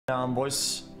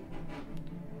boys.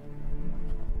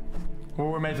 We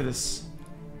were made for this.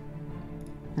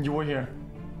 You were here.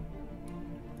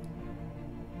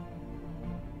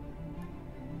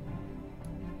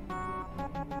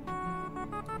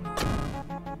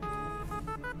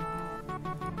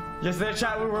 Yesterday,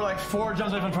 chat, we were like 4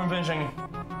 jumps away from finishing.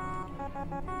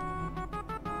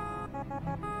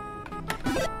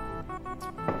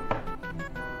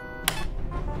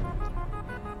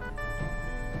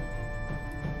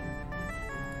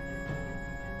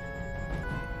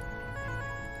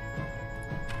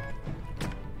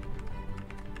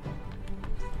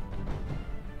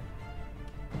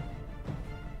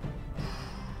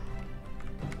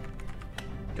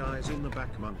 Guys in the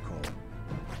back, monk call.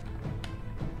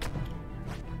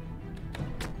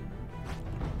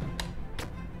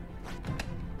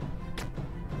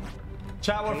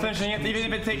 Chat, we're finishing it.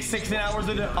 Even if it takes 16 hours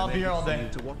to do, I'll be here all day.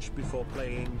 To watch before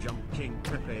playing Jump King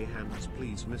Pepe hands,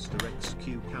 please, Mr.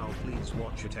 xQcOW. Please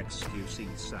watch it.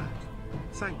 xQc sad.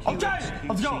 Thank you. Okay,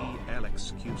 let's go.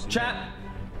 xQc. Chat,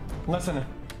 listen.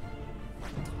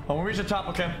 When we reach the top,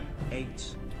 okay?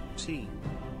 18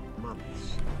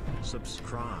 months.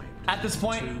 Subscribe. At this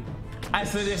point, I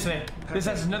said yesterday, this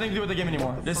has nothing to do with the game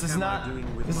anymore. This is not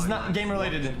game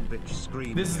related.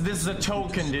 This is a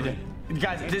token, dude.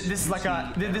 Guys, this is like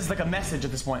a message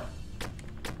at this point.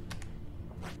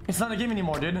 It's not a game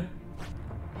anymore, dude.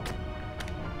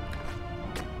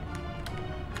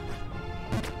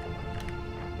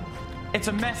 It's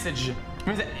a message. It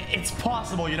means that it's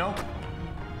possible, you know?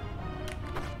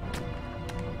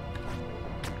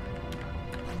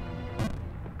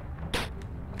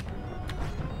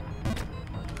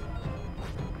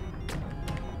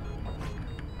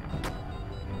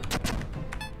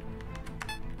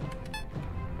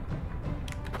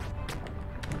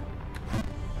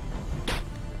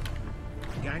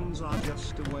 Gangs are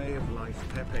just a way of life,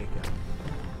 Pepe.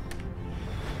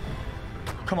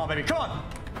 Come on, baby, come on!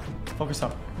 Focus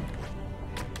up.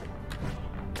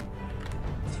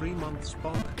 3 months,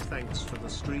 Bob. Thanks for the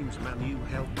streams, man. You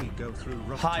helped me go through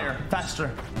rough Higher, times.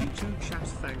 faster. YouTube chat,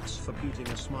 thanks for putting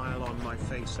a smile on my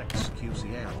face,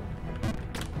 xQcL.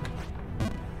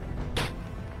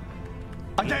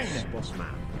 Again! Yes, boss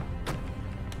man.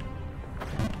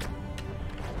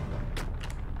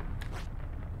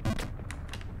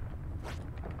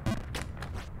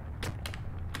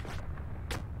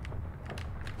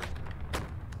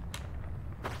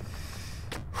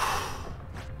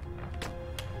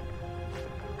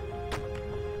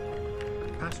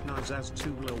 Patnize as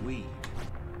too low weed.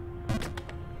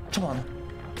 Come on.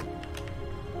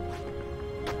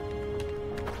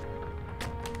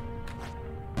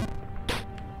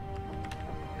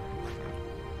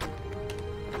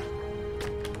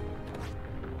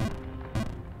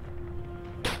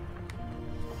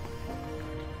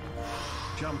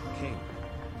 Jump King.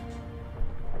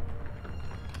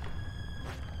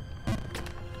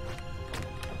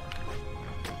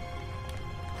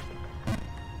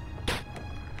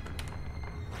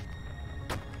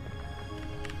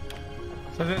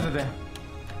 There.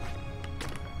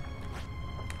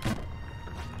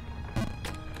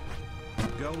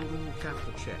 Golden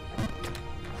Kappa check.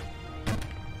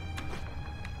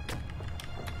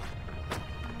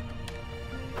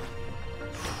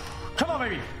 Come on,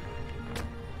 baby!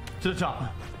 To the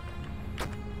top.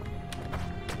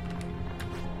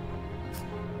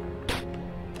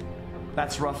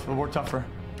 That's rough, but we're tougher.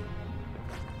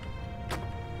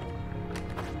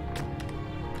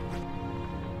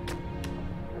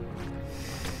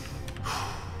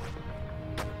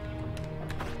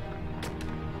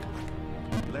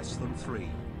 Less than 3.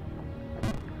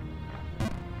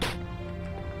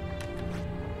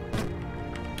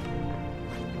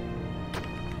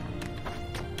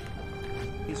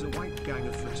 Is a white gang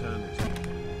of fraternity.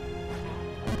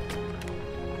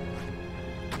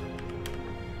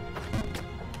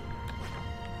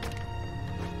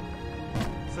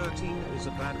 Is a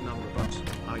bad number, but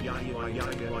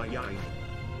ay.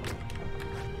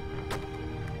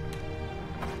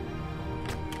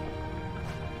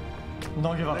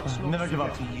 Don't give up. Never give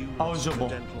up. Always your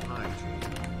ball.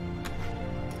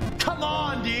 Come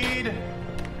on, dude!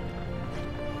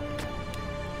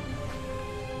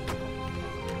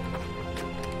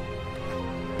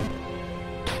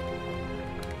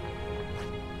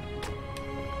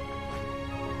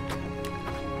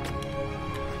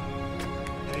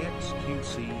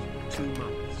 xQc, 2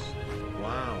 months.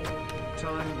 Wow.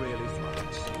 Time really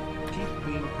flies. Keep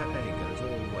being Pepega as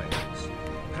always.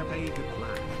 Pepega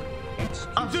plan.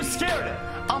 I'm too scared!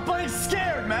 I'm playing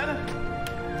scared, man!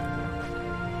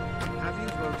 Have you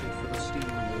voted for the Steam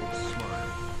Awards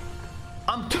smile?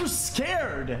 I'm too too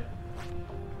scared.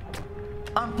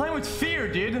 I'm playing with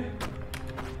fear, dude.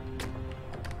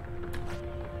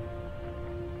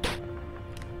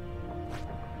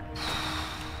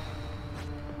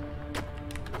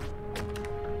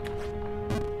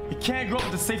 You can't go up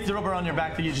with the safety rope around your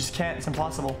back. That you just can't. It's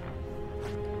impossible.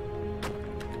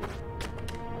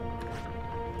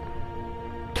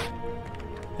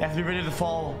 You have to be ready to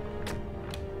fall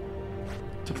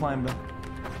to climb them.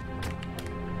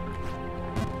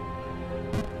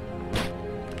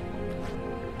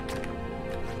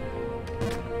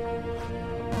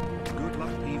 Good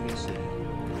luck, PVC.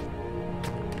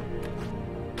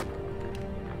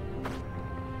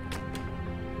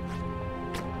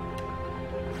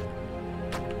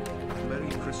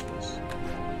 Merry Christmas.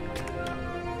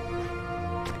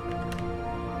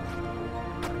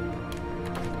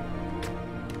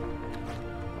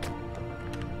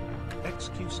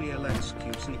 xQcL,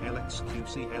 xQcL,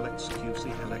 xQcL,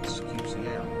 xQcL,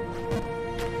 xQcL.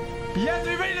 You have to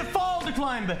be ready to fall to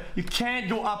climb. You can't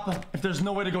go up if there's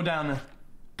no way to go down.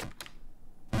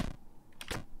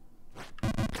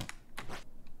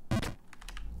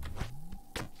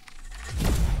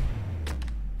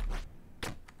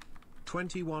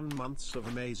 "21 months of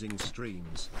amazing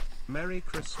streams. Merry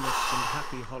Christmas and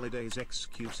happy holidays,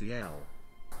 xQcL."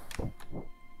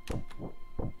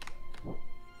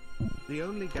 The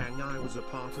only gang I was a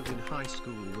part of in high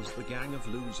school was the gang of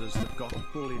losers that got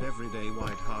bullied every day.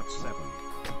 White Heart 7.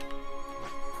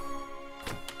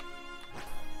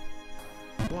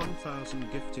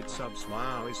 1,000 gifted subs.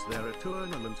 Wow, is there a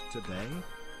tournament today?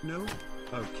 No?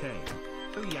 Okay.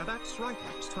 Oh yeah, that's right,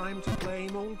 it's time to play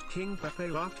Old King Pepe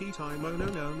Lucky time. Oh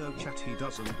no chat, he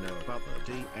doesn't know about the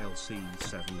DLC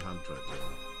 700.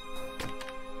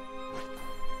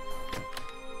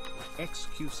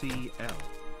 xQcL.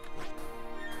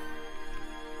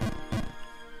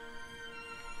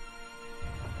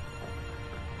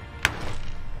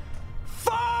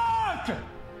 Fuck!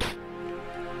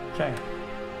 Okay.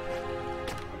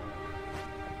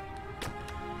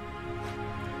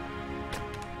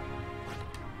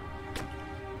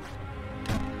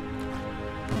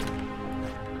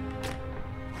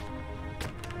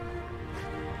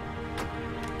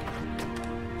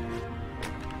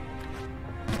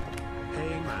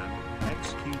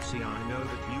 xQc, I know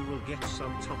that you will get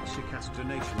some toxic ass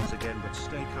donations again, but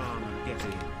stay calm and get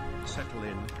in, settle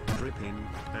in, drip in,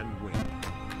 and win.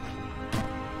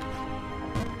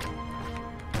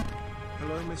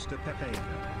 Hello Mr.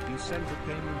 Pepeka, you sent a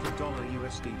payment of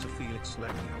 $USD to Felix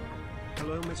Legno.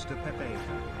 Hello Mr.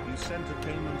 Pepeka, you sent a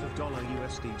payment of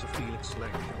 $USD to Felix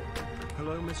Legno.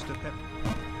 Hello Mr. Pep.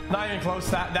 Not even close.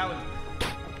 That was.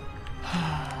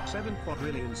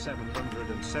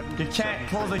 7,770,000. You can't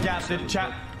close the gap, dude.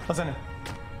 Chat. Listen.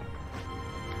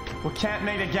 We can't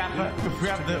make the gap if we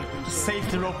have the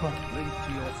safety rope. Link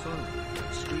to your phone,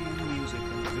 stream music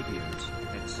and videos,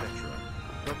 etc.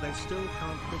 But they still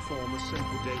can't perform a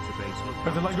simple database look.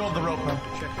 But they let go of the rope.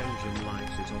 Check engine light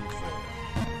is on 4.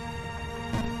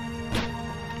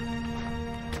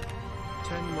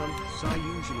 10 months. I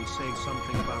usually say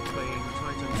something about playing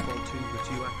Titanfall 2, but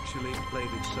you actually played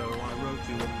it, so I wrote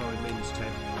you a poem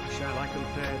instead. Shall I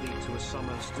compare thee to a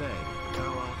summer's day?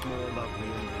 Thou art more lovely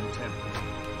and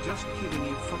contemporary. Just kidding,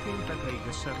 you fucking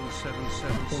Pepega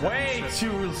 777. Way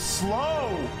too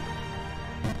slow.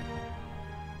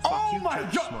 Oh my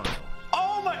god. Smile.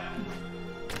 Oh my.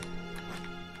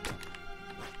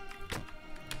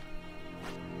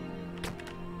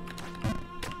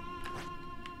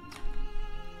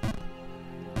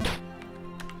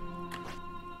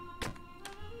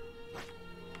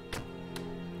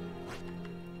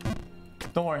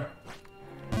 Don't worry.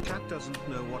 Chat doesn't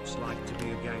know what's like to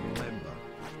be a gang member.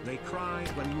 They cried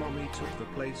when mommy took the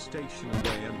PlayStation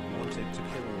away and wanted to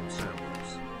kill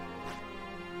themselves.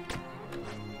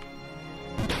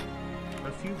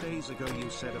 A few days ago you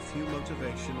said a few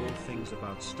motivational things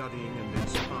about studying and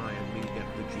inspired me to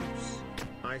get the juice.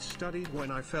 I studied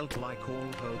when I felt like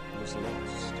all hope was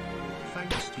lost.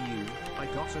 Thanks to you, I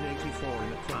got an 84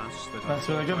 in a class that That's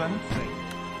really good, man.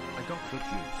 I got the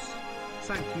juice.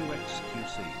 Thank you,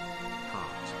 xQc.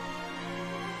 Heart.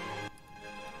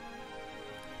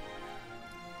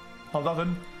 Hold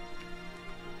on.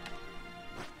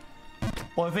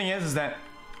 Well, the thing is that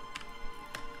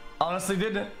honestly,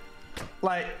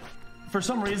 like for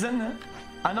some reason,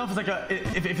 I know if it's like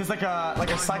if it's like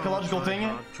a psychological thing,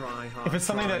 if it's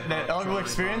something that other people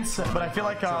experience, but I feel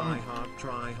like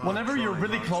whenever you're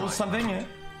really close to something,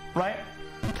 right?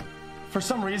 For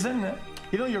some reason,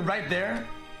 even though you're right there,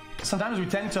 sometimes we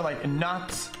tend to like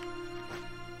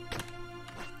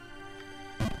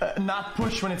not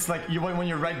push when it's like when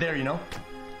you're right there, you know.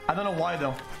 I don't know why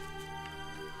though.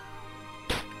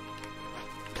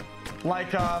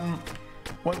 Like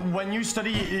when you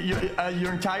study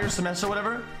your entire semester or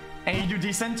whatever, and you do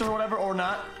decent or whatever or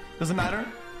not, doesn't matter.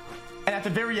 And at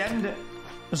the very end,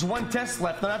 there's one test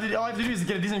left. All I have to do is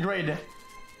get a decent grade,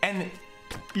 and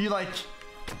you like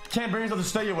can't bring yourself to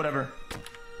study or whatever.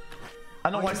 I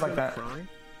don't know why it's like that. Cry?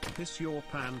 Piss your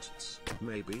pants,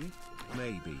 maybe.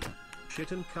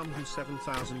 Shit and come to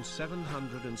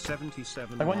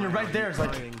 7,777. Like when you're right there, it's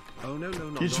like, oh no,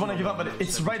 you just want to give up, but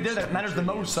it's right there that matters the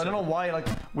most. I don't know why like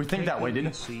we think that way,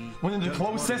 dude. When you're the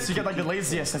closest, you get like the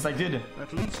laziest. It's like, dude.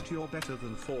 At least you're better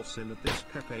than forcing at this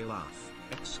Pepe laugh.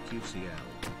 xQcOW.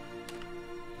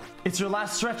 It's your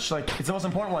last stretch. Like it's the most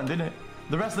important one, dude.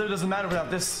 The rest of it doesn't matter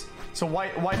without this. So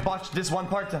why botch this one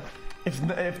part if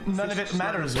none of it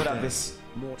matters without this?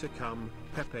 More to come.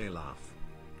 Pepe laugh.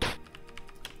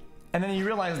 And then you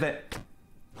realize that,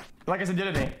 like I said the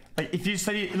other day, like if you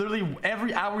study literally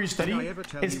every hour you study,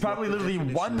 it's probably literally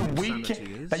 1 week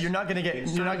that you're not gonna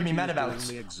be mad about,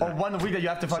 or 1 week that you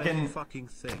have to fucking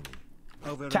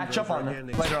catch up on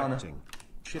later on.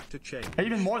 Shit to change. Or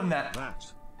even more than that. That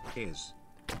is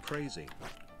crazy.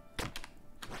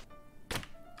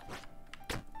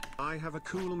 I have a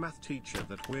cool math teacher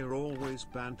that we're always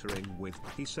bantering with.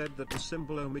 He said that the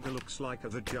symbol omega looks like a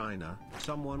vagina.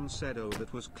 Someone said, oh,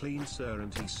 that was clean, sir,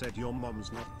 and he said your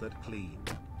mom's not that clean.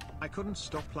 I couldn't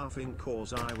stop laughing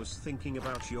cause I was thinking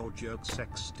about your joke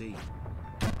XD.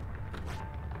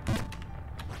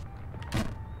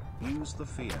 Use the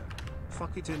fear.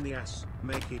 Fuck it in the ass,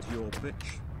 make it your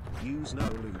bitch. Use no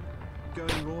lube.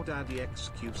 Going raw daddy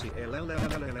xQc.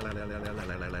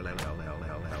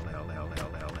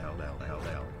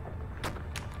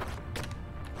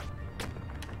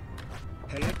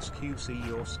 Hey xQc,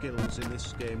 your skills in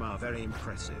this game are very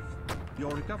impressive.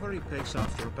 Your recovery pace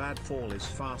after a bad fall is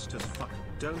fast as fuck.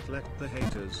 Don't let the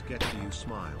haters get you.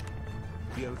 Smile.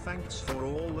 Yo, thanks for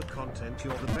all the content,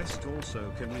 you're the best.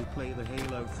 Also, can you play the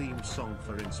Halo theme song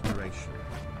for inspiration?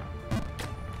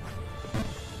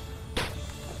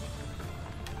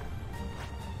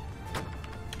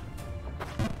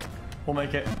 We'll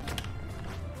make it.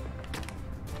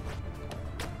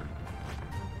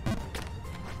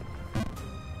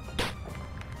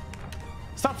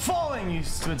 Stop falling, you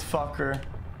stupid fucker.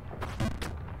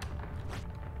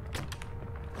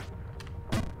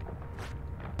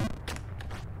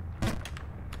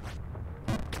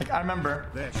 Like, I remember.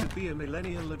 There should be a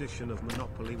millennial edition of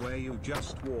Monopoly where you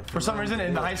just walk. For some reason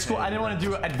in high school, I didn't want to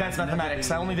do advanced mathematics.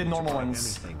 I only did normal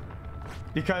ones.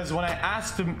 Because when I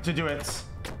asked to do it,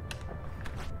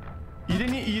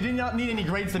 you did not need any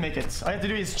grades to make it. All you have to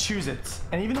do is choose it.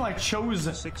 And even though I chose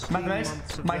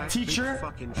mathematics, my teacher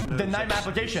denied my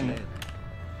application. And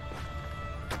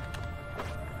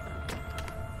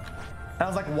I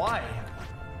was like, why?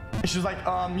 And she was like,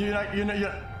 you're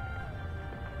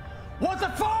what the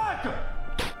fuck?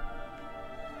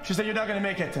 She said, you're not gonna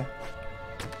make it.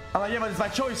 I'm like, yeah, but it's my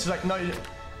choice. She's like, no,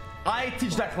 I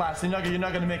teach that class, and you're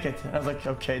not gonna make it. And I was like,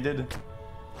 okay, dude.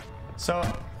 So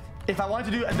if I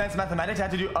wanted to do advanced mathematics, I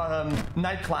had to do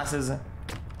night classes,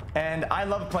 and I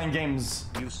love playing games.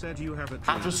 You said you have a dream.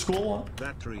 After school.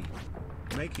 That dream,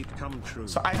 make it come true.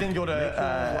 So I didn't go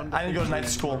to night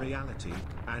school. Reality,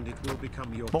 and it will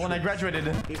become your but when I graduated,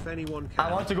 if anyone can,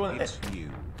 I want to go in.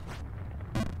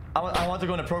 I want to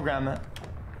go in a program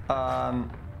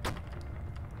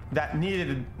that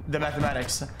needed the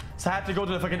mathematics. So I had to go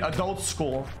to the fucking adult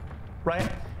school, right?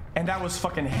 And that was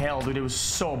fucking hell, dude. It was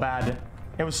so bad.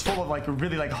 It was full of like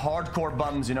really like hardcore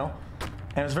bums, you know?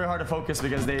 And it was very hard to focus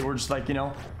because they were just like, you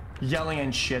know, yelling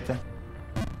and shit.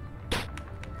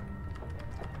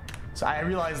 So I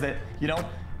realized that, you know,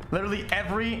 literally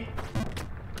every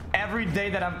day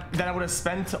that I would have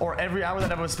spent, or every hour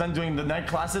that I would have spent doing the night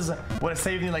classes would have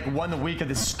saved me like 1 week of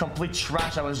this complete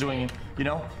trash I was doing, you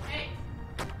know? Hey,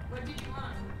 what did you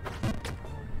want?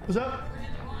 What's up? What did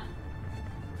you want?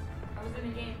 I was in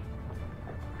a game.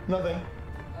 Nothing.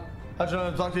 I just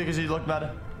wanted to talk to you because you looked mad.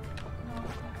 No.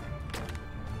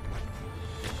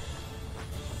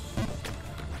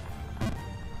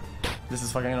 This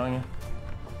is fucking annoying.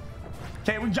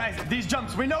 Okay, guys, these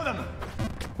jumps, we know them.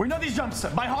 We know these jumps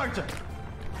by heart.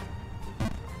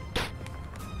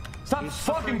 Stop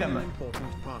fucking them. An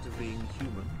important part of being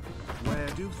human. Where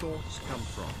do thoughts come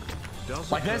from?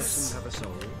 Does like a this? person have a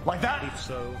soul? Like that? If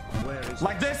so, where is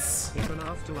like it? this? If an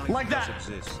afterlife like does that?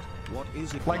 exist, what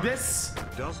is it like like? this?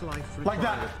 Does life require like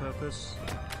that? a purpose?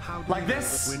 How do like we know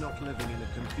this? that we're not living in a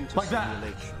computer like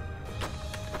simulation?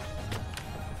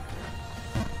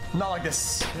 That? Not like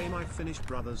this. Hey my Finnish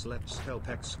brothers, let's help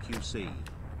xQc.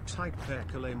 type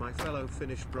percolate, my fellow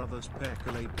Finnish brothers,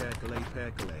 percolate, percolate,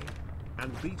 percolate.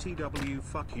 And BTW,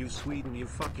 fuck you Sweden, you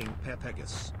fucking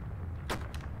Pepegus.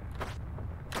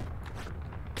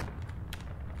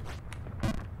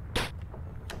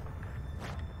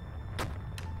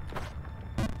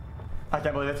 I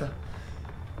can't believe it.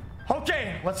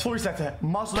 Okay, let's full reset it.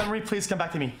 Muscle memory, please come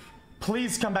back to me.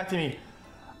 Please come back to me.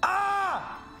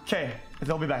 Ah! Okay,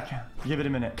 they'll be back. Give it a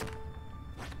minute.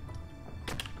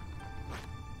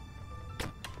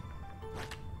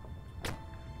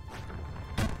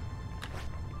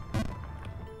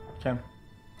 Okay.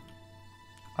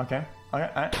 Okay.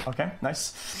 Okay. Okay.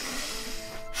 Nice.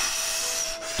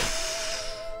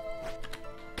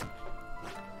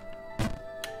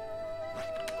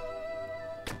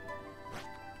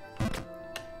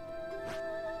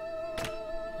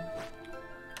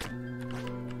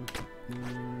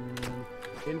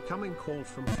 Incoming call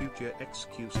from future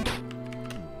xQc.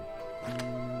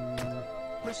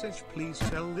 Message, please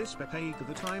tell this Pepe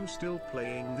that I'm still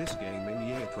playing this game in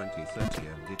year 2030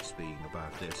 and it's been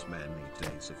about this many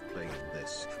days of playing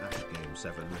this trash game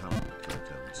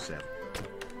 707.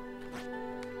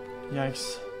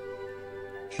 Yikes.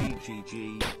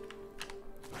 GGG.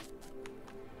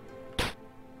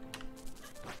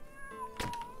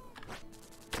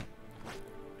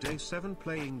 Day 7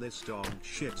 playing this dog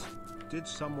shit. Did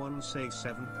someone say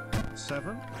 7?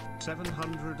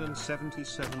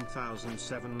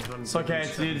 777,700. It's okay,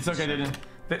 dude. It's okay, dude.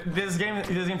 This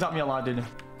game taught me a lot, dude. You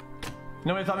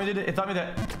know what it taught me, dude? It taught me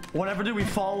that whenever, dude, we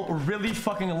fall really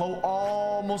fucking low,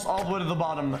 almost all the way to the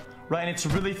bottom, right? And it's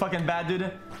really fucking bad,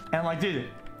 dude. And like, dude,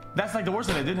 that's like the worst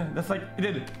of it, dude. That's like,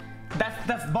 dude,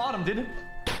 that's bottom, dude.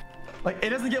 Like, it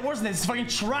doesn't get worse than this. It's fucking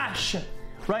trash,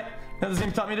 right? Now this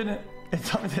game taught me, dude. It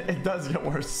taught me that it does get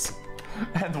worse.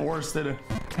 And worse, dude.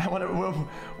 And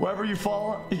wherever you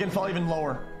fall, you can fall even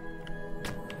lower.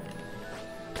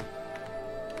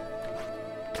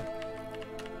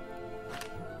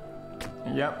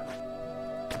 Yep.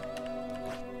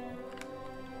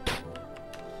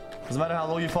 Doesn't matter how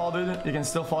low you fall, dude, you can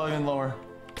still fall even lower.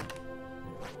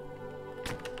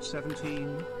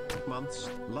 17 months,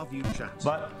 love you chat.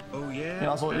 But, oh yeah, and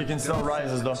also you can still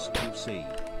rise as though. That's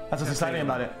what's exciting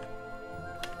about it.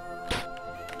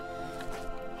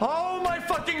 Oh my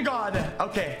fucking god!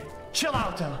 Okay, chill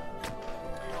out.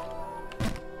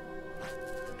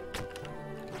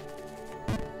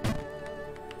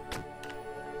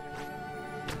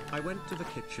 I went to the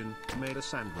kitchen, made a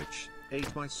sandwich,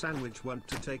 ate my sandwich, went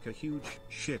to take a huge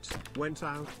shit, went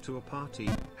out to a party,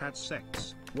 had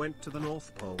sex, went to the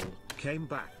North Pole, came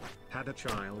back, had a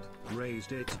child,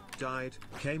 raised it, died,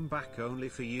 came back only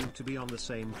for you to be on the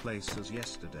same place as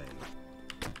yesterday.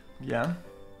 Yeah,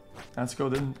 that's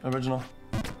good, dude. Original.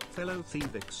 Fellow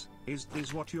Thievix, is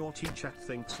this what your T-chat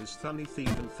thinks is funny?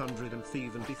 Thieve and thundred and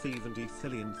thieve and thieve and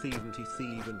thillion, thieve and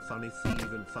thieve and funny,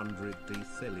 thieve and thundred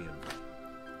thillion.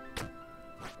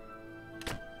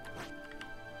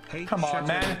 Hey, come on,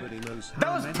 man.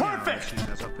 That was perfect. She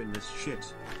has up in this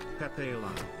shit. Pepe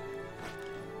alive.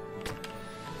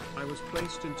 I was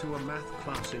placed into a math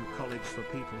class in college for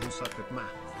people who suck at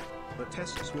math. The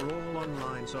tests were all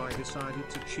online, so I decided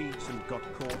to cheat and got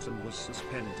caught and was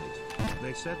suspended.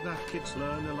 They said that kids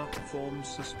learn a lot, form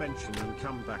suspension and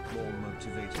come back more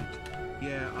motivated.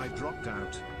 Yeah, I dropped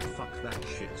out. Fuck that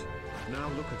shit. Now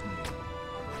look at me.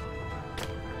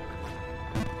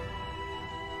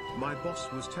 My boss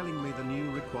was telling me the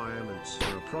new requirements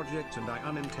for a project and I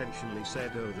unintentionally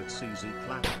said, oh that's easy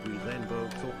clap. We then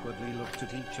both awkwardly looked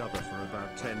at each other for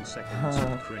about 10 seconds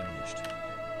and cringed.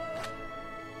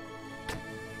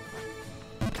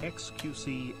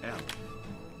 xqcOW.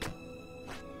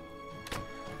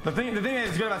 The thing that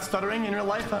is good about stuttering in real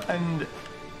life and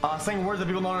saying words that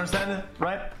people don't understand,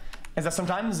 right? Is that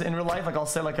sometimes in real life, like I'll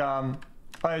say like oh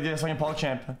I did a fucking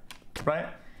PogChamp, right?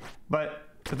 But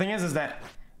the thing is that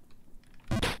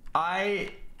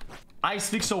I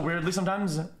speak so weirdly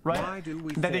sometimes, right?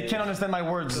 That they can't understand my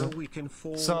words.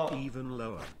 So even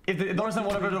lower. If they don't understand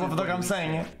whatever the fuck I'm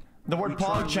saying, the word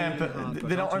PogChamp,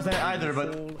 they don't understand it either.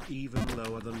 But even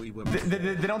lower than we were.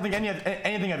 They don't think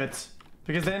anything of it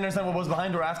because they didn't understand what was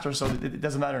behind or after, so it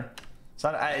doesn't matter.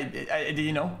 So do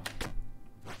you know?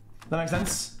 That makes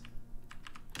sense.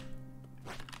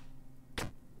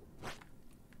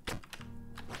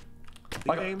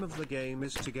 The aim of the game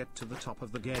is to get to the top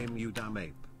of the game, you damn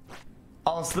ape.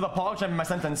 I'll slip a PogChamp in my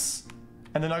sentence,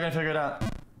 and they're not gonna figure it out.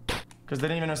 Because they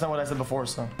didn't even understand what I said before,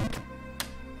 so.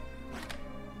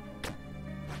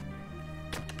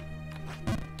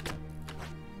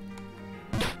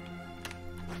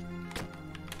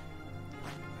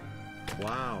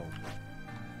 Wow.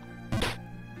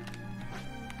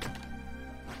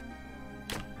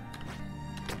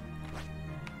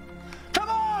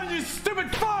 you stupid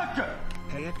fuck!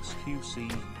 Hey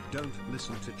xQc, don't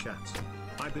listen to chat.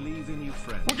 I believe in you,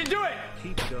 friend. We can do it!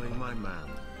 Keep going, my man.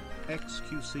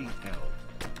 xqcOW.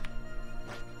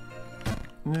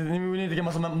 We need to get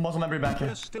muscle memory back here.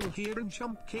 We're still here in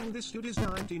Jump King. This dude is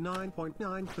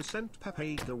 99.9%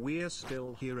 Pepe. We're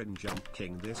still here in Jump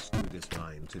King. This dude is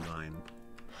 99.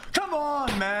 Come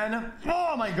on, man!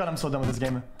 Oh my god, I'm so done with this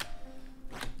game.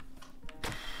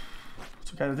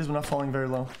 It's okay, these were not falling very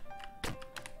low.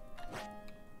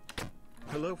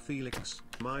 Hello, Felix.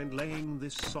 Mind laying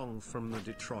this song from the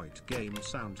Detroit game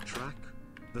soundtrack?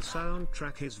 The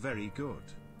soundtrack is very good.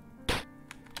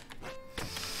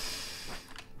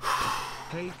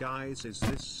 Hey guys, is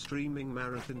this streaming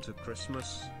marathon to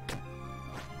Christmas?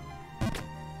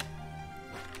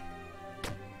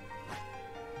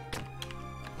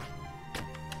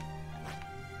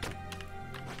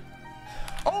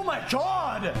 Oh my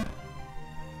god!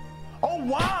 Oh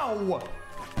wow!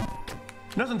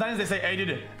 You know, sometimes they say, hey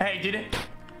dude,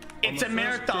 it's a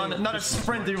marathon, not a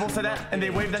sprint. People say that and they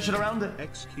wave that shit around.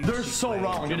 They're so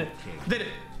wrong, dude.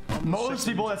 Most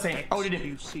people that say, oh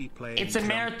dude, it's a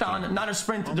marathon, not a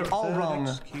sprint, they're all wrong.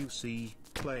 You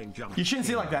shouldn't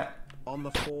see it like that. On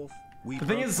the fourth, the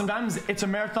thing is, sometimes it's a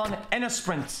marathon and a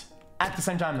sprint at the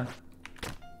same time.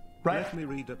 Right? Let me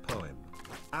read a poem.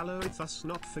 Alloweth us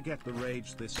not forget the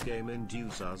rage this game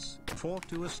endues us, for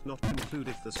to us not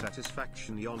concludeth the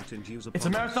satisfaction yont endues upon us.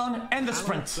 It's a marathon and a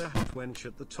sprint. Alloweth the hot wench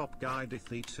at the top guideth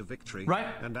thee to victory, right?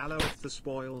 And alloweth the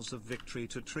spoils of victory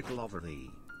to trickle over thee.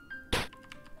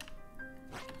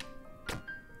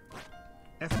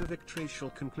 After victory shall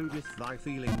concludeth thy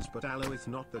feelings, but alloweth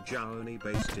not the journey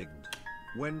bastinged.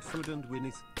 When food and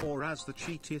winneth, or as the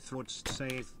cheateth wouldst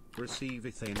saith,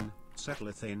 receiveth in,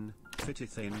 settleth in,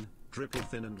 fitteth in,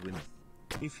 drippeth in and winneth.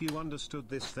 If you understood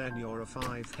this, then you're a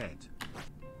five-head.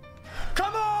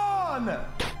 Come on!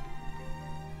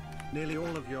 Nearly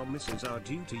all of your misses are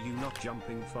due to you not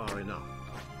jumping far enough.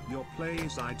 Your play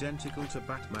is identical to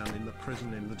Batman in the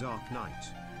prison in The Dark Knight.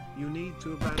 You need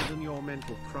to abandon your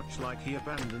mental crutch like he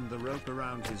abandoned the rope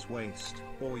around his waist,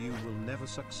 or you will never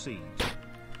succeed.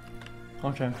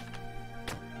 Okay.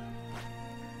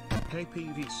 Hey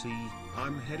PVC,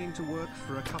 I'm heading to work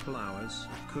for a couple hours.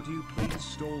 Could you please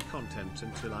stall content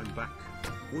until I'm back?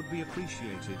 Would be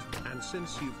appreciated, and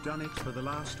since you've done it for the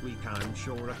last week, I'm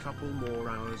sure a couple more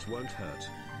hours won't hurt.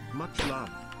 Much love,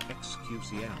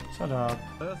 xQcL. Shut up.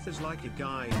 Earth is like a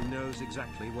guy who knows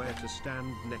exactly where to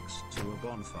stand next to a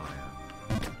bonfire.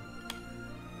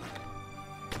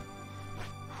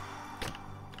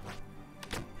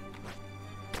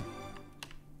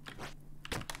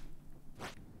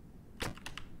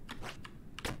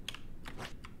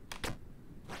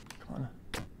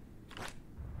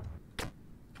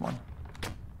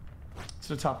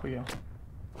 To the top we go.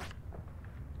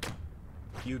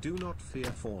 You do not fear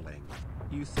falling.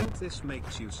 You think this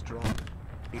makes you strong.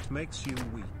 It makes you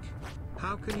weak.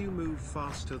 How can you move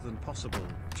faster than possible,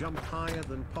 jump higher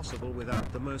than possible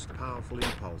without the most powerful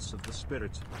impulse of the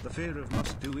spirit, the fear of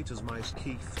must do it as Mice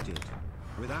Keith did,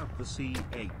 without the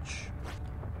CH?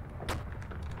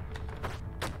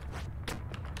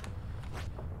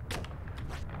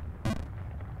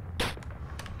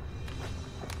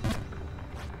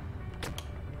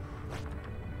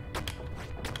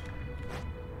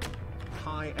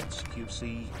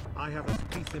 xQc, I have a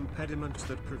teeth impediment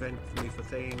that prevents me from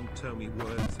saying Tommy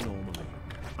words normally.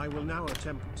 I will now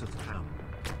attempt to thumb.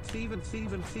 Thievin.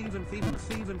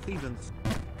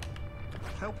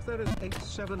 Help, there is a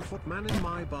 7-foot man in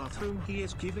my bathroom. He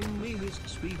is giving me his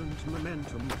speed and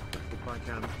momentum. If I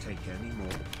can't take any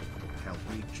more, help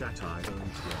me chat, I don't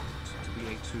want to be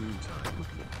a two-time.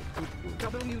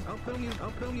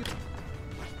 W.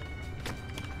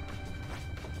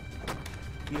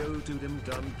 Yo dude, I'm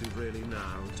done, dude, really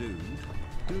now, dude,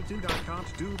 I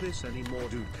can't do this anymore,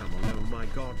 dude, come on, oh my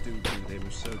god, dude,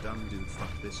 I'm so done, dude,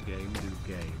 fuck this game,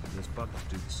 this bug,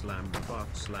 dude, slam the fart,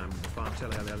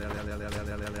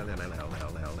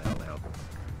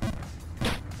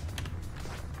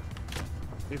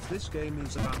 If this game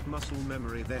is about muscle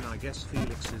memory, then I guess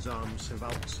Felix's arms have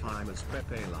Alzheimer's.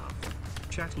 Pepe laugh.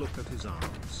 Chat, look at his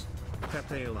arms.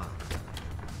 Pepe laugh.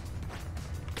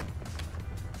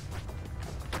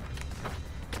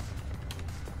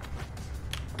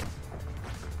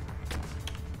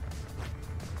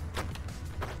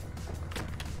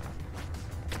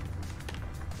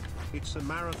 It's a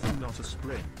marathon, not a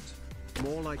sprint.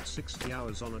 More like 60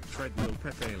 hours on a treadmill.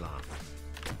 Pepe laugh.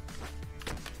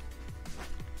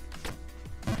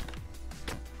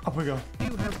 Up we go.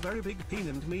 You have very big peen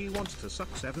and me wants to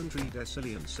suck 7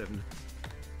 decillion 7.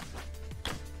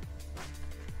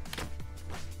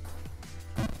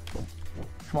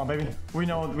 Come on, baby. We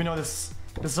know this.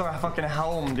 This is our fucking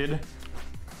home, dude.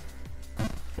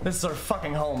 This is our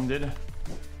fucking home, dude.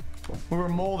 We were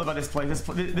molded by this place.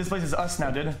 This place is us now,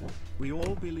 dude. We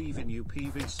all believe in you,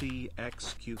 PVC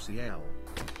xQcL.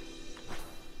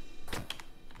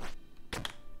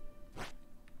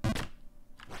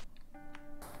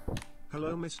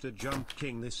 Hello, Mr. Jump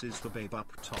King. This is the babe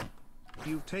up top.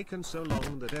 You've taken so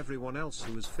long that everyone else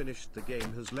who has finished the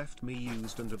game has left me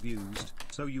used and abused,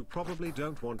 so you probably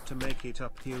don't want to make it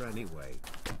up here anyway.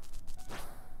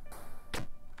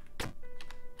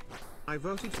 I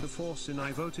voted for Force in.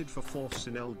 I voted for Force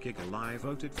in L Giggle. I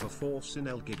voted for Force in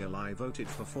L Giggle. I voted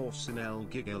for Force in L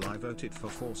Giggle. I voted for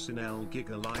Force in L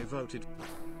Giggle. I voted.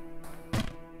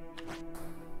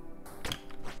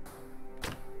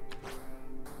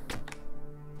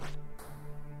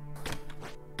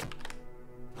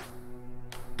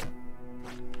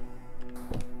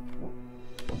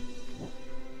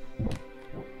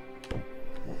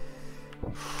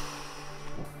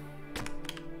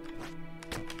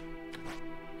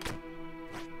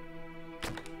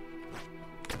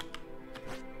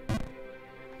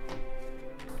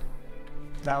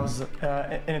 That was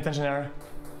inattention error.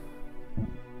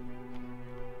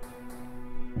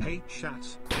 Hey chat,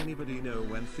 anybody know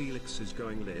when Felix is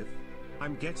going live?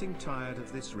 I'm getting tired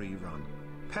of this rerun.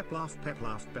 Pep laugh, pep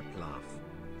laugh, pep laugh.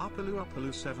 Upaloo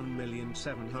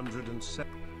 7,707,000.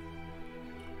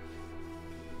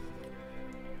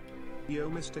 Yo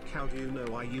Mr. Cow, do you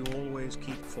know why you always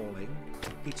keep falling?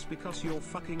 It's because your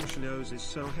fucking schnoz is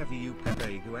so heavy, you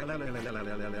pepe.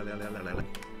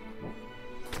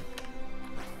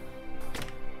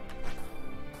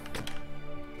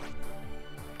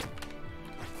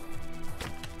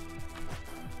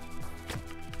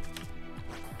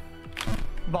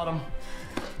 Bottom.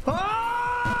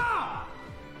 Ah!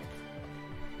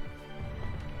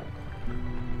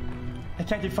 I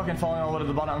can't keep fucking falling all the way to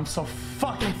the bottom. I'm so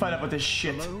fucking fed up with this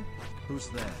shit. Hello? Who's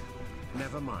there?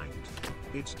 Never mind.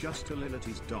 It's just a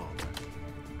Lility's dog.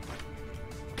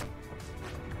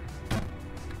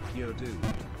 Yo dude.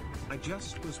 I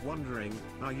just was wondering,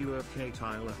 are you okay,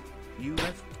 Tyler? You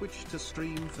left Twitch to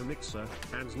stream for Mixer,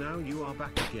 and now you are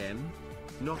back again?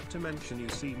 Not to mention you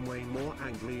seem way more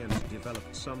angry and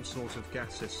developed some sort of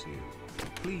gas issue.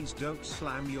 Please don't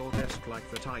slam your desk like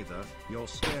that either, you're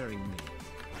scaring me.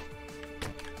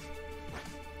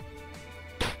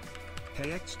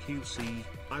 Hey xQc,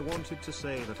 I wanted to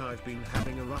say that I've been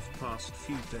having a rough past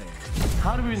few days.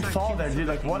 How did we even fall there, dude?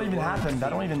 Like, what even happened?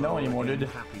 I don't even know anymore, dude.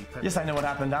 Yes, I know what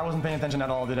happened. I wasn't paying attention at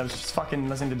all, dude. I was just fucking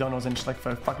listening to donos and just like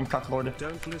for fucking cucklord.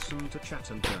 Don't listen to chat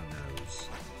and donos.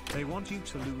 They want you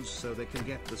to lose so they can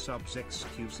get the subs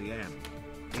xQcM.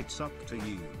 It's up to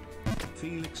you.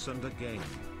 Felix under game.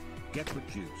 Get the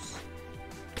juice.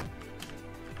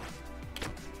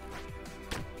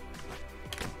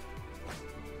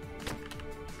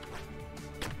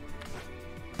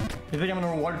 You think I'm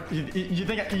gonna reward?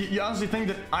 You honestly think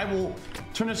that I will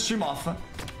turn the stream off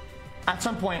at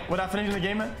some point without finishing the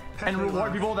game and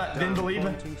reward people that didn't believe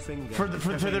for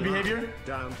their behavior?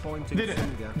 Do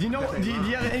you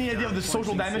have any idea of the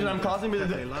social damage that I'm causing? Do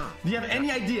you have any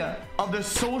idea of the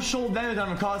social damage that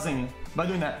I'm causing by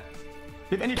doing that? Do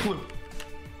you have any clue?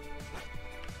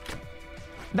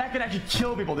 That could actually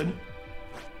kill people, dude.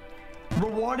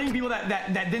 Rewarding people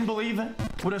that didn't believe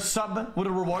with a sub, with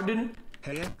a reward, dude.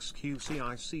 Hey xQc,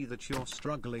 I see that you're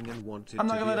struggling and wanted I'm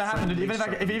not gonna let that happen, dude. Even if I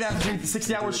have to drink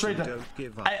 60 hours straight, don't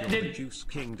give up your juice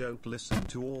king. Don't listen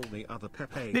to all the other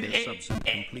Pepe subs and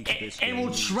complete this it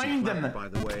will train them. By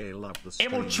the way, love the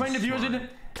it will train the viewers, dude,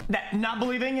 that not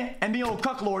believing and being a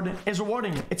cucklord is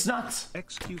rewarding. It's not.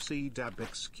 xQc dab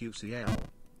xQcL.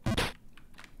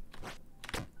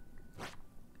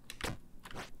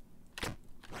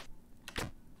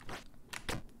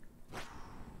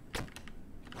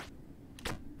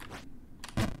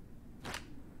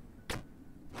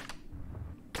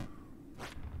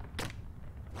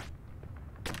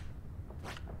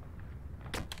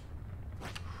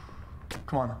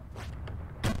 Come on.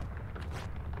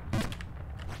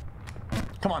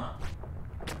 Come on.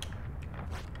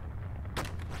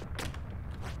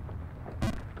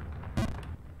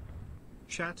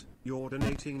 Chat, you're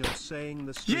donating and saying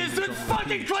the stream Yes, is on it's fucking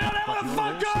repeat, clear, but you're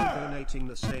motherfucker! also donating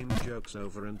the same jokes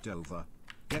over and over.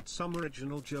 Get some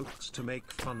original jokes to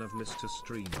make fun of Mr.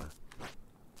 Streamer.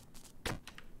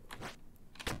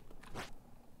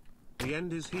 The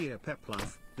end is here,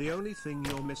 Pepluff. The only thing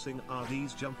you're missing are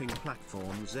these jumping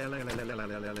platforms.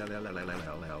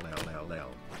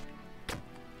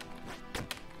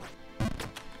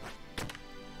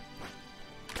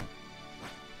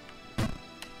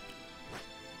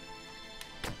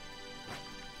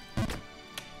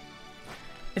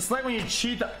 It's like when you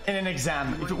cheat in an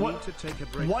exam.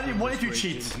 What if you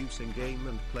cheat? Game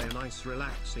and play a nice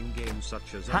relaxing game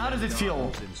such as how does it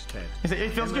feel? It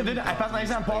feels good, dude. I passed my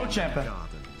exam, Paul Champ.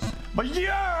 But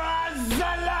you're a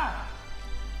Zella!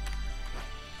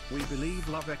 We believe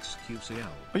love xQcOW.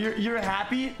 But you're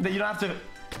happy that you don't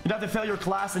have to fail your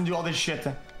class and do all this shit.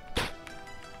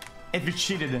 If you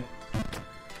cheated.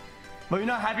 But you're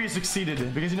not happy you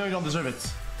succeeded because you know you don't deserve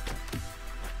it.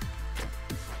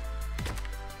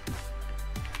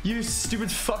 You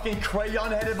stupid fucking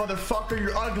crayon-headed motherfucker,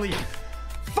 you're ugly.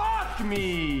 Fuck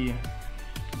me!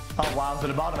 Oh wow, to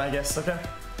the bottom I guess, okay.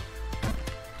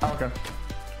 Oh, okay.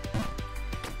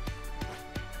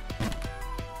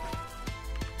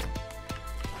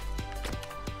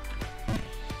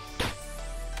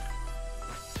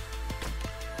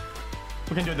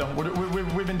 We can do it though.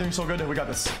 We've been doing so good. We got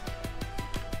this.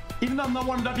 Even though I'm not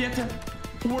warmed up yet,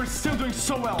 we're still doing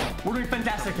so well. We're doing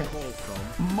fantastic.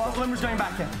 Muslim's going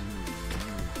back.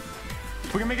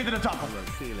 We can make it to the top.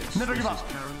 Never give up.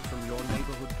 Karen from your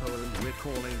neighborhood Poland. We're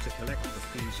calling to collect the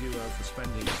fees you owe for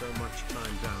spending so much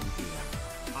time down here.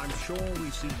 I'm sure we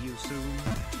see you soon.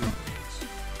 2 minutes.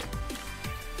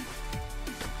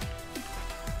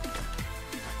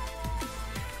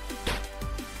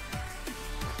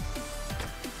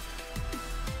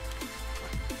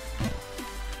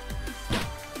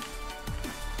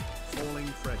 Falling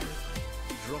Frederick.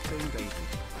 Dropping David.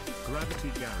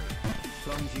 Gravity Gary.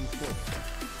 Plunging forth.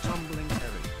 Tumbling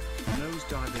Terry. Nose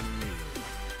diving Neil.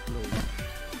 Lord.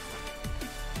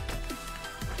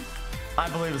 I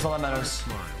believe it's all that matters.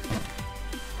 Smile.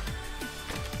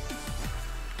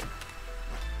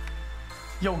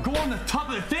 Yo, go on the top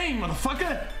of the thing,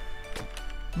 motherfucker!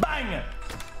 Bang!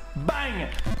 Bang!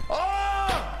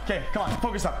 Oh! Okay, come on,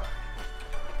 focus up.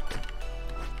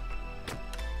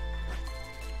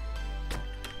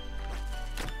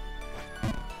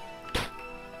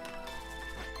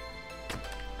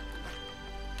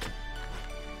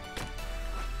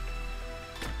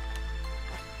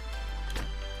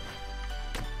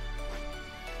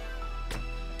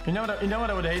 You know what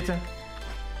I would hate?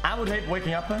 I would hate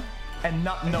waking up and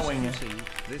not knowing it.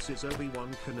 This is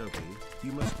Obi-Wan Kenobi.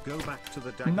 You must go back to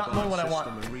the not knowing what I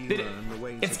want.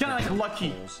 It's kind of like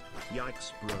lucky.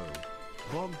 Yikes, bro.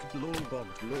 Bogged,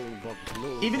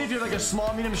 even if you're like a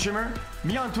small medium streamer,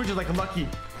 me on Twitch is like lucky,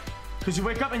 because you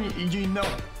wake up and you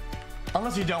know,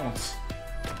 unless you don't.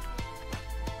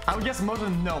 I would guess most of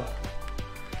them know.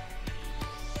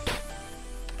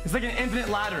 It's like an infinite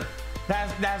ladder. That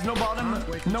has no bottom,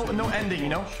 no ending, you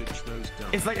know?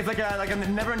 It's like a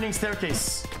never-ending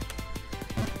staircase.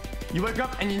 You wake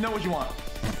up and you know what you want.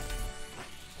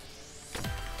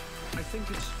 I think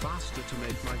it's faster to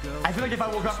make my girl. I feel like if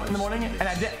I woke up in the morning and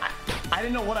I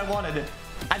didn't know what I wanted,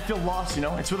 I'd feel lost, you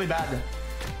know? It's really bad.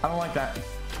 I don't like that.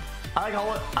 I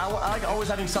like always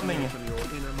having something.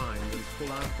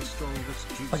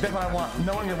 Like that's what I want,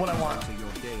 knowing what I want.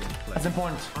 That's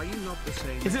important.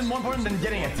 Is it more important than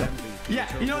getting it? Yeah,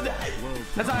 you know,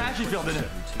 that's how I actually feel, dude.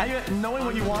 Knowing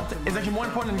what you want is actually more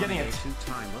important than getting it.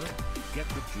 Get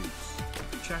the juice.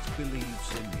 Chat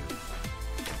believes in you.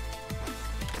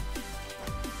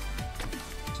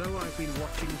 So I've been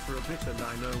watching for a bit and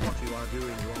I know what you are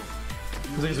doing wrong.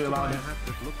 You need to buy a hat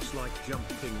that looks like Jump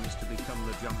Kings to become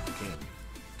the Jump King.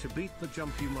 To beat the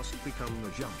jump you must become the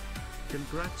jump.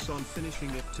 Congrats on finishing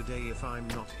it today if I'm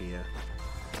not here.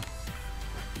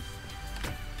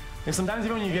 And sometimes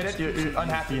even when you get it, you're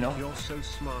unhappy, you know? You're so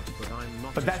smart, but I'm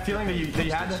not. But that feeling that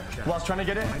you had while I was trying to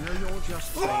get it. I know you're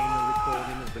just playing a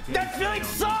recording of the game. That feeling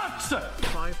sucks!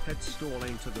 5 head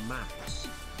stalling to the max.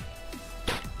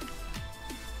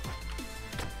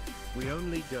 We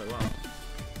only go up.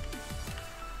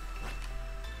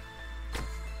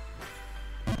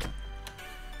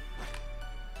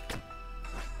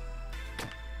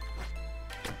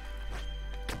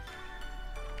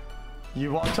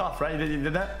 You walked off, right? You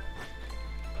did that?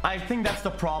 I think that's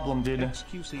the problem, dude.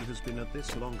 xQc has been at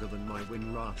this longer than my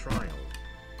WinRAR trial.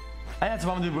 I had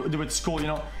something to do with school, you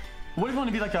know? What if you want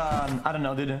to be like a... I don't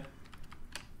know, dude.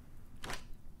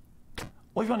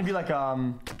 What if you want to be like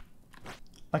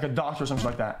a doctor or something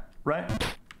like that,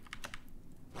 right?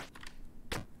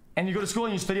 And you go to school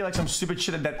and you study like some stupid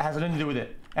shit that has nothing to do with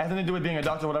it. It has nothing to do with being a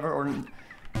doctor or whatever, or...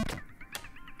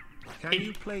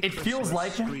 It feels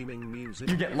like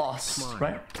you get lost,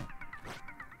 right?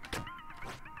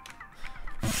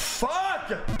 Fuck!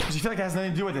 Because you feel like it has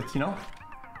nothing to do with it, you know?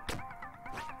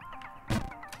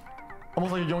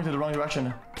 Almost like you're going to the wrong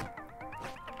direction.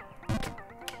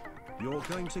 You're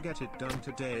going to get it done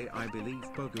today, I believe,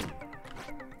 Bogu.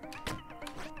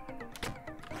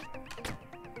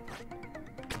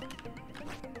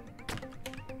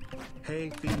 Hey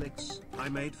Felix, I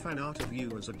made fan art of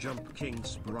you as a Jump King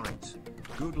sprite.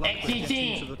 Good luck with xQc.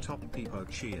 getting to the top, people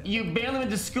cheer. You barely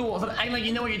went to school, so acting like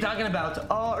you know what you're talking about.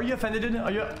 Oh, are you offended, dude? Are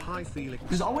you? Hi Felix.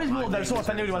 There's always people that are so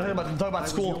offended when you talk about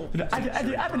school. Dude,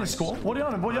 I've been in school. What are you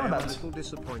on about? I'm a little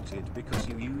disappointed because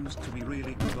you used to be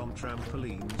really good on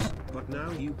trampolines, but now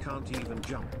you can't even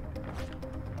jump.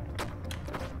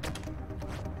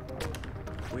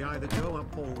 We either go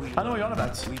up or we I know what you're on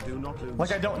about. We do not lose.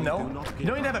 Like I don't know. You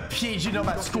don't even have a PhD to know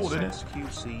about school, dude.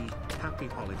 xQc, happy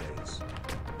holidays.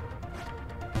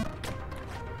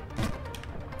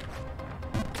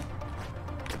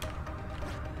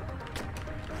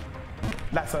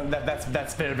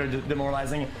 That's very, very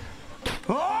demoralizing.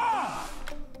 Ah!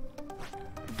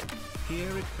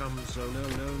 Here it comes, oh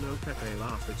no, Pepe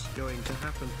laugh, it's going to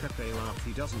happen, Pepe laugh,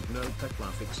 he doesn't know, Pepe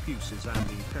laugh, excuses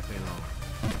Andy, Pepe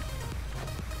laugh.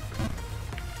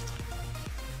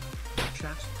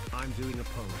 Chat, I'm doing a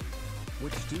poll.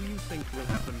 Which do you think will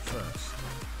happen first?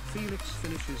 Felix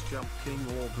finishes Jump King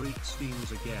or Greek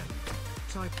steams again?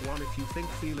 Type 1 if you think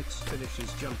Felix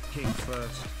finishes Jump King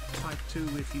first, type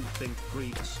 2 if you think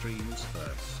Greek streams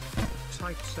first.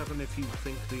 Type 7 if you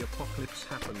think the apocalypse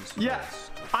happens first. Yeah,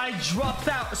 I dropped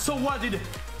out. So what, dude?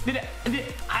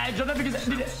 I dropped out because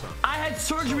I had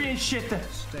surgery and shit.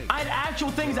 I had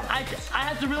actual things. I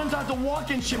had to really start to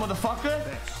walk and shit, motherfucker.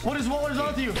 What is wrong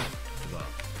with you?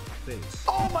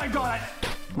 Oh my god.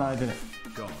 No, I didn't.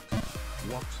 God.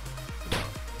 What the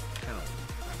hell?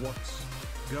 What's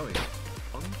going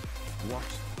on? What?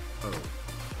 Oh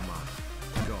my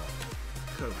god.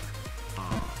 Coke.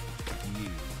 Are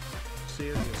you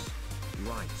serious?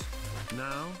 Right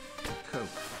now? Coke.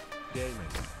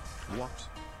 Gaming. What?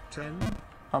 10?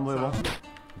 Unbelievable.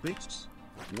 Bits?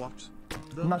 What?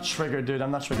 I'm not triggered, dude.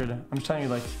 I'm not triggered. I'm just telling you,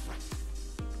 like.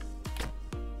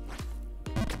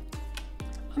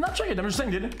 I'm not triggered. I'm just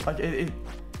saying, dude. Like,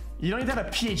 you don't need to have a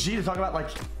PhD to talk about, like,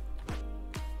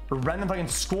 random fucking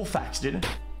school facts, dude.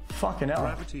 Fucking hell.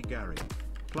 Gravity Gary.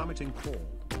 Plummeting Paul.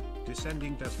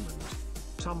 Descending Desmond.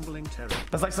 Tumbling Terry.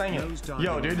 That's like saying,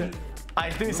 yo, dude,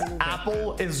 I think this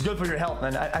apple is good for your health,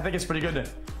 man. I think it's pretty good.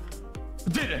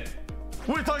 Dude,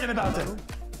 what are you talking about?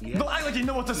 Yes. Don't act like you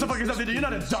know what the fuck is up, dude. You're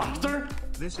not a doctor.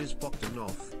 This is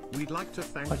Bogdanov. We'd like to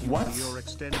thank you what? for your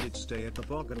extended stay at the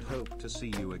bog and hope to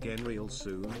see you again real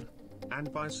soon.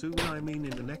 And by soon I mean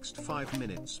in the next 5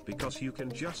 minutes because you can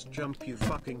just jump you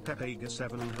fucking Pepega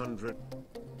 700.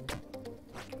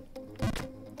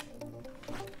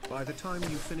 By the time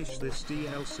you finish this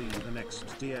DLC, the next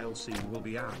DLC will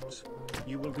be out.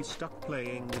 You will be stuck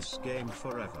playing this game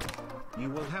forever. You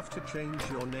will have to change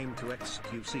your name to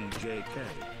xqcJK.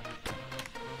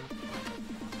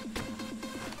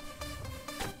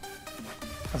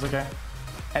 That's okay.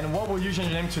 And what will you change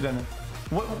your name to then?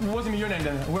 What's gonna be your name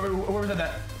then? Where was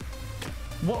that?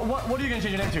 What are you gonna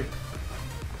change your name to?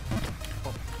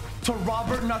 To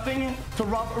Robert Nothing? To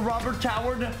Robert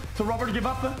Coward? To Robert Give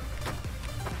Up?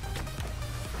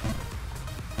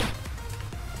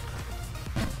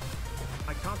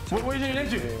 What are you changing your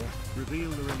name to? Reveal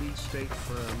the release date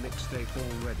for a mixtape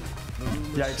already. The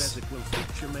rumor says it will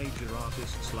feature major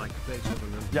artists like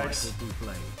Beethoven and Michael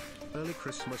Bublé. Early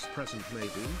Christmas present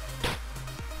maybe.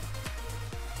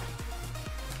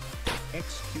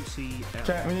 xQcOW.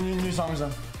 Okay, we need new songs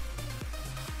then.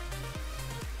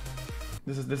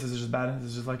 This is just bad.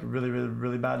 This is just like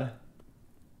really bad.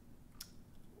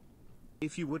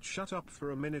 If you would shut up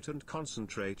for a minute and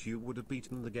concentrate, you would have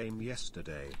beaten the game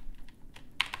yesterday.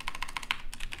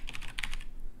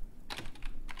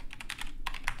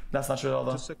 That's not true at all,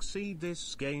 though. To succeed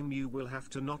this game, you will have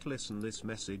to not listen this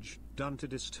message, done to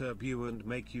disturb you and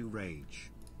make you rage.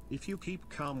 If you keep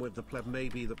calm with the pleb,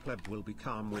 maybe the pleb will be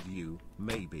calm with you,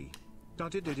 maybe.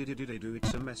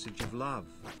 It's a message of love.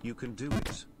 You can do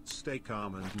it. Stay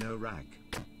calm and no rag.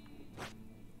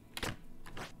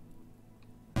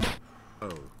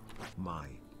 Oh my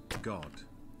god.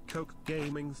 Coke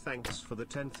Gaming, thanks for the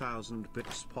 10,000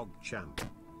 bits PogChamp.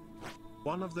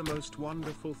 One of the most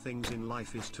wonderful things in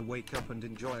life is to wake up and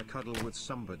enjoy a cuddle with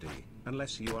somebody,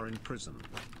 unless you are in prison.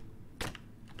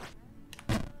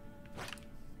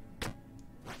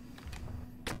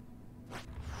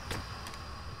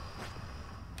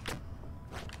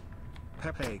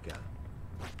 Pepega.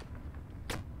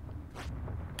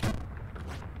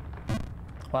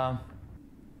 Wow.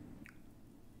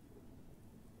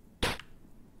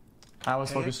 I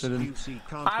was focused, dude.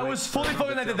 I was fully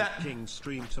focused. I did that. King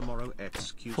stream tomorrow.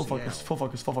 xQc. Full focus. Full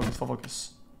focus. Full focus. Full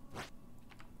focus.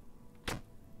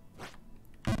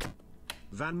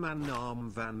 Van man nam.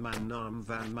 Van man nam.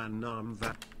 Van man nam.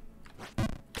 Van.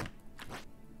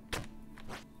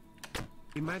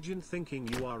 Imagine thinking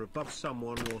you are above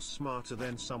someone or smarter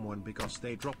than someone because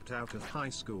they dropped out of high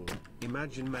school.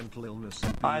 Imagine mental illness.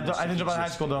 I didn't drop out of high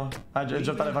school though. I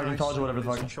dropped out of fucking college or whatever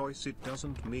the fuck. Choice, it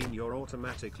doesn't mean you're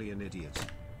automatically an idiot.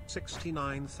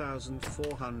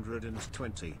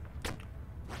 69,420.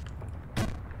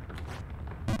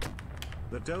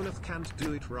 The donut can't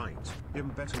do it right. Him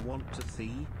better want to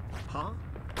thee? Huh?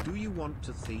 Do you want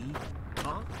to thee?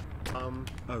 Huh?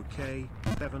 Okay.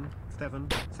 7.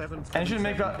 And you should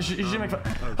make that. You should make that.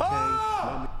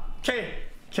 Okay.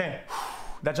 Okay.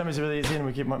 That jump is really easy, and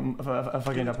we keep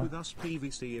fucking up. With us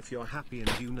PVC if you're happy and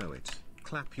you know it.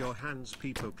 Clap your hands,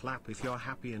 people. Clap if you're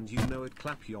happy and you know it.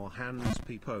 Clap your hands,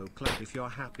 people. Clap if you're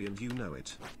happy and you know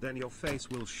it. Then your face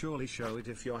will surely show it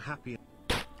if you're happy.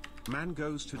 Man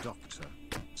goes to doctor.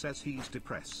 Says he's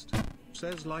depressed.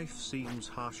 Says life seems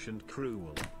harsh and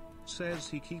cruel. Says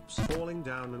he keeps falling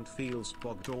down and feels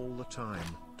bogged all the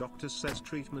time. Doctor says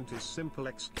treatment is simple.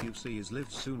 xQc is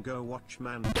live soon. Go watch.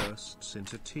 Man bursts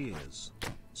into tears.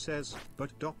 Says,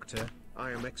 but doctor,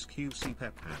 I am xQc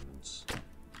pep hands.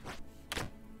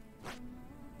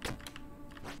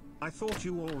 I thought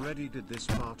you already did this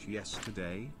part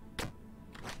yesterday.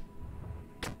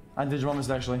 I did your mom's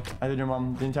actually. I did your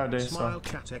mom the entire day, Smile,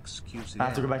 so chat, xQc. I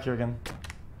have to go back here again.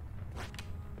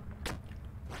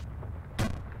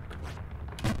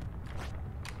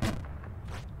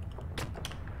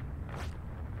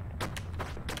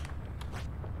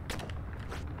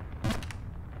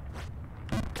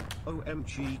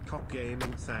 OMG Cock Gaming,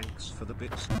 thanks for the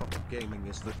bits. Cock Gaming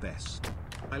is the best.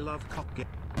 I love Cock Gaming.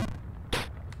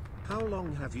 How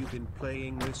long have you been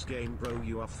playing this game, bro?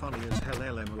 You are funny as hell,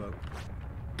 LMO.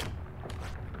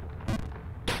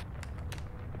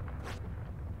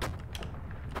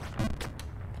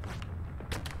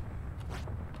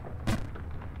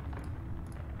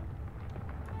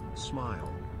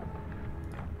 Smile.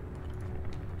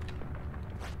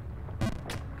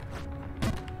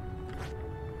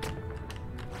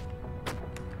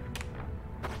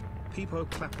 People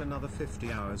clap another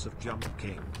 50 hours of Jump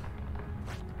King.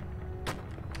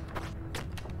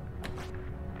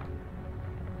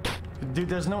 Dude,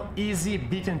 there's no easy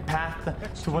beaten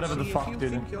path to whatever the fuck, dude. If you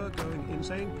think you're going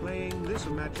insane playing this,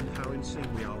 imagine how insane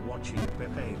we are watching it.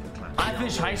 I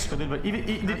finished high school, dude, but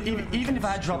even if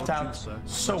I had dropped out,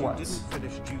 so what? You didn't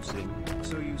finish juicing,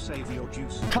 so you save your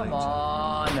juice. Come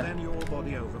on! Then your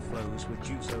body overflows with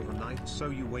juice overnight,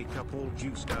 so you wake up all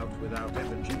juiced out without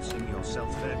ever juicing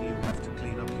yourself. Then you have to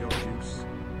clean up your juice.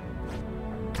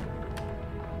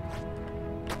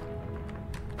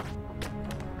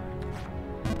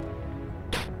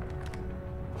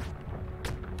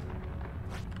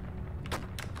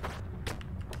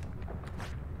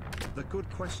 The good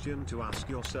question to ask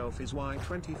yourself is why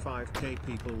 25k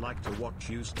people like to watch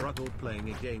you struggle playing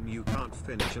a game you can't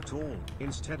finish at all.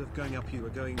 Instead of going up, you are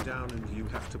going down, and you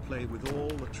have to play with all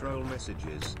the troll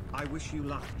messages. I wish you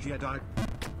luck, Jedi.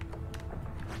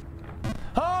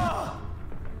 Ah!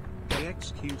 Hey,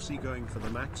 xQc going for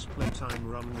the max playtime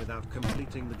run without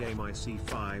completing the game. I see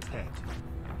 5 head.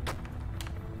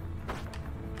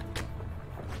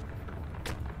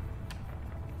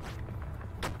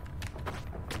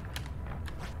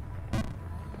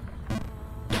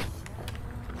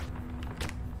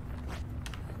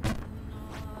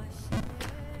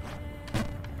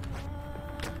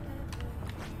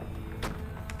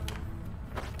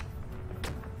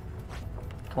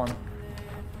 Come on.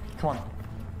 Come on.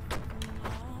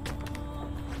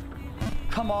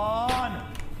 Come on!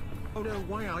 Oh no,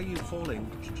 why are you falling?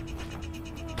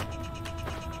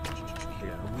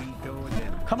 Here we go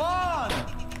again. Come on!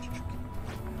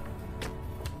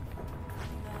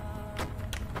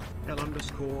 L_L_.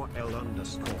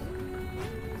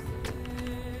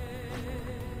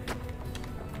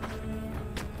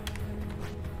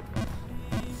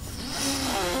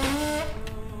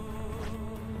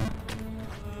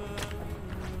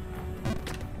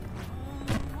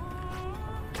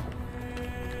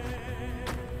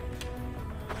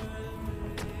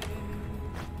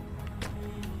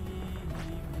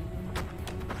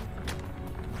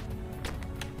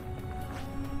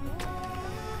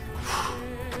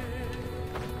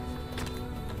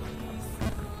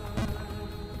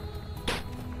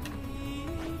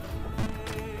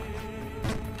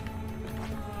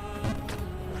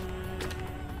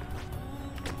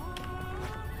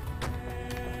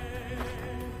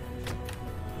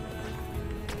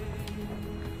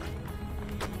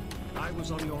 I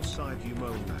was on your side, you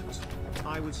moan that.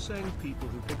 I was saying people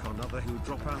who pick on other who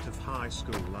drop out of high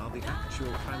school are the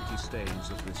actual panty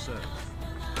stains of this earth.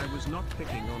 I was not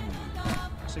picking on you.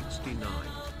 69.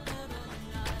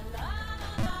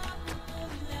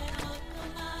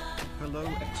 Hello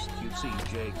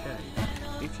xQcJK.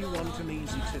 If you want an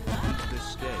easy tip to beat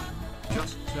this game,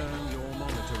 just turn your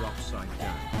monitor upside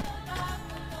down.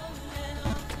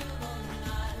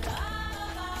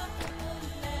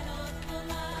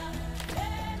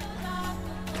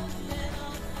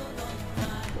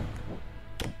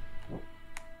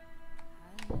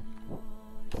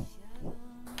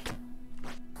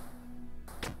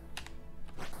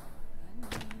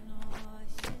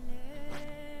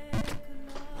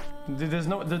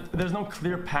 There's no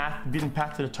clear path, beaten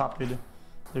path to the top, dude.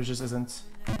 There just isn't.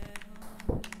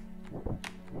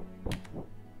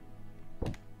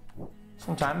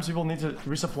 Sometimes people need to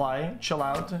resupply, chill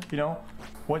out, you know,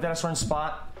 wait at a certain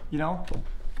spot, you know,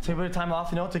 take a bit of time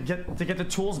off, you know, to get the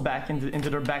tools back into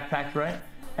their backpack, right,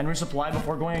 and resupply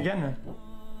before going again.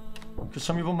 Because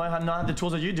some people might not have the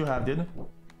tools that you do have, dude.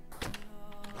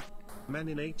 Men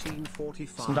in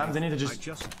 1845, sometimes they need to I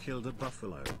just killed a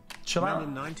buffalo. Chill out. Men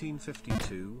in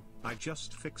 1952, I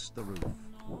just fixed the roof.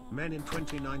 Men in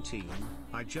 2019,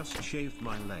 I just shaved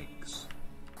my legs.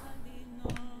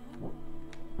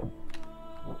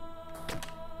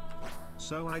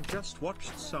 So I just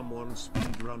watched someone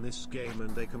speedrun this game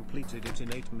and they completed it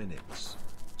in 8 minutes.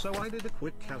 So I did a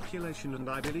quick calculation and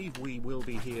I believe we will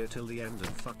be here till the end of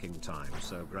fucking time,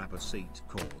 so grab a seat,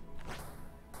 call.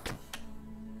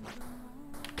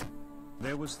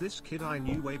 There was this kid I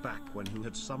knew way back when who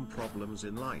had some problems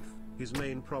in life, his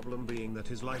main problem being that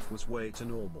his life was way too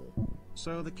normal.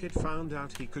 So the kid found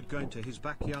out he could go into his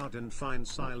backyard and find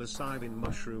psilocybin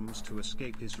mushrooms to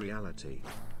escape his reality.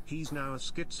 He's now a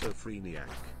schizophreniac.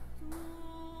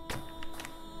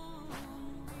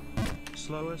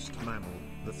 Slowest mammal,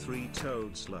 the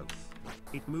three-toed sloth.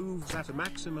 It moves at a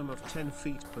maximum of 10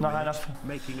 feet per minute,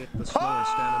 making it the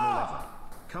slowest animal ever.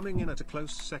 Coming in at a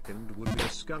close second would be a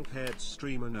skunk-haired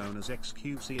streamer known as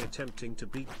xQc attempting to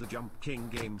beat the Jump King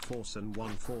game Force and 1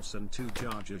 Force and 2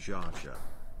 Jar Jar.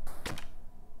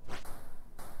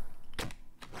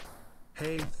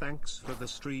 Hey, thanks for the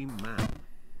stream, man.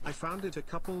 I found it a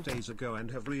couple days ago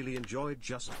and have really enjoyed.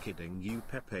 Just kidding you,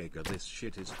 Pepega. This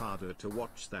shit is harder to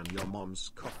watch than your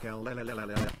mom's cock.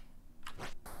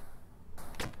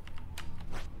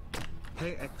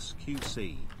 Hey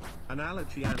xQc.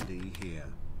 Analogy Andy here.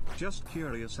 Just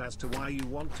curious as to why you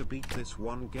want to beat this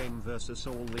one game versus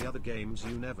all the other games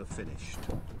you never finished.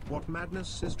 What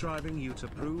madness is driving you to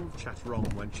prove chat wrong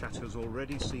when chat has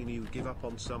already seen you give up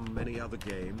on so many other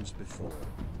games before?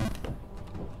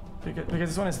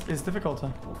 Because this one is difficult,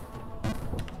 huh?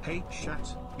 Hey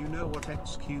chat, you know what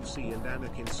xQc and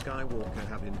Anakin Skywalker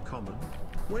have in common?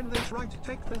 When they try to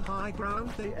take the high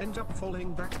ground, they end up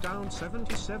falling back down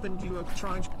 77. You have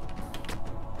tried.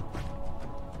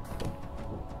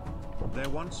 There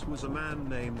once was a man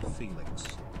named Felix.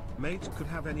 Mate could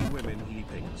have any women he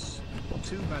picks.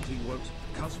 Too bad he won't,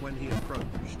 cause when he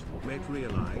approached, mate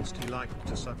realized he liked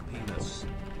to suck penis.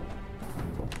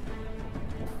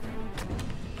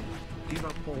 Give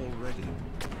up already.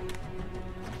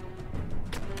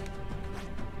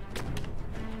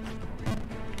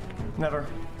 Never.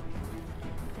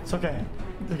 It's okay.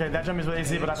 Okay, that jump is really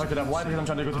easy, but I fucked it up. Why? Because I'm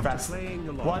trying to go too fast.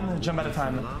 One jump at a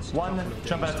time. One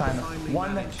jump at a time.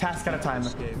 One task at a time.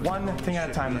 One thing at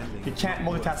a time. You can't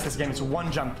multitask this game. It's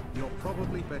one jump. You're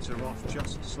probably better off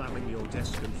just slamming your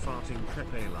desk and farting.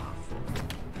 Pepe laugh.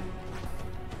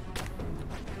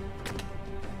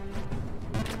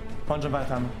 One jump at a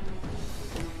time.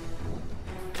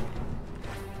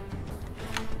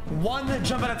 One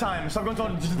jump at a time. Stop going to...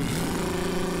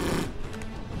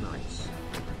 Nice.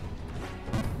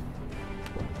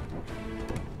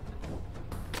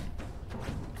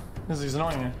 This is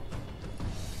annoying me.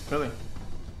 Really.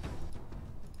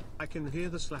 I can hear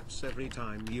the slaps every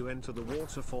time you enter the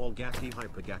waterfall. Gatti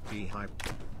hyper gatti hype.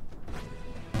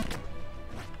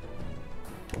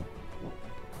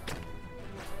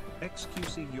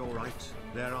 xQc, you're right.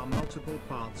 There are multiple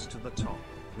paths to the top.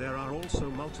 There are also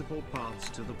multiple paths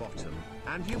to the bottom,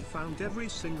 and you've found every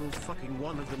single fucking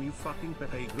one of them, you fucking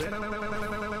Pepe.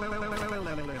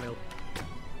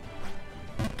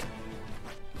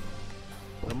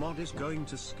 The mod is going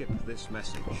to skip this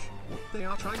message. They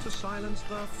are trying to silence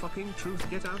the fucking truth.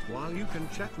 Get out while you can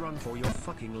chat. Run for your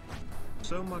fucking life.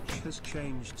 So much has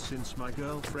changed since my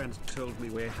girlfriend told me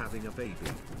we're having a baby.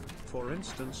 For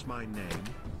instance, my name,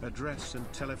 address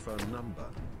and telephone number.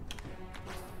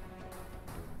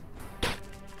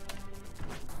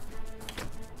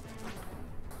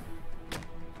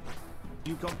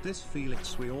 You got this,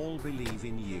 Felix. We all believe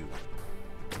in you.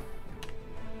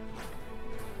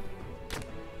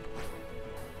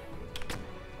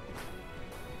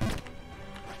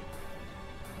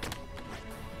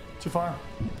 Too far.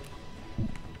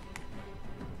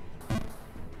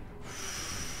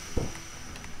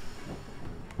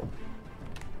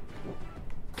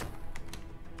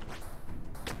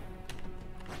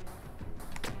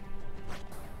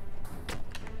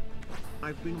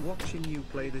 I've been watching you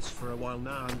play this for a while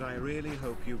now and I really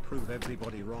hope you prove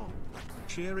everybody wrong.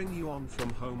 Cheering you on from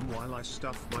home while I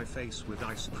stuff my face with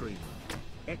ice cream.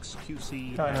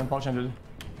 xQc. Ja, en Paulchen, dude.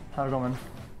 Have it go, man.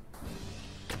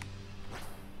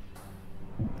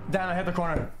 Damn, I hit the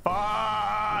corner.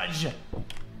 Fudge!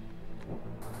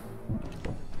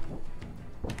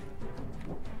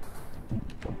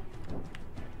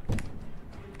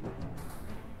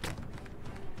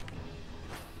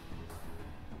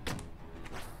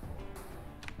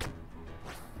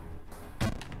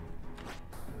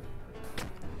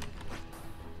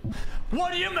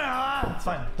 What do you mean? It's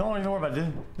fine. Don't even worry about it,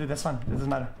 dude. Dude, that's fine. It doesn't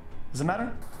matter. Does it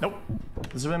matter? Nope.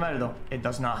 Does it really matter, though? It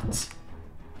does not.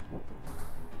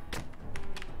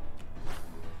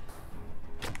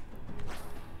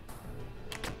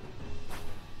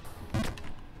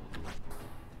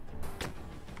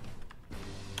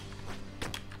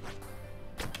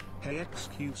 Hey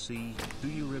xQc, do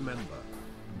you remember?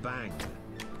 Bang.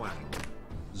 Wang.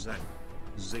 Zang.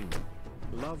 Zing.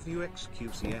 Love you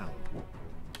xQcL.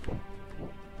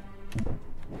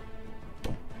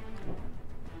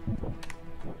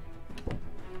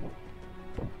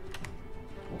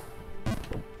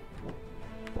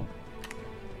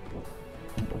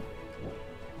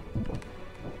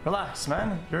 Relax,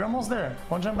 man. You're almost there.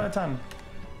 One jump at a time.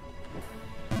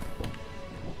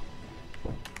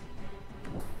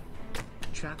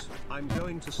 Chat, I'm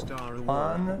going to star a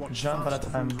One war. What jump at a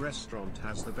fast time. food restaurant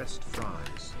has the best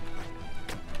fries?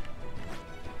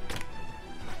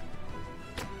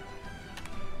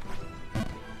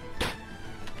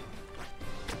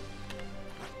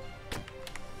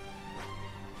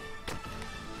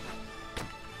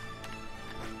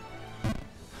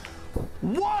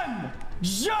 One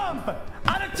jump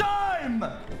at a time!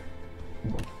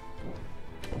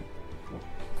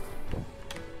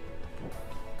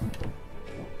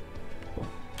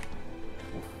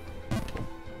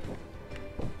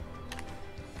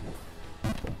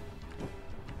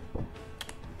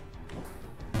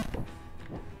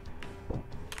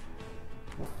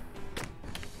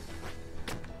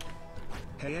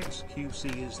 Hey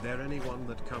xQc, is there anyone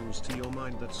that comes to your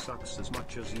mind that sucks as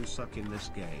much as you suck in this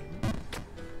game?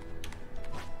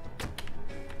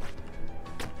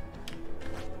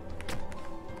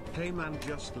 Hey man,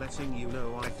 just letting you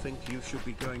know I think you should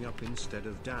be going up instead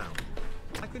of down.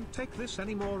 I can take this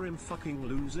anymore. I'm fucking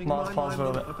losing my mind.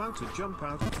 I'm about to jump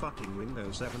out of fucking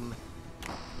Windows 7.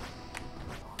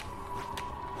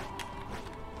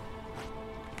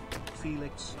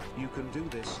 Felix, you can do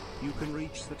this, you can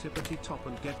reach the tippity top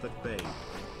and get that babe.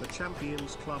 The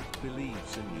Champions Club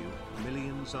believes in you,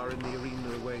 millions are in the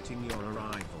arena awaiting your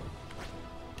arrival.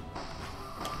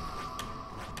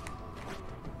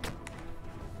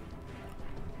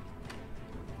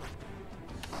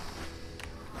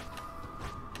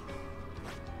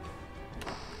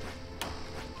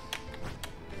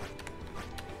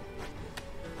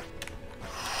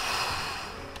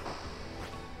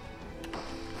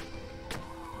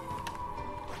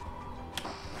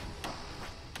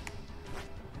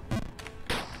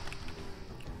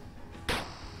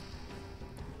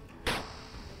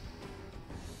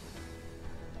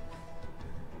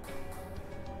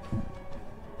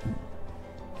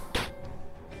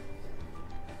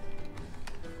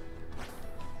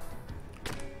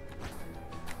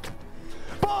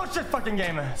 Bullshit fucking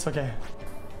game. It's okay.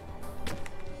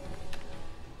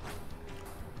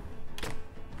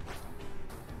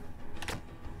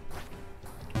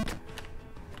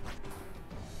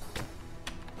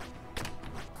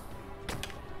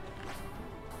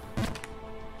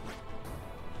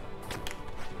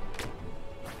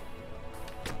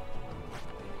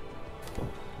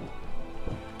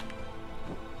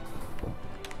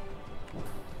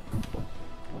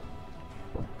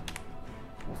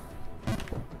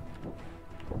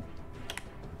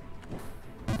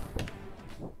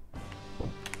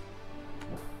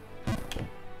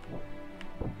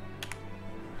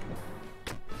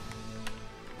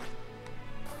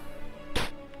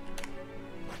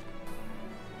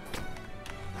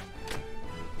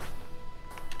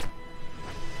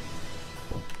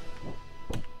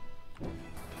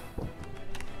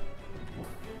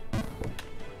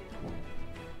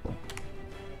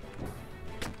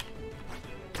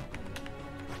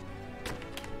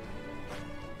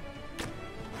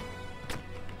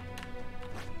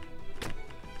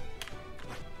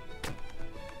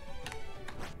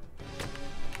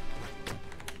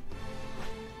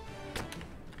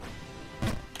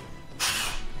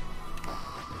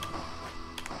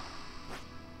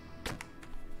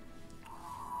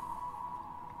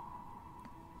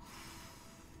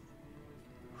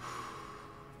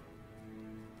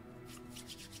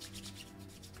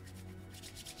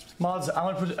 Mods, I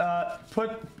want to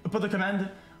put the command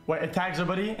where it tags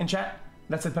everybody in chat.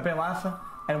 That's it, Pepe laugh,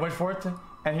 and wait for it,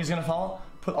 and he's gonna follow.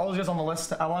 Put all those guys on the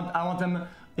list. I want them.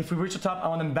 If we reach the top, I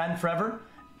want them banned forever,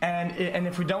 and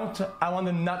if we don't, I want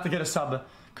them not to get a sub,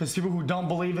 because people who don't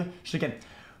believe should get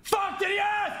fucked in the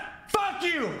ass. Fuck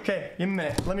you. Okay, give me a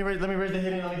minute. Let me raise the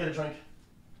hitting. Let me get a drink.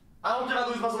 I don't care if I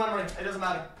lose muscle memory. It doesn't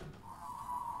matter.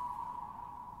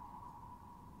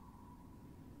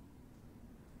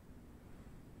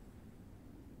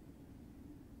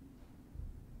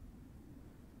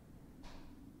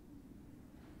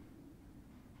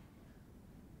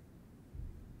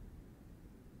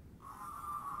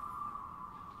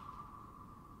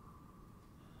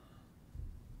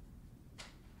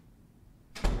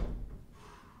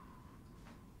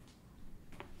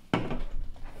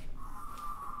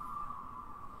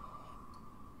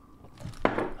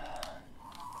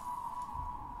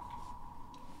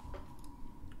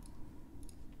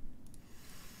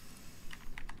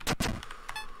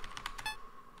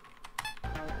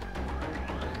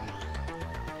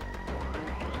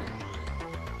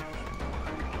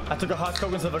 I took a hot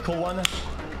coke instead of a cool one.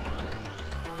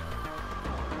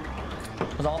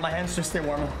 With all my hands to stay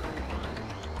warm.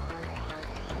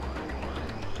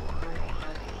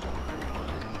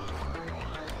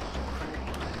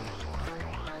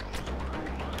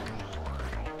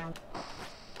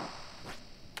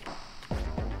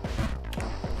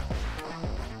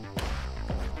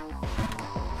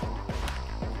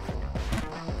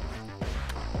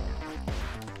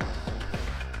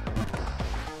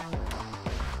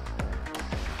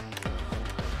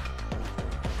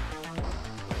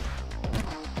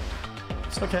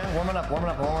 Okay, warming up. Why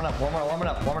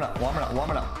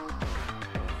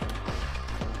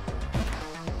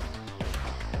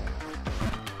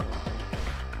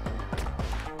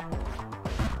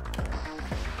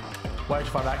did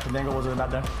you far back? The dangle wasn't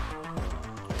about there.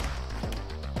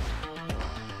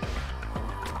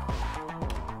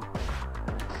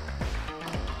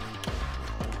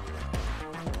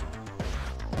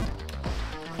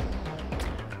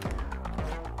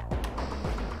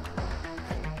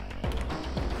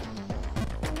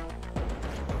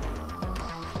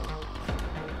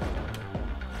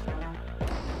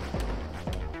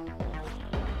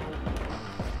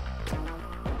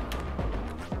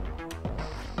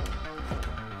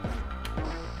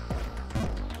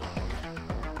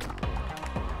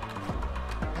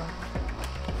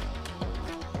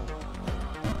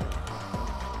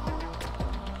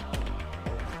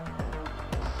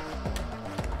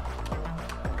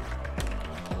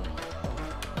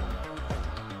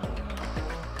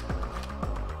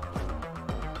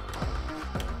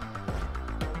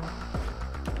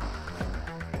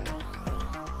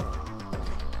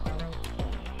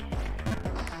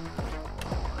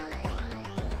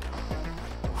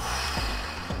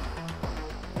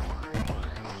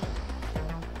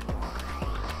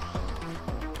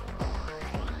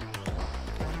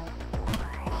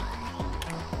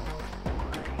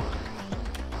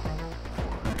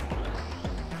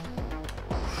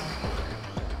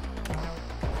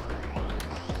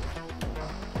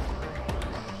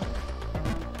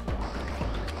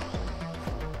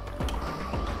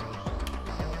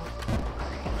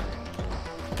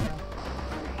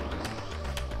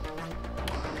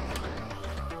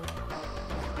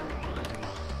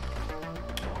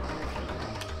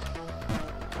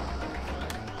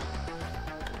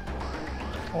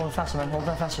 Hold it faster, man. Hold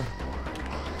that faster.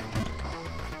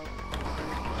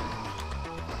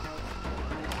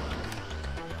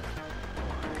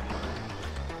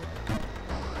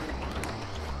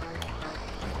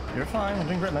 You're fine. You're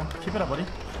doing great, man. Keep it up, buddy.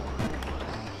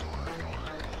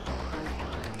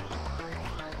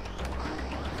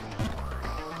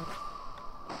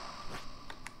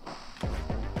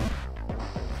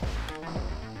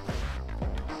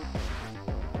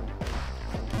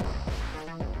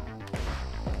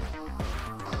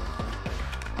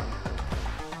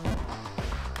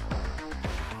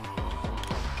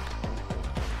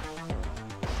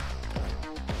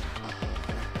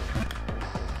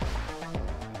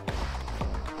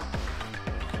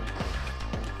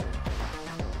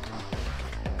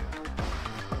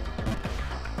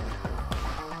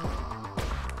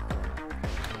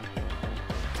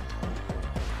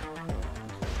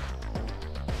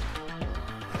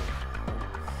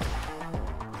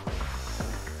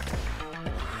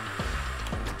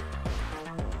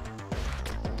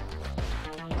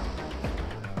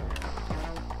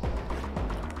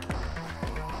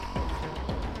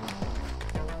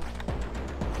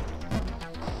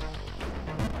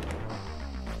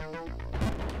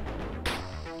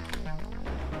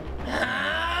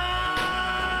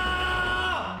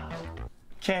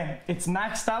 Okay, it's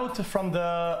maxed out from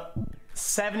the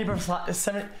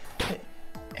 70%.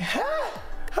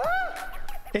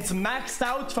 It's maxed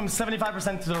out from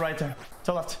 75% to the right there, to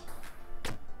the left.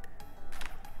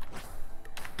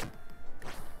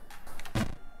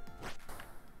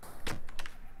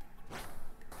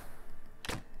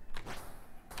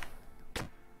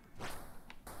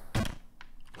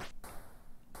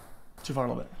 Too far a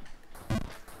little bit.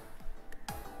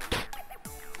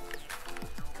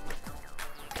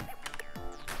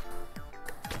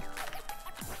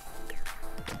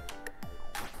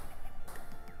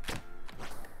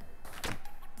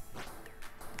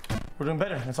 We're doing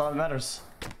better. That's all that matters.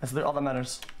 That's all that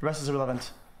matters. The rest is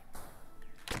irrelevant.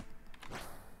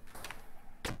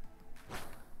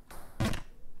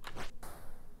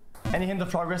 Any hint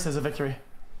of progress is a victory.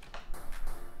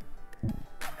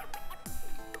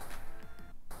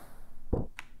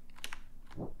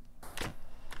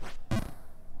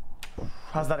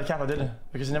 How's that a cap I did?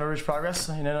 Because you never reach progress?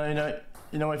 You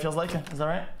know what it feels like? Is that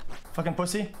right? Fucking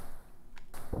pussy?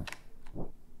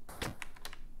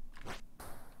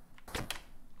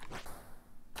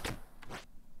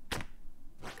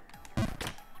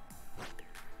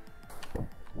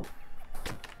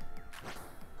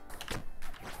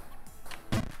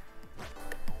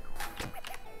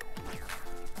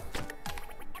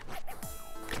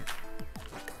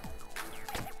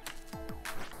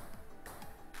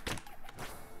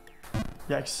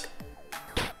 Yikes.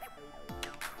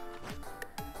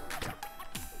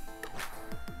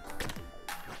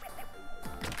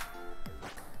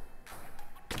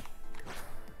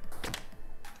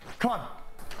 Come on.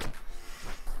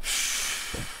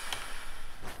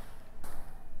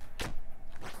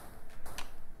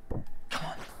 Come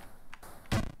on.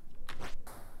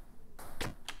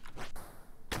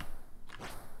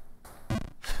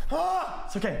 Ah!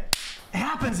 It's okay. It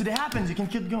happens. It happens. You can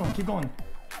keep going. Keep going.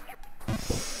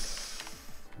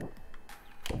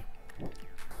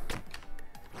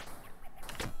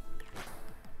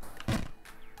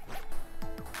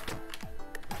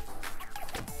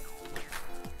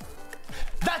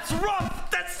 That's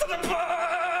rough! That's to the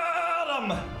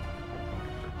bottom!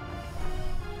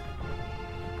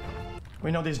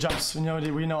 We know these jumps. We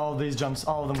know all these jumps.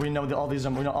 All of them. We know all these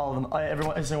jumps. We know all of them.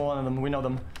 Every single one of them. We know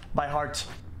them by heart.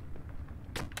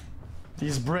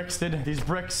 These bricks, dude. These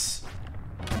bricks.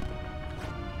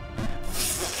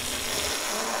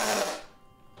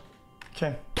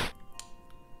 Okay.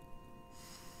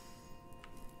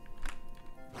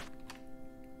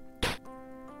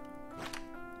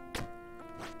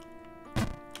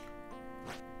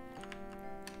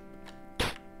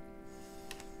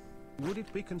 Would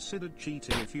it be considered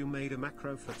cheating if you made a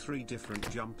macro for 3 different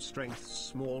jump strengths,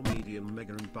 small, medium,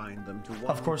 mega, and bind them to 1,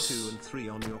 Of course. 2, and 3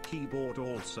 on your keyboard?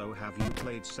 Also, have you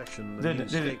played Session?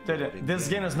 This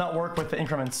game does not work with the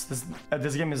increments. This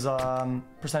game is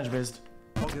percentage based.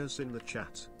 Poggers in the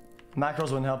chat. Macros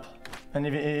wouldn't help, and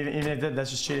even if it did, that's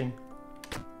just cheating.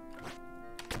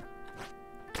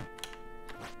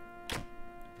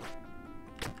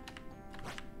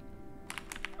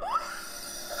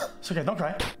 It's okay, don't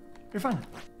cry. You're fine.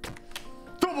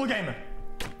 Doable game!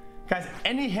 Guys,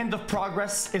 any hint of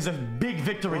progress is a big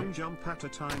victory. 1 jump at a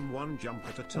time, 1 jump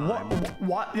at a time.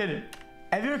 What? Have you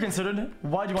ever considered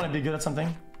why do you want to be good at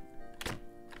something?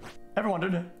 Ever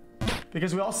wondered?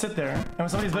 Because we all sit there, and when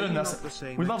somebody's better than us,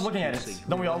 we love looking at it.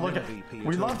 Don't we all look at it?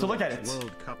 We love to look at it,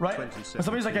 right? When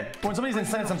somebody's when somebody's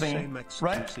insane at something,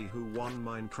 right? Who won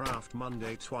Minecraft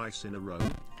Monday twice in a row.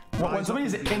 When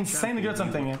somebody's insanely good at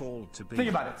something, think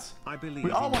about it.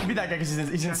 We all want to be that guy because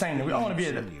he's insane. We all want to be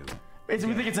it.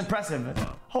 We think it's impressive.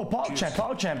 Oh, Pog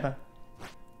Champ.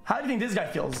 How do you think this guy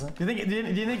feels? Do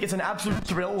you think it's an absolute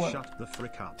thrill? Shut the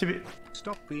frick up.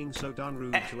 Stop being so darn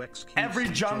rude to xQc. Every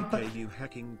jump,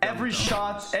 every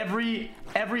shot, every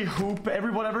hoop,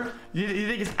 every whatever. You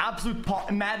think it's absolute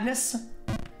madness?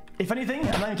 If anything,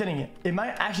 I'm not even kidding. It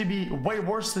might actually be way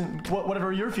worse than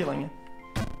whatever you're feeling.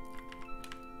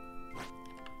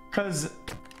 Because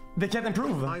they can't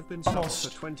improve, almost.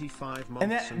 For 25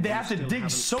 months and they have to dig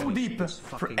so deep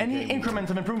for any increment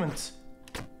of improvement.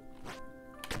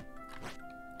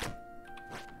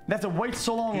 They have to wait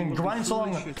so long and grind so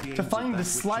long to find the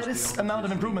slightest amount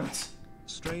of improvement.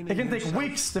 It can take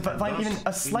weeks to find even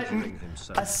a slight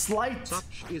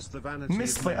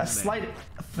misplay, a slight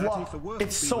flaw.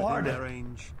 It's so hard.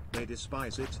 But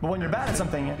when you're bad at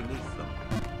something...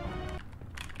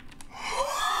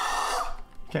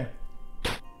 Okay.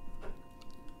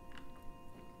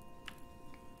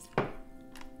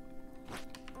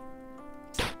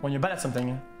 When you're bad at something,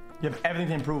 you have everything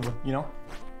to improve, you know?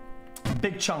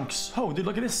 Big chunks. Oh, dude,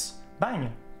 look at this.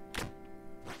 Bang.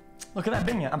 Look at that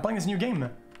Bing. I'm playing this new game.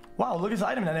 Wow, look at this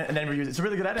item and I never use it. It's a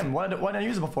really good item. Why didn't I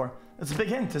use it before? It's a big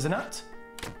hint, is it not?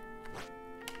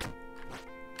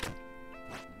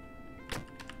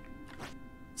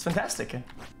 It's fantastic.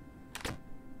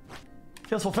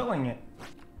 Feels fulfilling.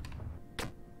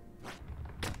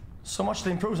 So much to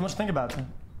improve, so much to think about.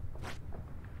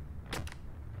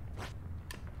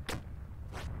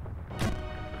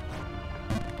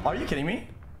 Are you kidding me?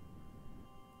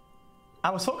 I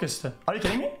was focused. Are you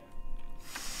kidding me?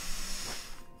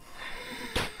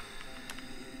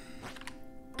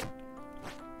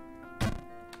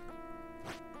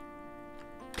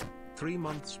 Three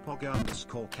months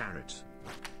pog_carrot.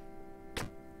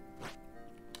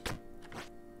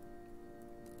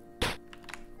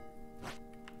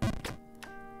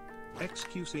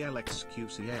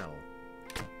 xQcL.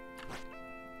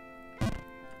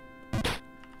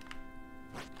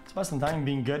 It's less than time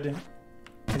being good.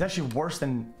 It's actually worse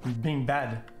than being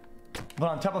bad. But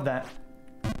on top of that,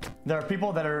 there are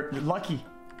people that are lucky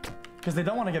because they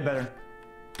don't want to get better.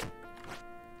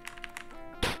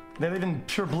 They live in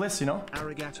pure bliss, you know?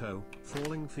 Arigato,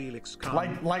 falling Felix.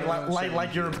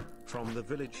 Like you're from the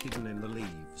village hidden in the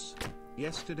leaves.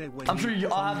 Yesterday when I'm sure you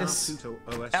all have this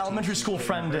elementary school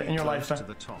friend in your life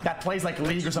that plays like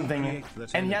League or something,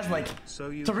 and he has like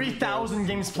 3,000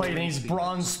 games played and he's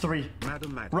bronze 3.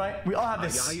 Right? We all have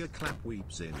this.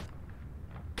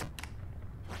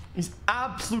 He's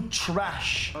absolute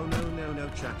trash. Oh no,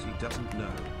 chat, he doesn't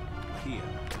know. Here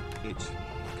it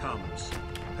comes.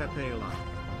 Pepe life.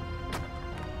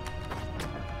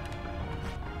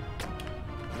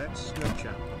 Let's go,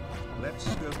 chap.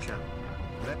 Let's go, chap.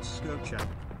 Let's go, chap.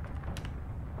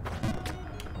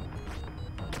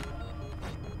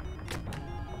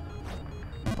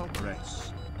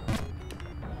 Progress.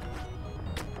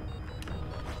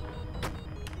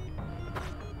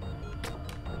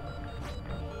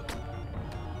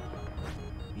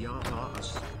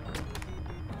 Yas.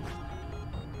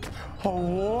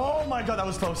 Oh my god, that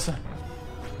was close.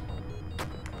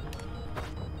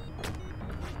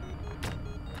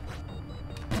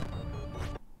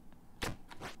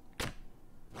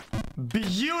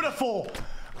 Beautiful!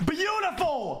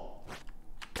 Beautiful!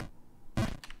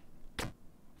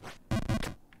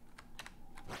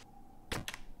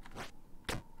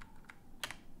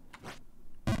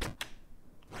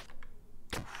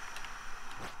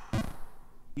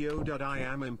 Yo, I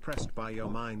am impressed by your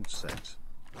mindset.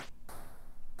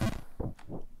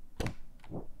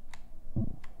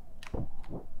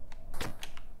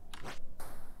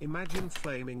 Imagine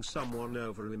flaming someone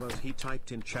over emote. He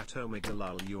typed in chat omega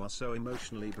lol. You are so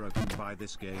emotionally broken by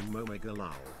this game omega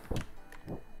lol.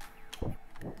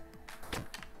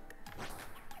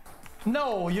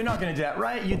 No, you're not gonna do that,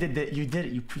 right? You did that. You did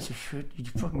it, you piece of shit. You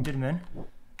fucking did it, man.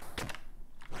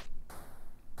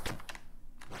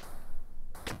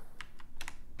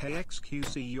 Hey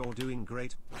xQc, you're doing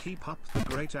great. Keep up the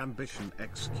great ambition,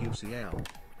 xQcL.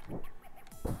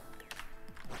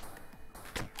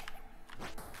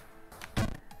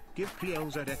 Give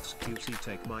PLs at xQc,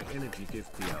 take my energy, give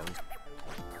PL.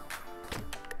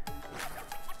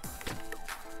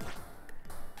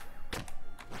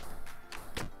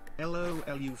 LOL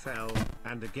you fell,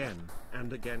 and again,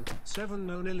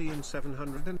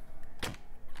 7,700 and...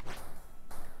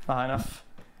 High enough.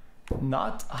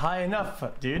 Not high enough,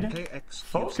 dude. Hey, xQc.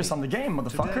 Focus on the game,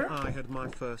 motherfucker. Today I had my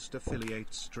first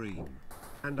affiliate stream.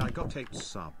 And I got 8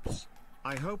 subs.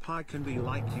 I hope I can be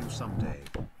like you someday.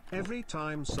 Every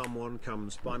time someone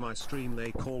comes by my stream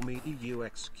they call me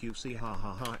xQc,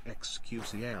 hahaha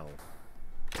xQcL.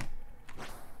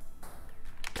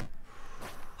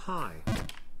 Hi.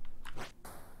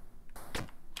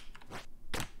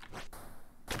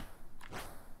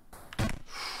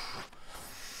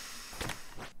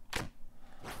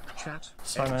 Chat.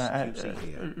 Sorry, man.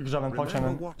 Good job, man.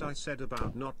 Remember what I said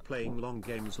about not playing long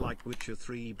games like Witcher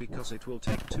 3 because it will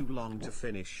take too long to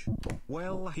finish?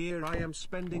 Well, here I am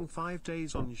spending 5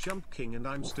 days on Jump King and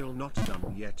I'm still not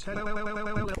done yet.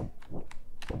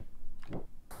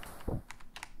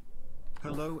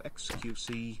 Hello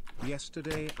xQc,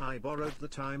 yesterday I borrowed the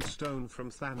time stone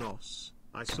from Thanos.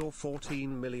 I saw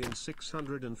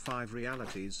 14,605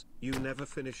 realities. You never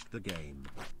finished the game.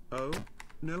 Oh?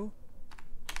 No?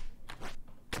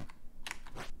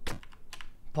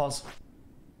 Pause.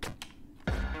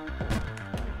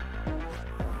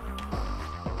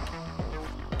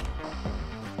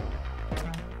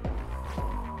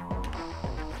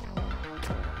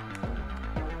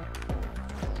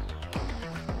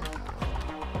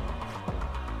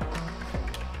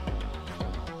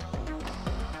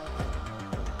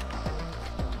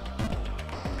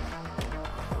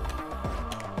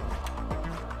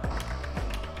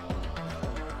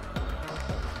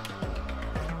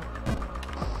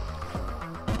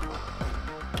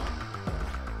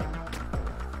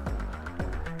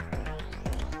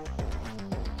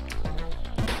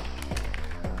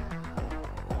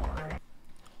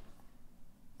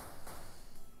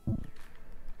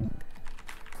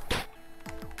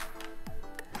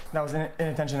 That was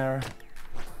inattention error.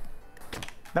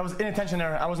 That was inattention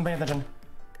error. I wasn't paying attention.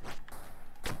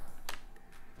 It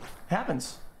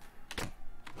happens.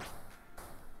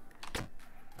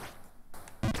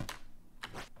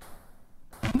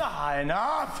 Not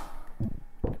enough!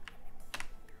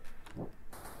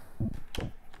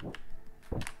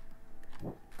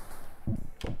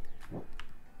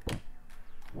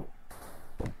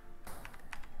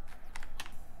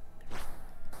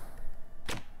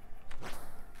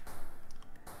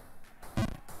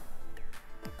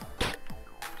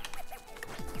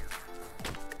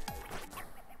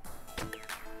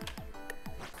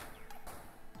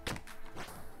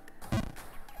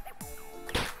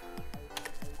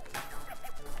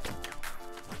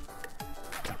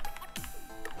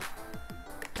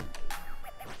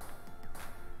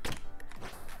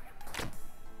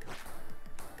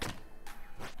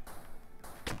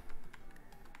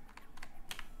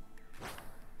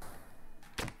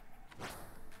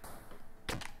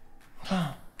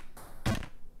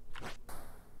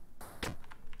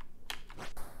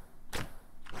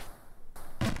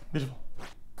 Beautiful.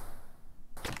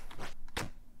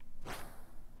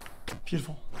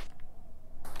 Beautiful.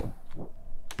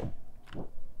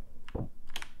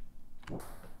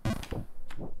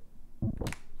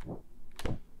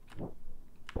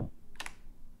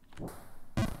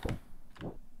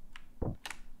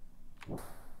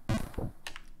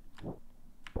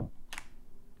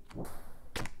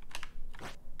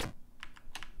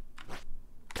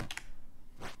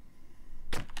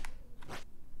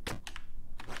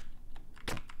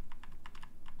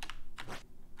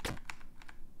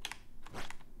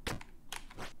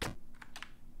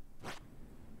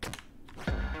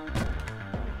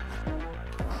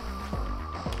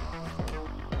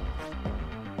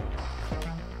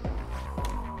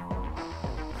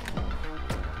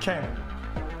 Okay.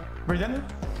 Breathe in.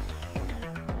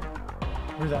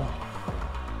 Breathe out.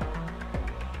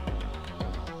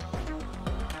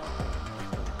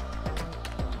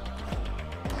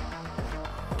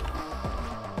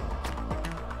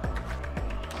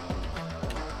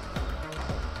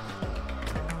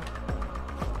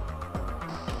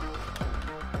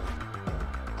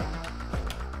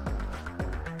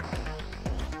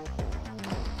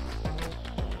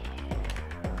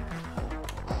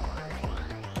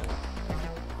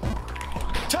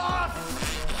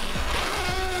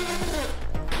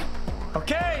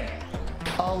 Okay,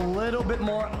 a little bit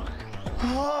more.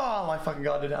 Oh my fucking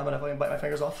god, dude, I'm gonna fucking bite my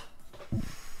fingers off.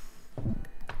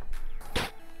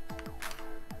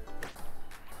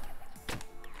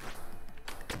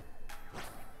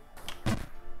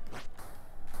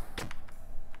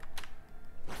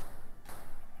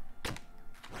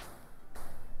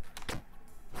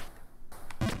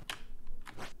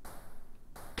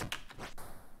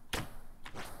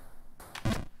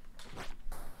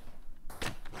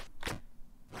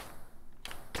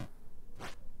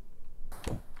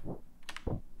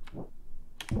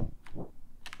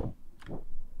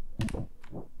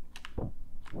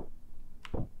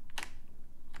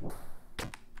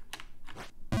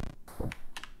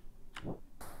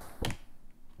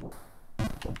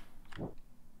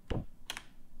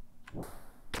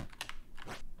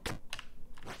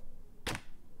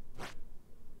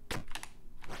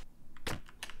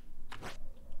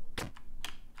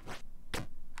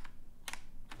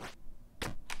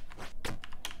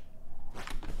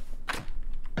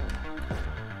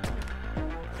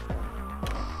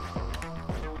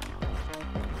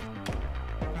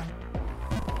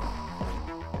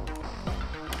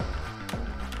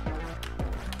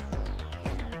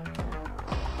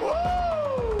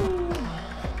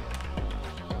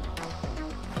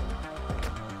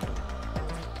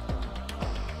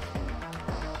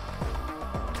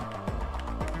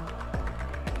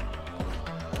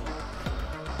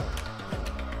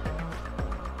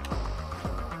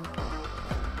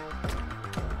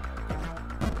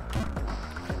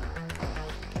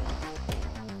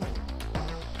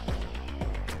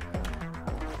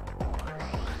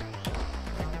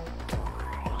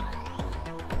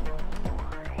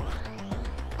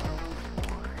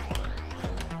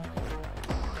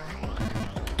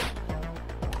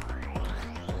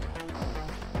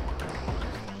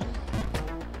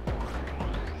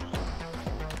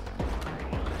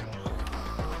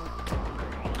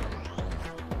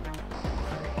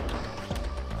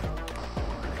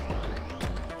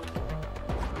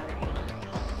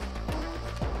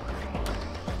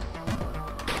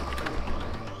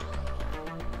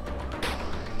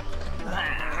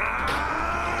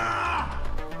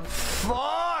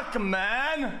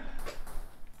 Man.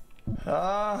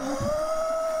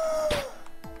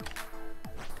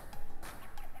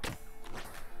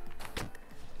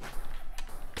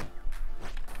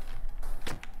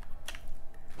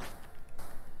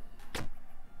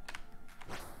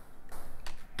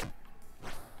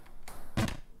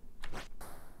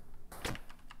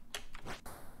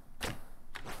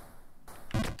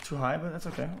 too high, but that's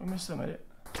okay. We may still made it.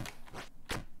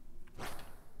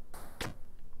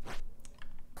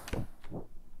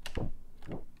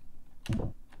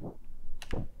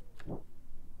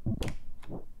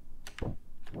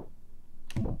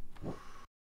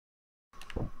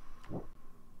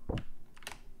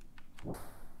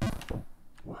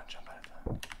 One jump at a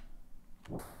time.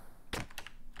 One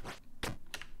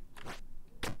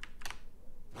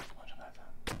jump at a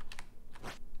time.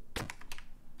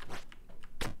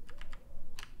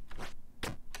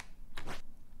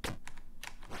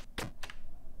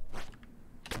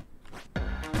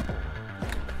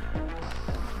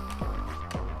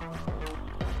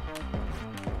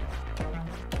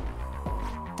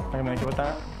 I can make it with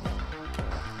that.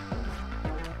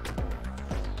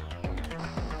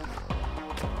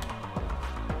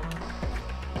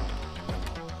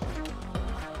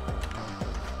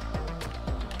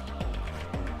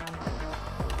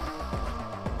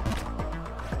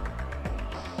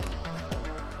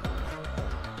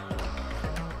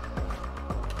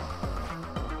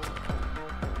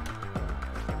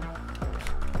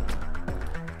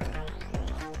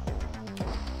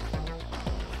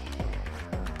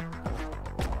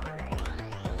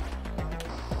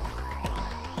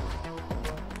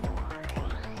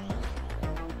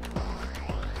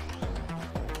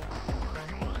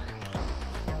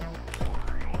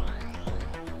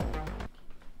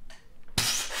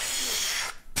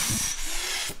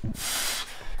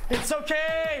 It's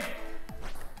okay.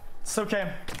 It's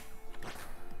okay.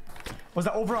 Was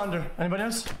that over or under? Anybody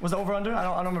else? Was that over or under? I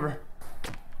don't remember.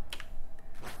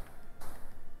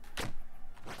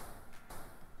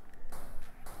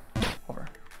 Over.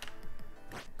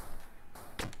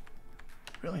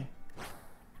 Really?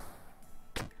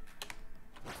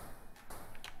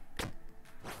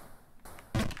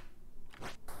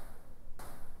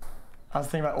 I was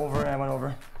thinking about over and I went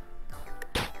over.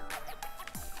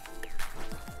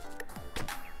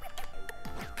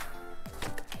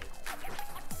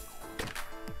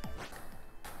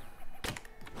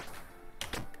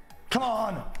 Come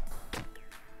on!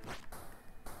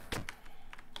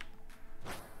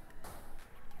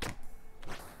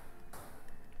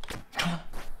 Come on.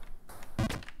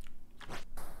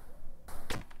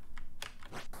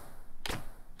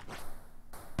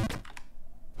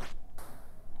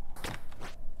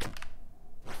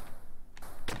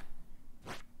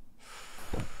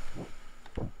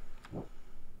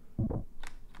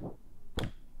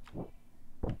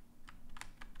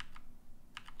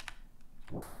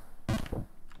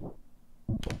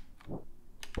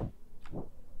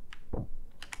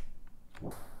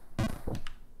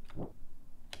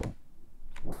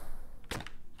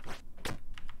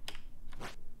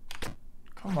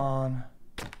 Come on.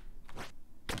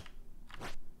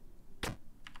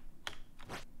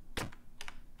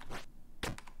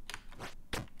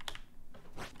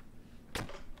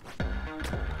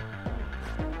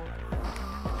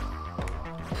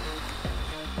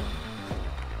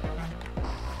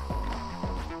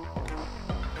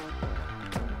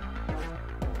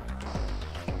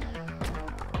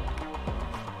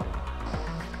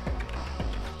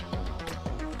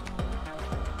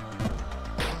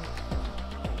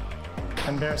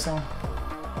 Embarrassing.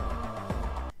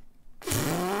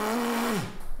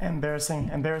 Embarrassing,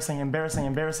 embarrassing, embarrassing,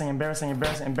 embarrassing, embarrassing,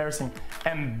 embarrassing, embarrassing,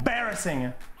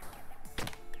 embarrassing.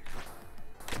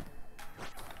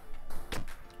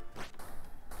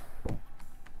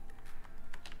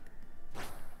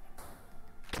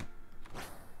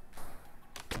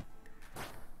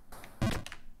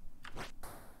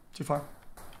 Too far.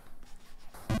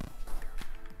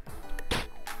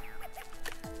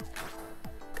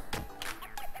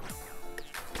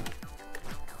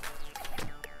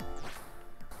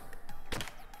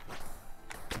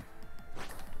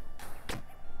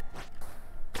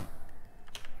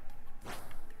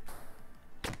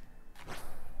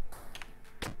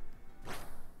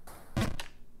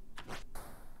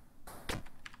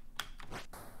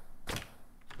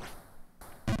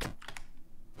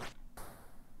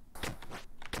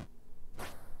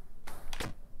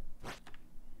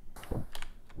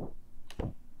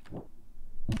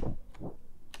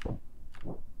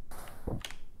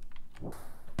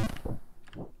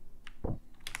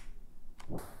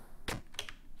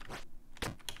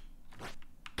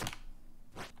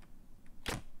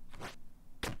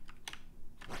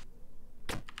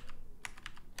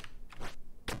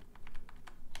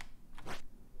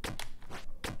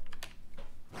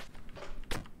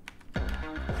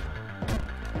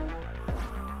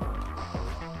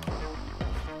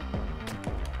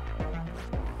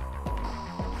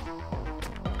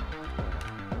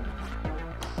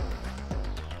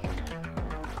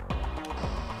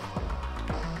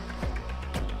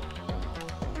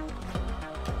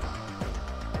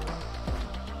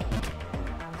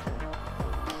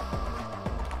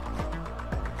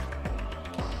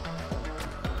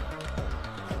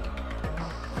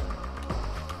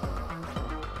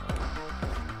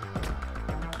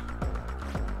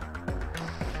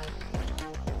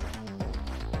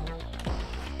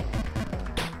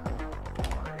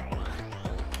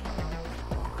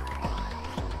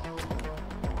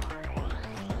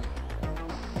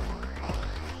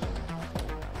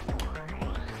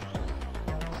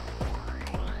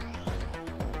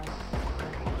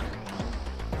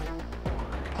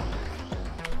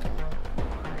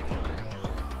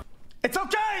 It's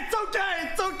okay, it's okay,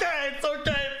 it's okay, it's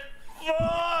okay.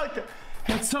 Fuck!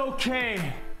 It's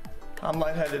okay. I'm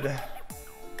lightheaded.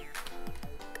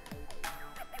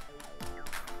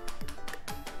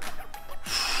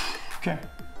 Okay.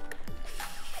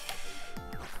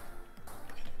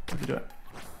 We can do it.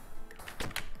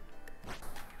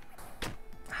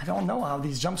 I don't know how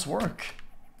these jumps work.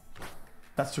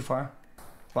 That's too far.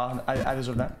 Wow, I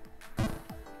deserve that.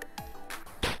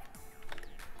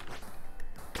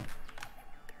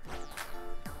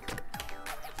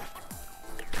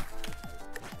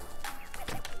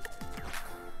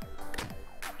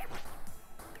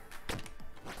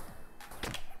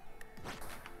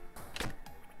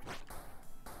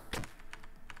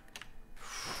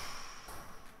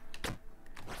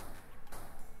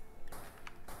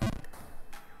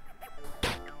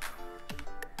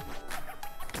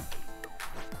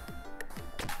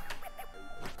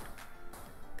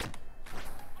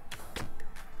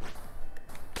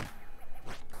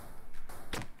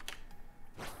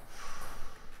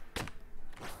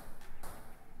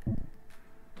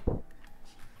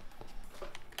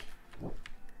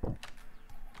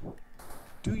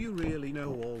 Do you really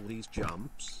know all these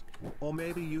jumps? Or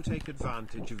maybe you take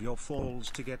advantage of your falls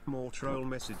to get more troll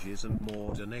messages and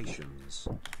more donations.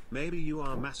 Maybe you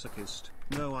are masochist.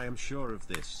 No, I am sure of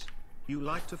this. You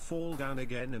like to fall down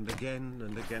again and again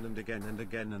and again and again and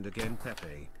again and again,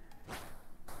 Pepe.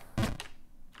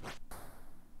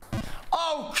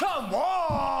 Oh, come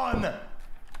on!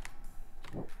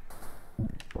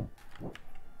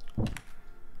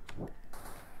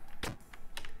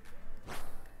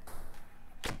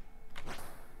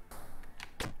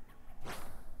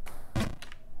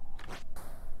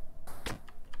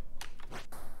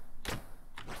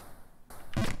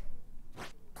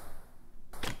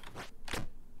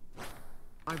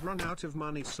 I've run out of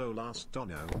money, so last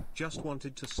dono, just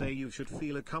wanted to say you should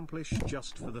feel accomplished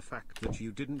just for the fact that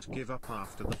you didn't give up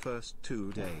after the first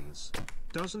 2 days.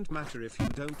 Doesn't matter if you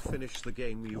don't finish the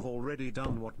game, you've already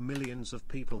done what millions of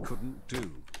people couldn't do.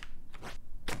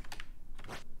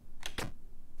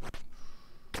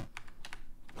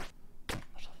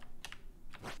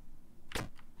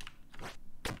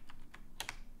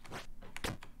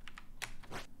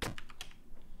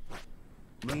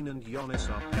 Main and Giannis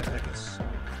are Pepegus.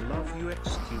 Love you,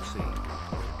 xQc.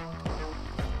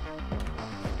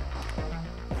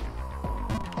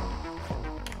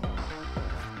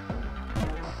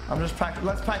 I'm just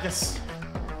let's practice.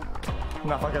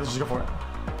 No, fuck it, let's just go for it.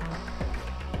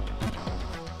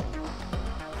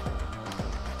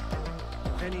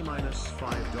 Any minus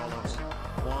 $5.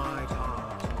 White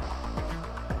heart.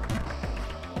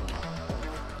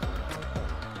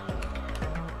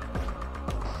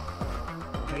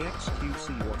 Hey xQc,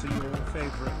 what are your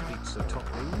favorite pizza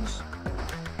toppings?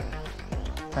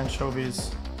 Anchovies.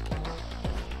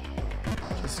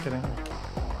 Just kidding.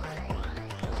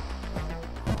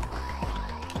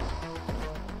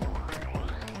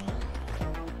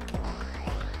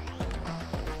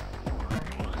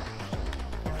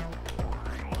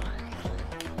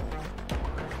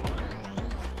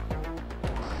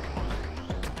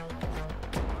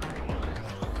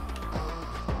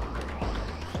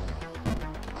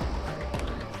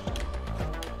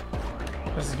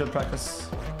 This is good practice.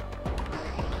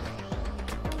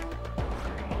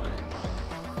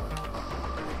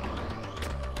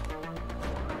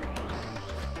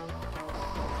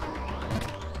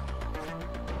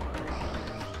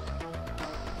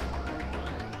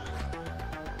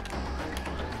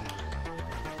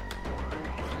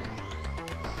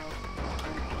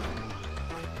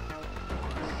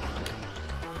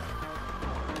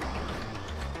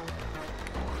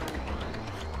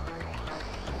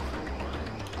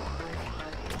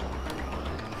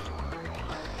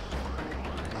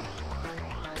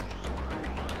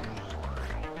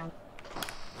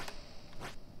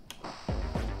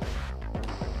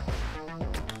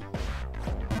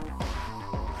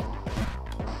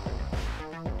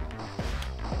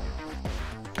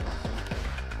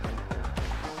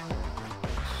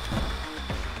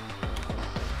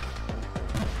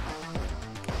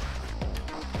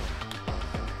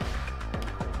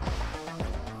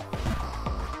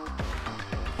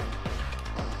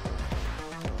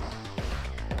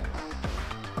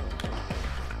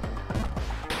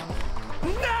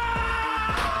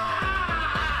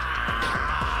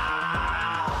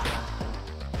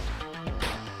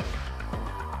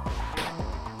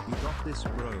 This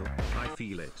bro, I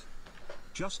feel it.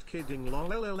 Just kidding, lol.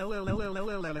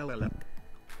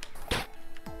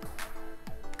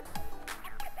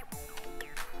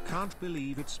 Can't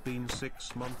believe it's been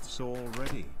 6 months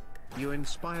already. You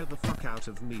inspire the fuck out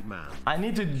of me, man. I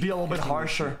need to be a little bit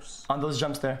harsher on those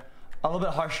jumps there. A little bit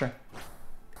harsher.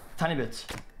 Tiny bit.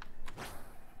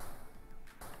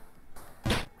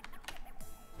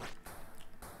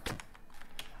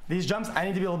 These jumps, I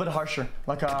need to be a little bit harsher.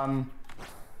 Like,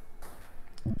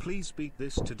 Please beat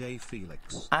this today,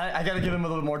 Felix. I gotta give him a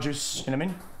little more juice, you know what I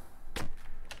mean?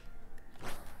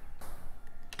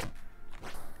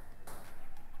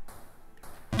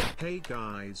 Hey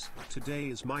guys, today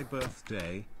is my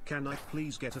birthday. Can I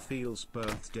please get a Feels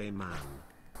birthday man?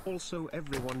 Also,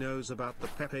 everyone knows about the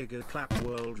Pepega Clap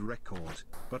world record,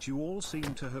 but you all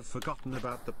seem to have forgotten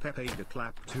about the Pepega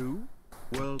Clap 2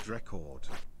 world record.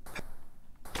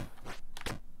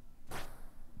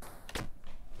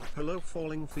 Hello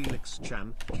Falling Felix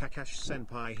Chan, Kakash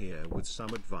Senpai here with some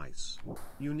advice.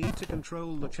 You need to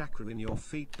control the chakra in your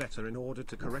feet better in order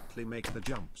to correctly make the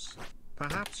jumps.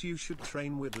 Perhaps you should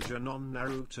train with the Janon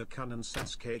Naruto-kun and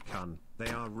Sasuke-kun, they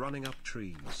are running up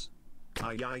trees.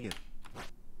 Aye.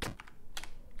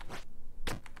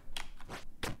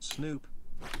 Snoop.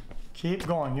 Keep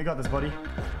going, you got this, buddy.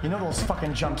 You know those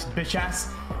fucking jumps, bitch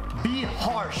ass. Be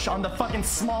harsh on the fucking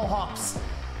small hops.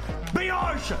 Be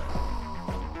harsh!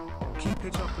 Keep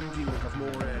it up and you will have more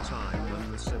airtime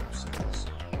than the Simpsons.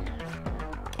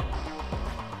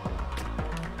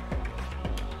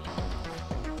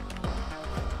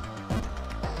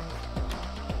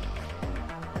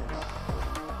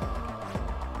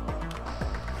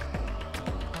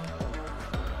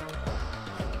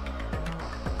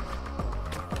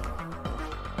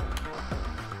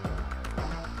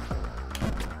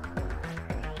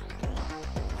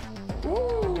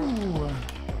 Ooh.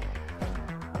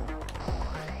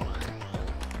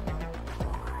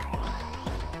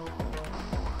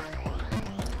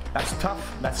 That's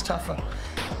tough. That's tougher.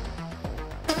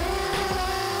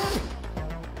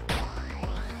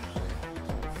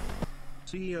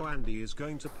 CEO Andy is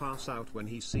going to pass out when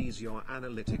he sees your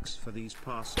analytics for these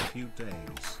past few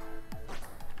days.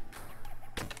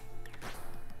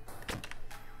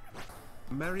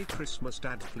 Merry Christmas,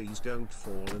 Dad. Please don't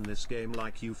fall in this game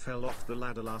like you fell off the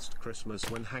ladder last Christmas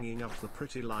when hanging up the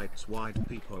pretty lights wide.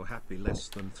 Peepo happy less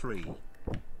than 3.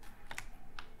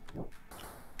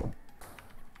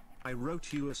 I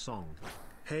wrote you a song.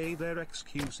 Hey there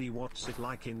xQc, what's it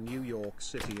like in New York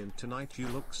City, and tonight you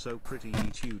look so pretty,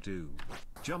 eat you do.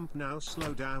 Jump now,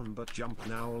 slow down, but jump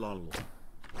now, lol.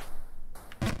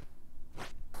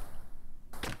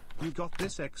 You got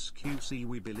this xQc,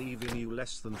 we believe in you,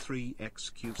 less than 3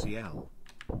 xQcL.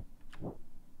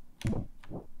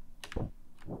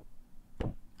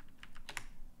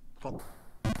 Pop.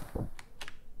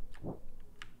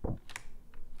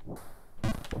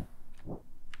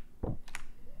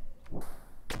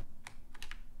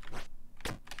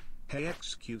 Hey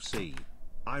xQc.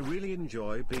 I really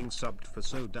enjoy being subbed for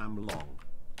so damn long.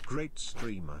 Great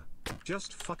streamer.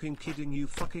 Just fucking kidding, you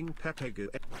fucking Pepega.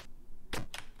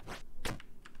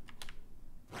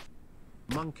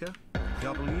 Monka,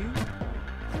 W?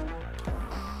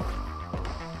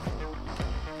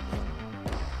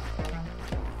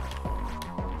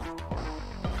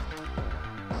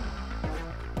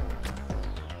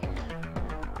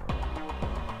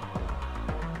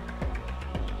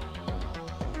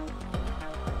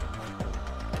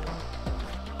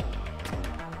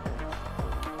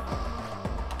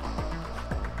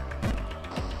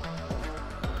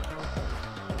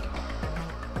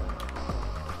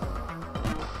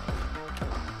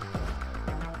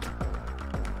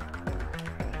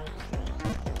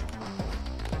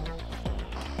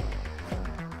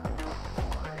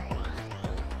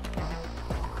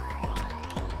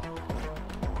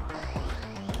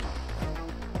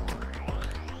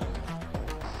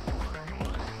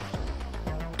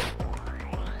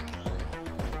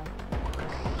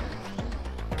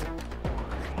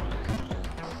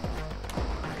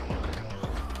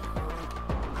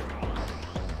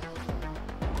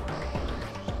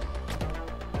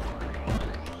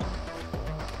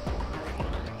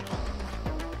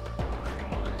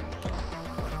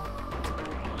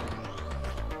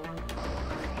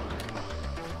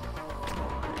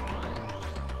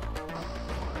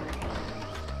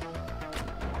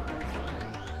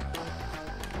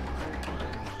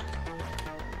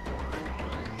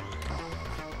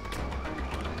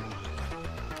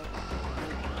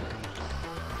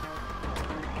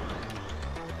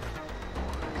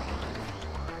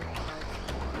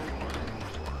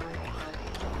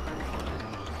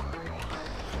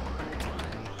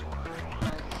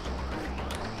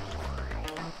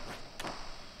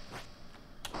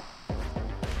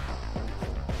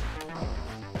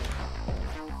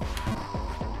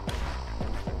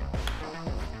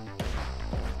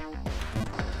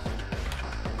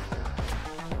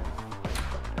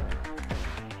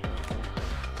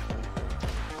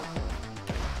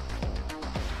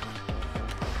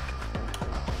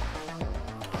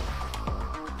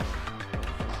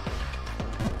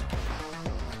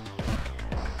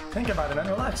 Think about it, man.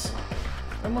 Relax.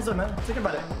 Almost there, man. Think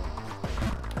about it.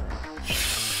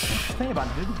 Think about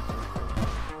it, dude.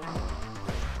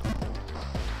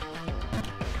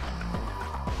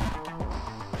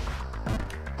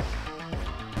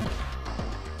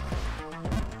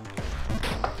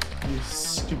 You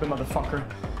stupid motherfucker.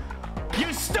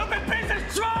 You stupid piece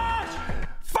of trash!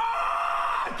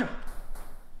 Fuck!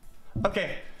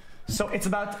 Okay, so it's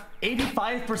about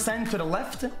 85% to the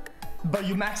left, but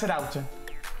you max it out,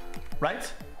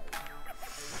 right?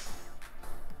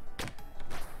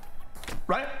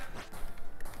 Right?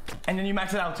 And then you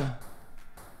max it out.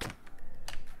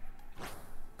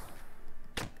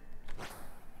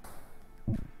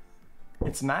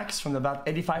 It's max from about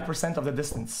 85% of the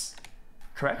distance,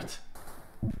 correct?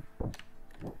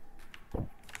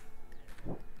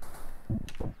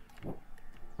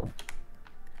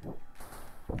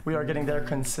 We are getting there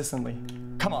consistently.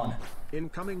 Come on.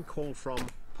 Incoming call from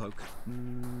Poke.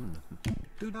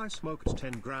 Dude, I smoked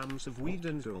 10 grams of weed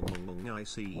and I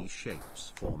see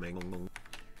shapes forming.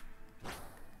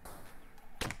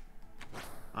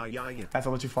 That's a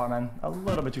little too far, man. A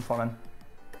little bit too far, man.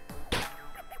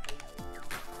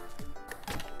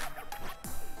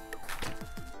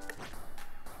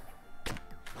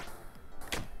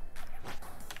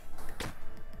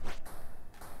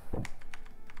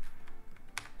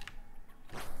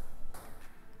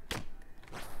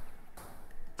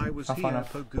 I was here,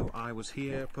 Pogu, I was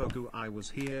here, Pogu, I was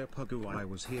here, Pogu, I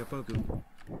was here, Pogu.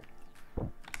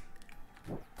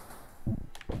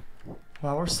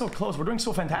 Wow, we're so close. We're doing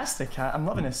so fantastic. I'm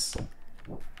loving this.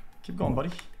 Keep going, buddy.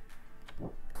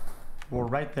 We're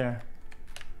right there.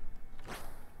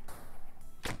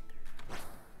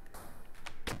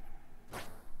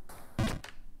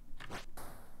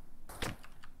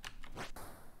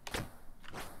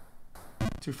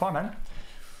 Too far, man.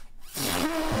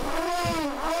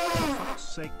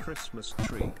 Say Christmas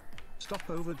tree. Stop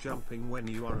over jumping when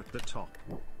you are at the top.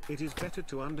 It is better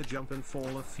to underjump and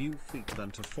fall a few feet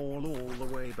than to fall all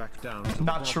the way back down to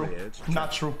Not true.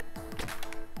 Not true.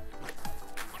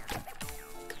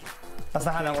 That's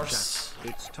not how that works.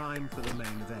 It's time for the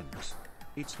main event.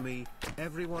 It's me,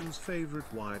 everyone's favorite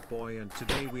white boy, and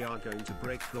today we are going to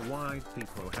break the white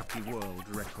people happy world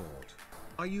record.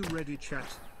 Are you ready, chat?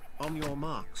 On your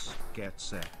marks, get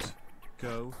set,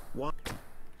 go. One.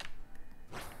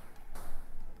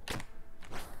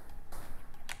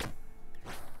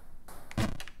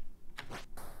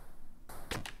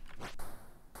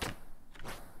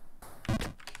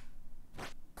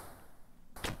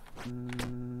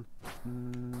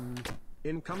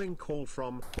 Incoming call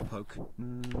from Poke.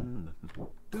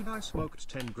 Dude, I smoked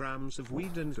 10 grams of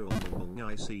weed and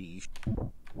I see.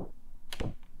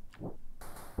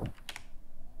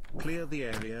 Clear the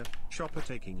area, chopper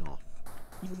taking off.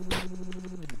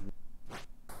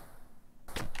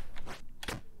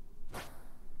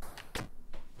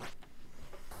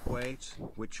 Wait,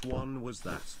 which one was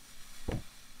that?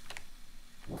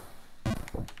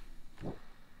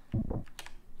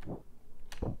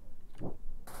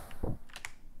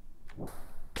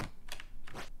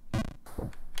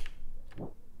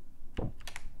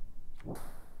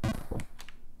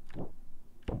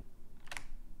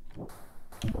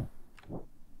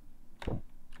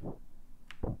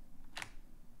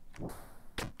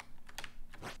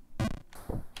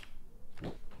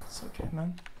 It's okay,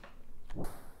 man.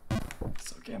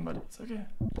 It's okay, buddy. It's okay.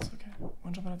 It's okay.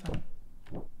 One jump at a time.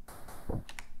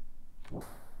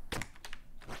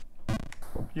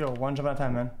 Yo, one jump at a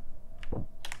time, man.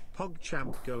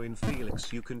 PogChamp going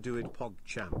Felix, you can do it,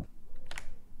 PogChamp.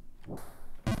 One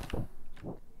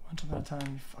jump at a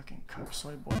time, you fucking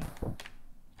cocksoy boy.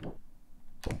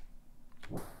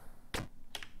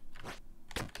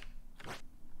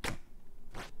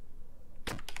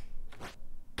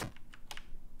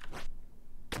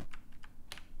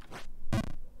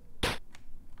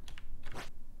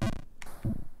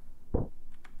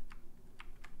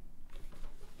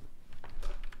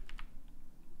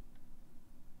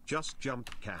 Just jump,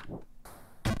 cap.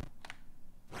 Good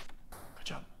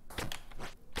job.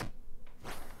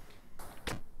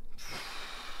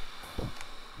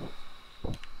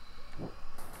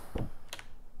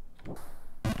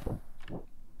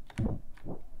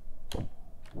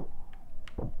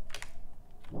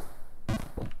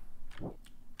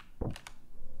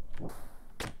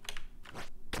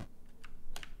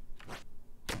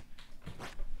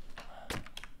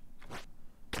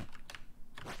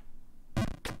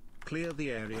 Clear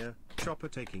the area, chopper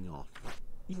taking off.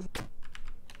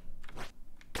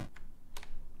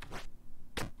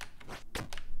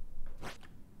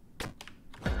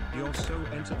 You're so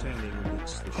entertaining,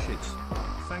 it's the shit.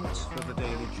 Thanks for the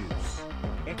daily juice.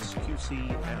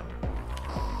 xQcOW.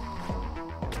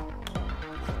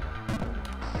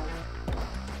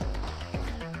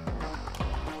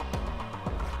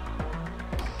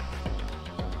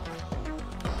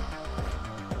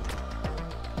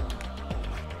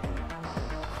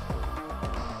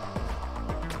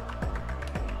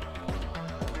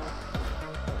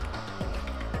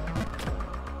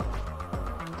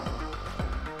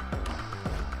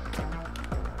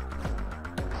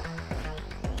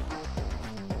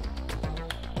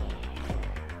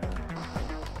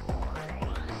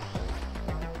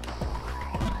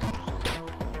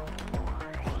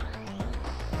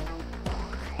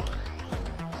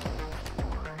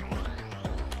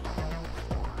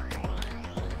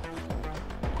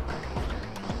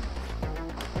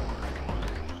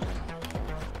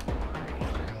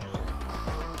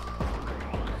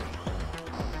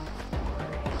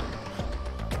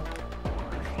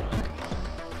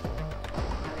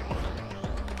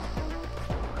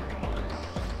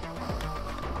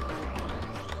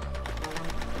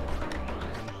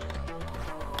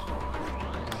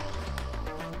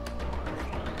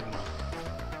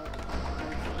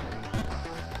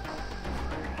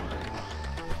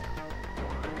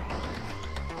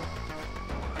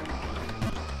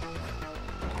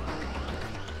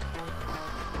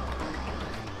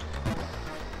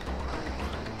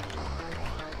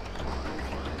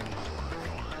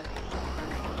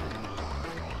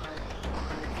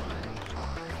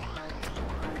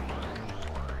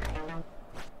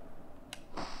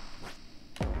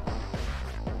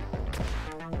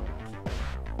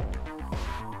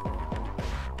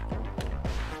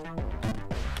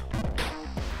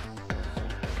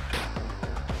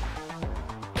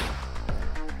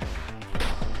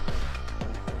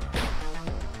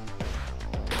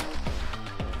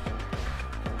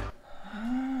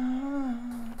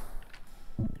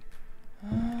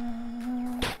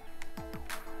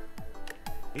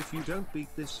 If you don't beat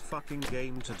this fucking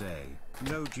game today,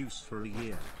 no juice for a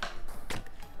year.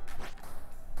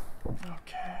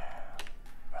 Okay.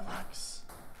 Relax.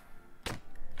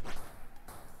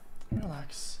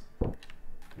 Relax.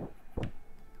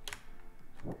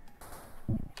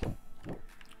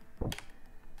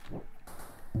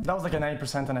 That was like a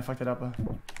 90% and I fucked it up.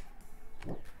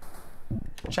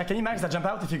 Check, can you max that jump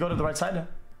out if you go to the right side?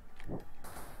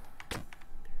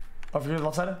 Or if you go to the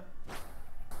left side?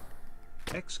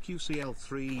 xQcL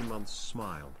 3 months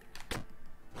smile.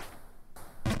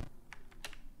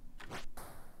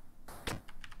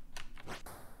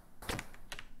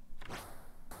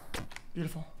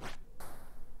 Beautiful.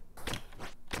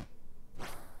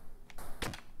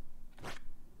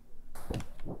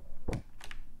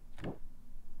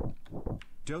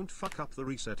 Don't fuck up the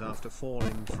reset after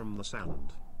falling from the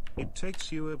sand. It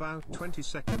takes you about 20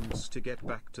 seconds to get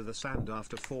back to the sand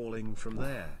after falling from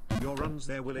there. Your runs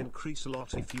there will increase a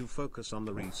lot if you focus on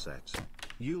the reset.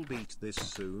 You'll beat this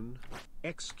soon.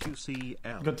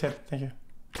 xQcL. Good tip, thank you.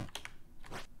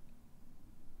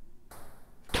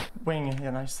 Wing,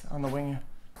 yeah, nice. On the wing.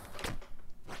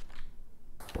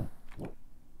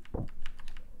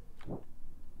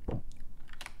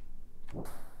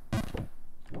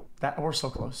 That, we're so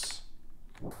close.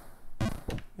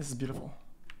 This is beautiful.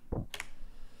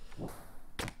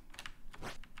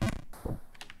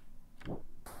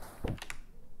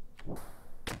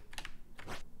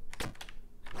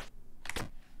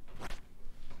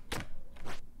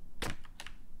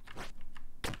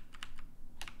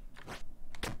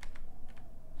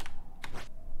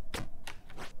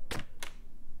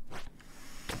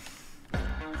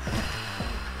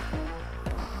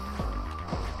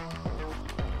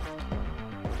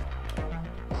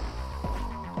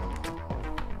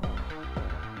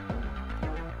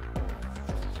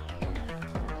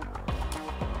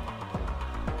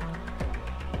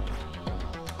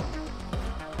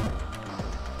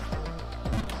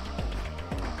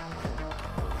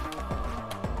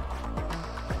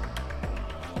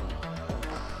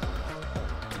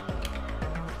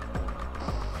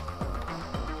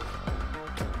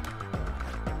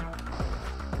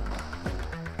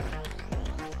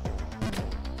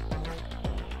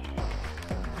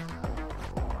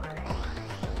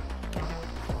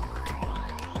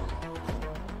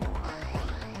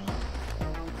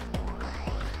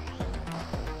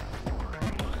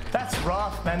 That's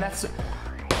rough, man. That's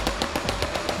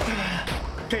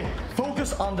okay.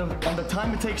 Focus on the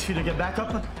time it takes for you to get back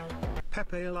up.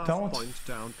 Pepe laugh, Don't point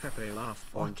down, Pepe laugh,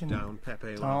 point fucking down,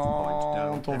 Pepe laugh, point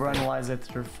down. Don't overanalyze it.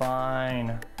 You're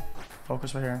fine.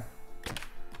 Focus right here.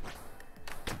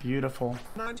 Beautiful.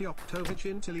 90 October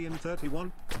Chintillion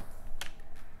 31.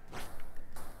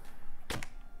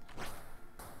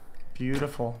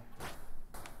 Beautiful.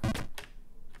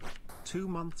 2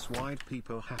 months wide,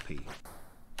 people happy.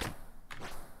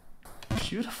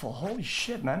 Beautiful. Holy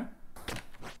shit, man.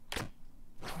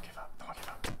 Don't give up. Don't give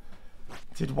up.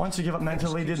 Dude, once you give up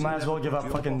mentally, dude, might as well give up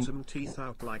Your fucking... bottom teeth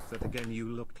out like that again. You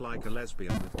looked like a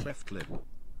lesbian with cleft lip.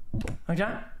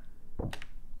 Okay?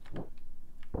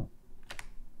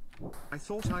 I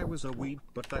thought I was a weeb,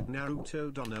 but that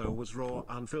Naruto dono was raw,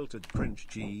 unfiltered cringe.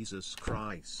 Jesus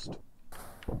Christ.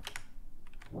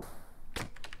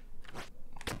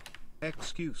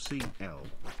 xqcOW.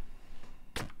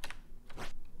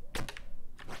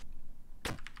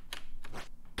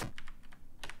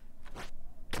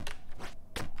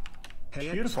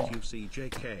 Hey Beautiful.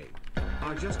 xQcJK.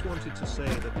 I just wanted to say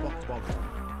that bot bot.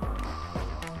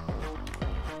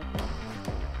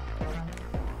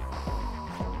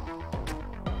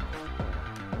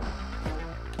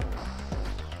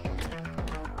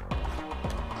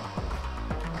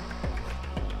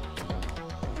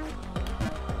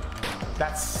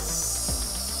 That's...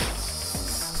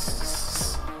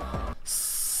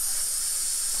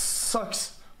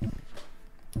 sucks.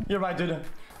 You're right, dude.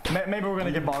 Maybe we're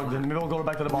gonna get bogged in. Maybe we'll go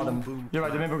back to the bottom. You're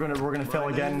right, dude. Maybe we're gonna fail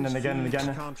again and again and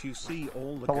again. Can't you see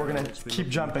all the but we're gonna girls keep below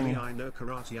jumping. me? I know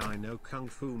karate, I know kung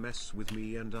fu. Mess with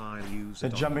me and I'll use The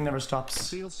it. jumping never stops.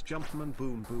 Feels jumpman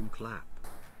boom boom clap.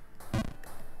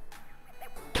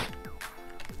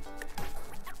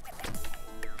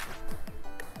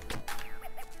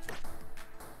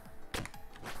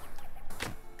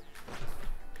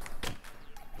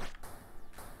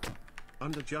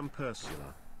 Underjump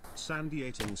Ursula.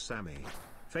 Sandiating Sammy.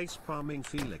 Facepalming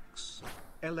Felix.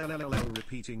 LLLL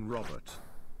repeating Robert.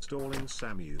 Stalling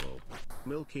Samuel.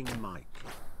 Milking Mike.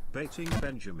 Baiting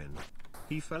Benjamin.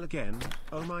 He fell again,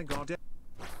 oh my god.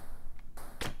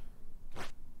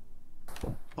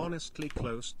 Honestly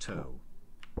close toe.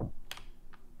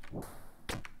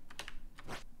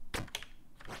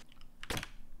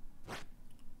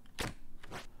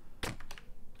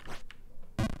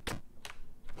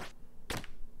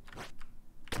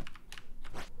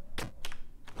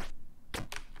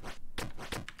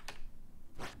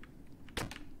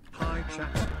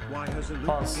 Chat, why has a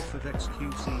loop gif of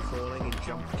xQc falling in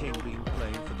Jump King been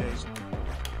playing for days?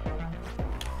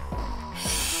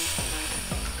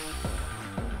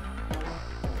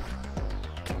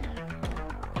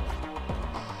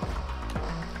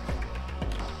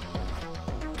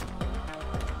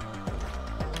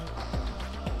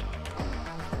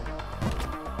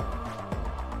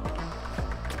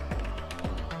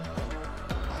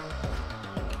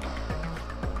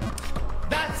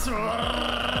 That's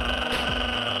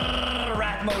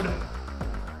rat mode.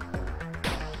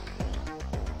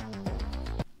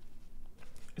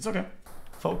 It's okay.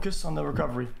 Focus on the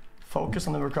recovery. Focus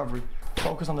on the recovery.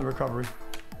 Focus on the recovery.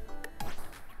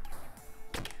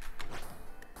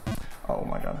 Oh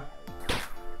my god.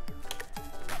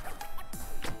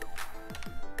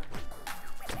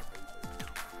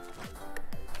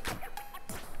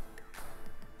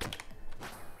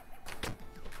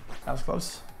 That was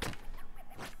close.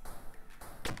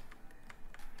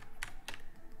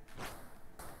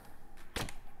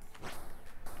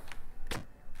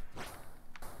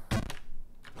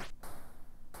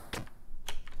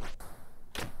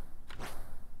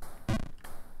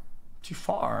 Too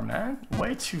far, man.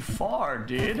 Way too far,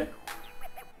 dude.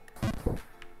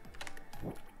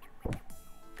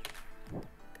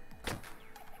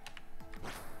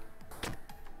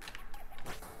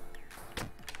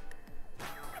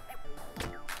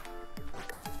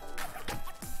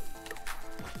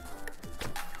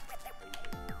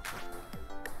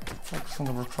 Focus on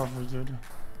the recovery, dude.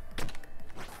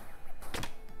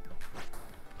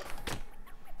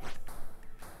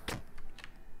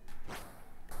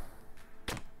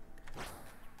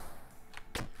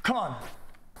 Come on.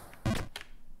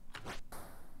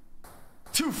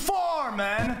 Too far,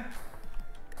 man.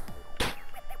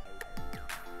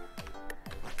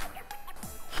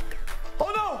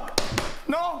 Oh no!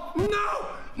 No! No!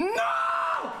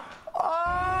 No!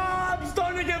 Oh, I'm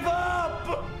starting to give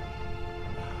up.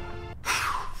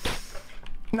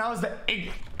 Now is the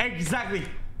exactly.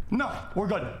 No, we're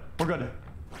good. We're good.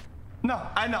 No,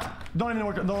 I know. Don't even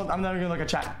work. Don't. I'm not even gonna look at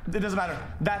chat. It doesn't matter.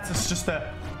 That's just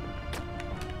a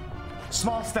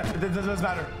small step. It doesn't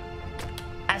matter.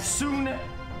 As soon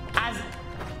as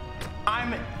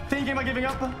I'm thinking about giving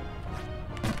up,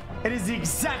 it is the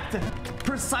exact,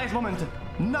 precise moment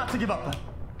not to give up.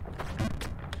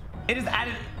 It is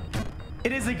added.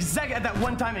 It is exactly at that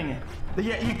one timing that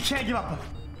you can't give up.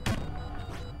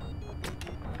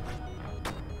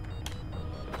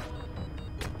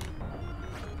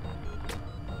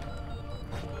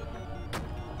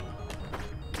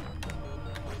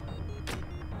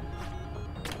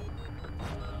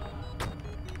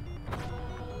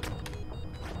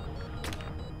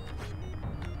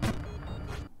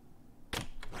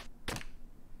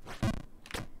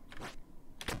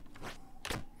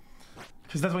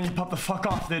 Because that's when you pop the fuck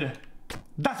off, dude.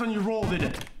 That's when you roll,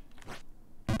 dude.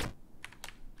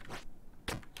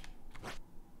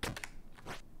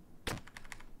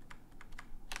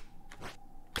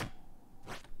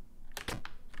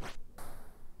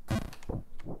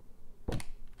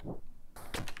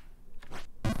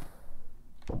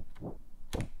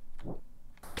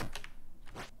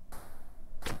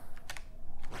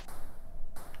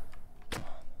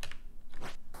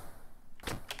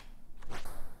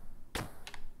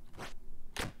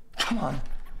 Come on.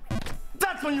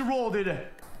 That's when you roll, dude.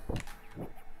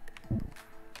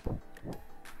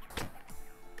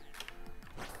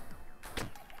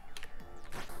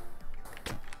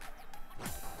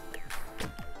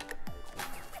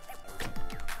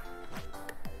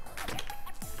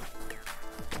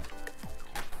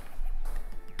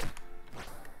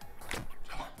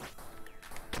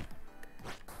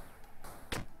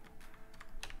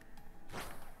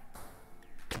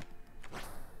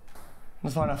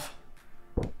 That's far enough.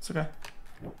 It's okay.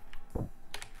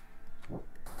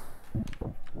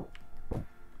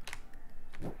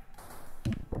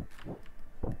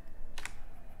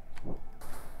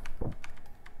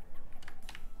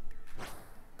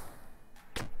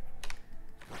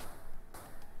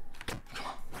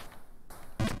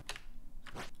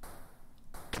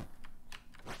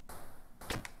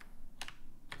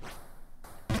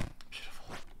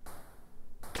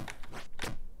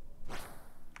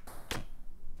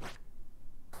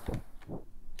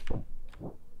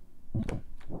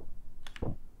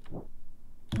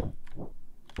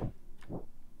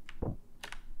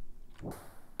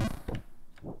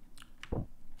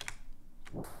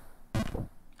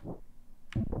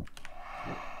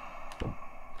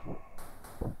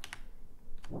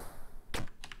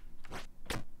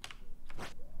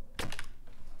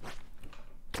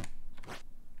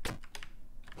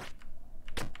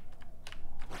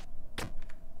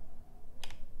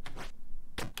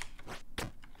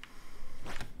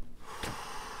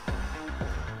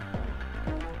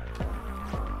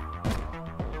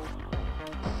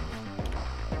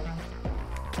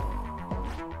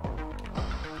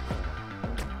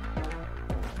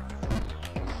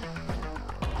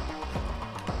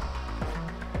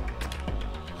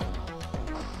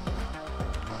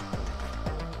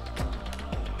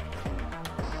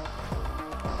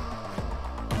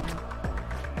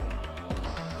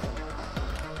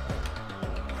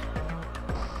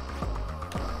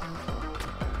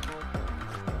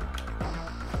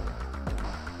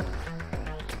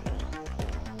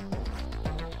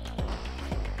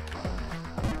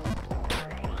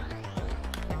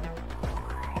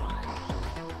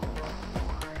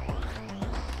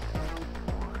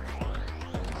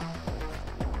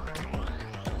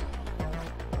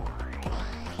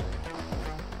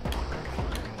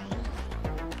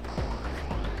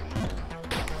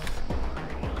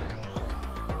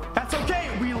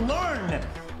 We learn.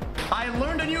 I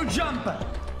learned a new jump.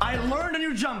 I learned a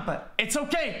new jump. It's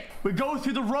okay. We go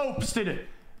through the ropes, dude.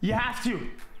 You have to.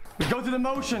 We go through the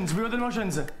motions. We go through the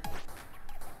motions. The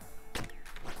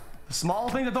small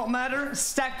things that don't matter,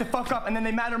 stack the fuck up, and then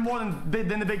they matter more than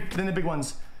the big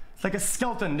ones. It's like a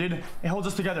skeleton, dude. It holds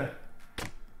us together.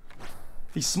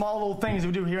 These small little things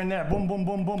we do here and there, boom, boom,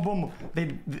 boom, boom, boom.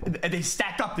 They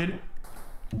stack up, dude.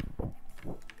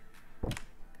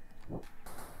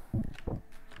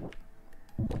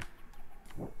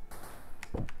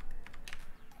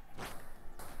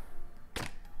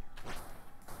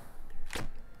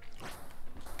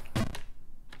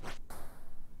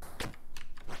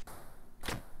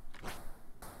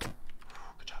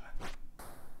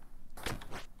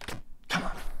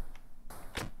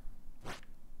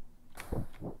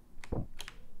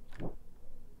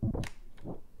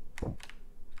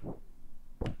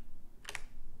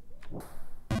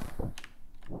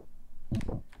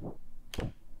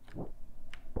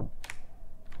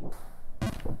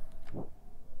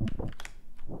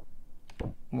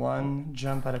 One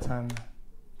jump at a time.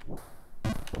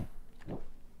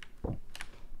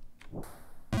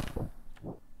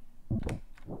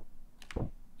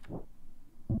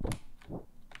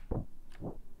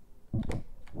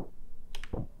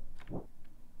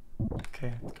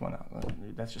 Okay, come on now.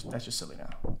 That's just silly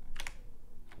now.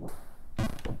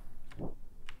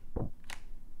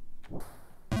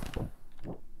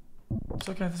 It's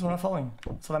okay, this is what I'm falling.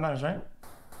 That's all that matters, right?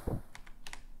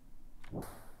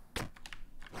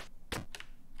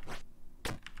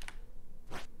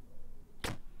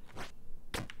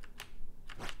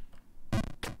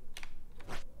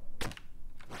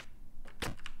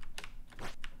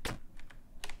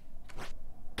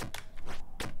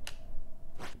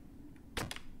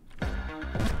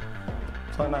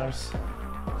 That's all that matters.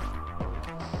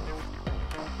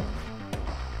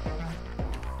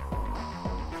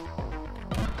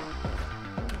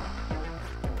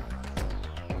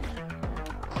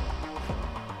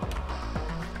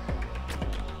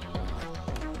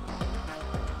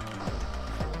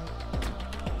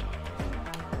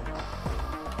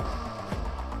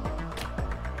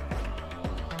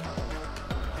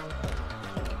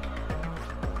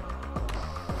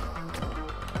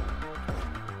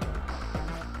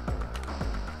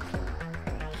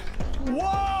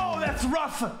 Whoa, that's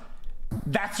rough.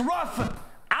 That's rough.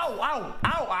 Ow, ow,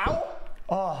 ow, ow.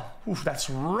 Oh, oof, that's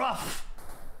rough.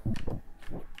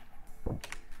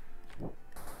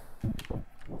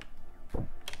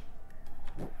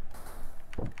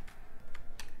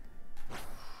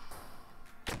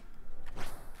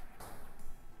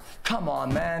 Come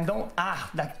on, man. Don't. Ah,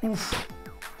 that. Oof.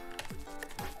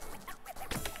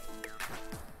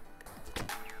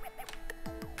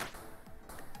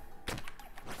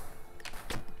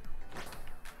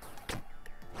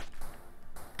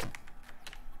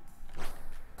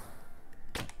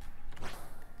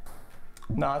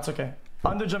 No, it's okay.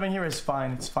 Under jumping here is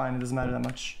fine. It's fine. It doesn't matter that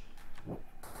much.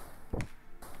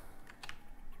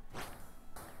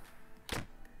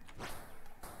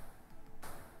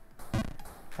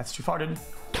 That's too far, dude.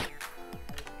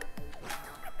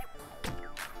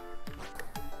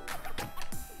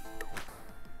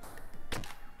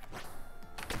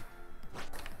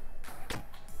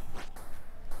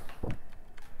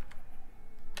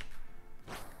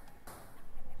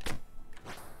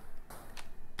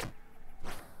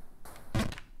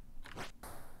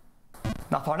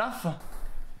 Not far enough.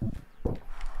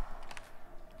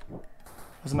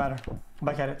 Doesn't matter.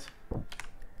 Back at it.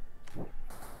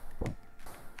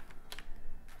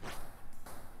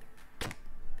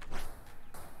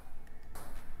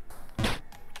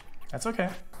 That's okay.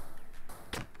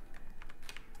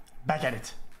 Back at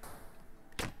it.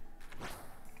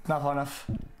 Not far enough.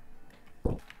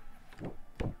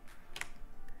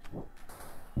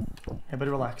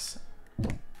 Everybody relax.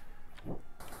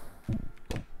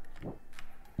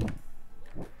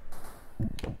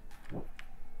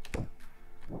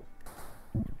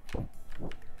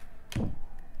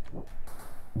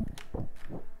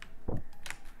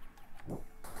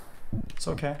 It's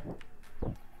okay.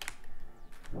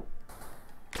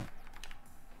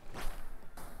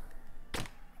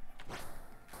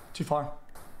 Too far.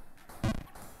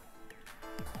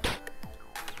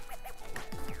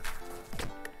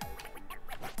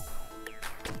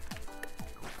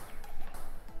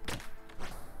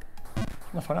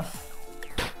 Not far enough.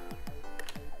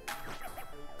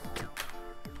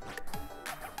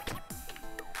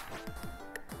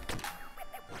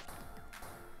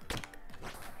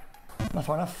 Not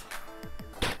far enough.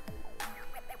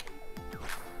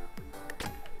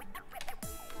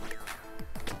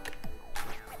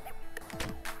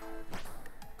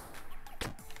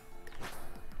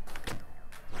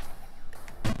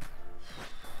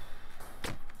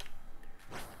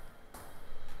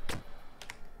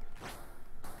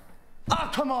 Ah,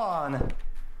 come on!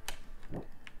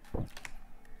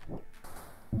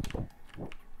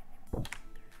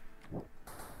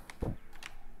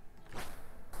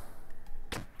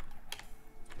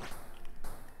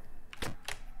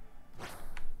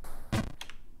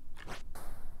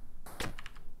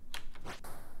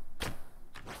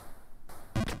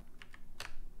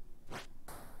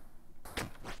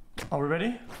 Are we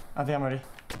ready? I think I'm ready.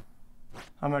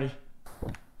 I'm ready.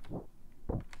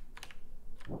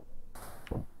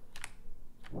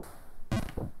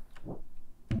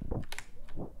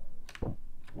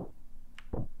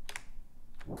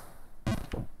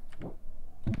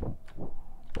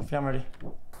 I think I'm ready.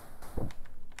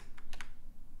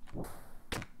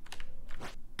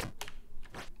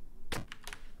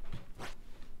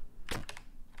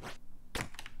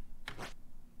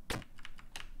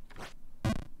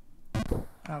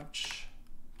 Ouch.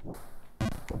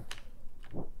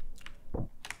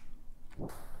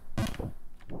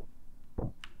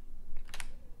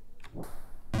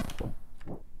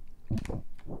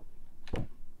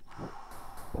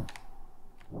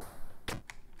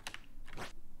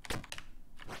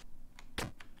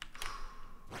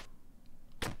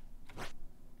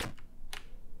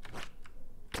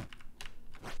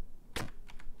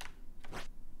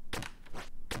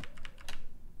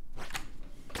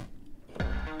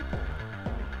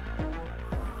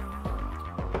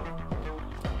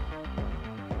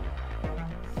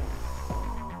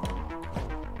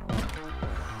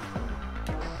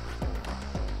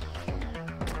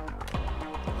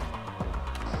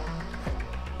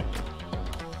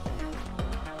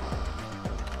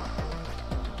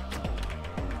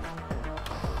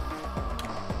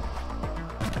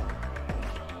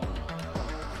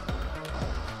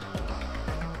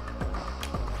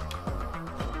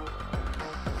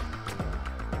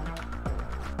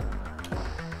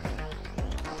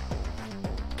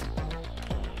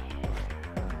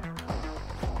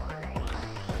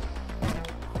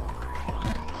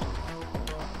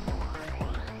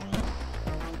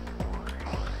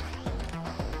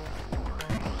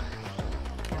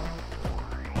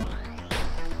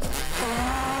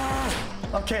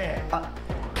 Okay.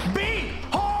 Be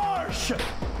harsh!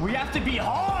 We have to be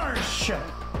harsh!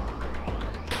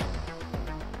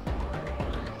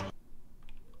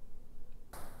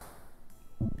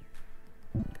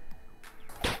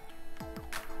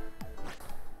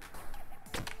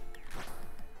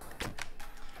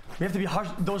 We have to be harsh.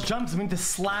 Those jumps, we need to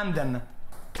slam them.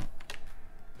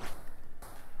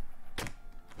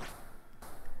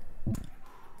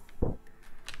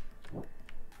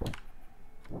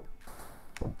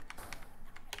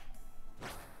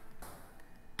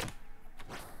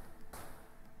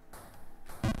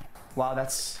 Wow,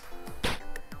 that's...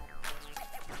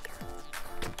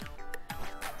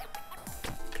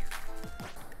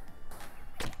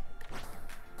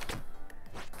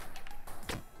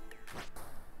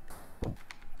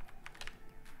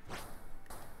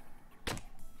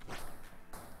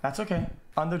 That's okay.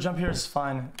 Under jump here is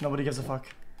fine. Nobody gives a fuck.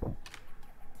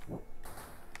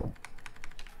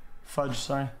 Fudge,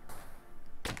 sorry.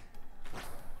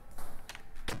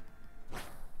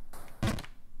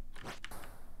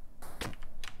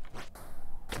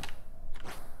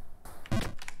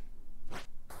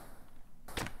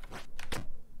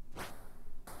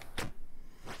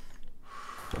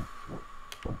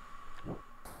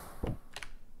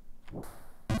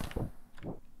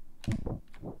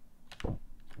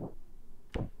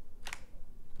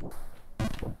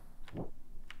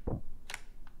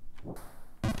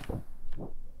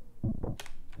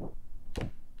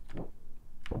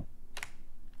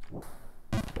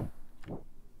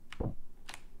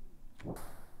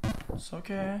 It's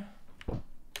okay.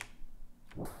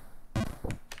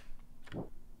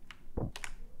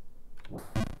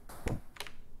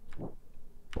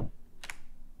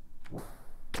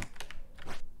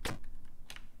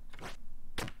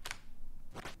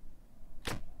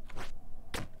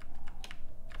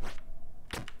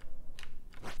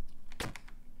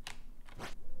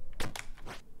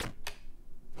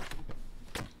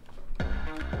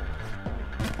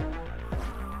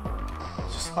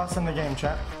 Just us in the game,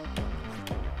 chat.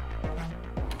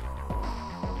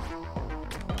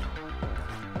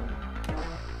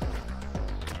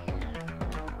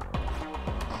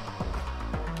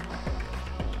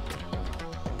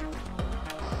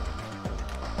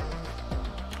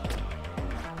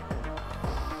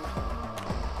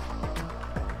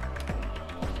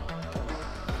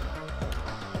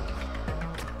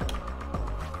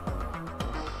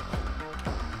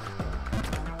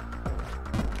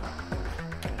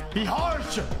 Be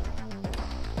harsh!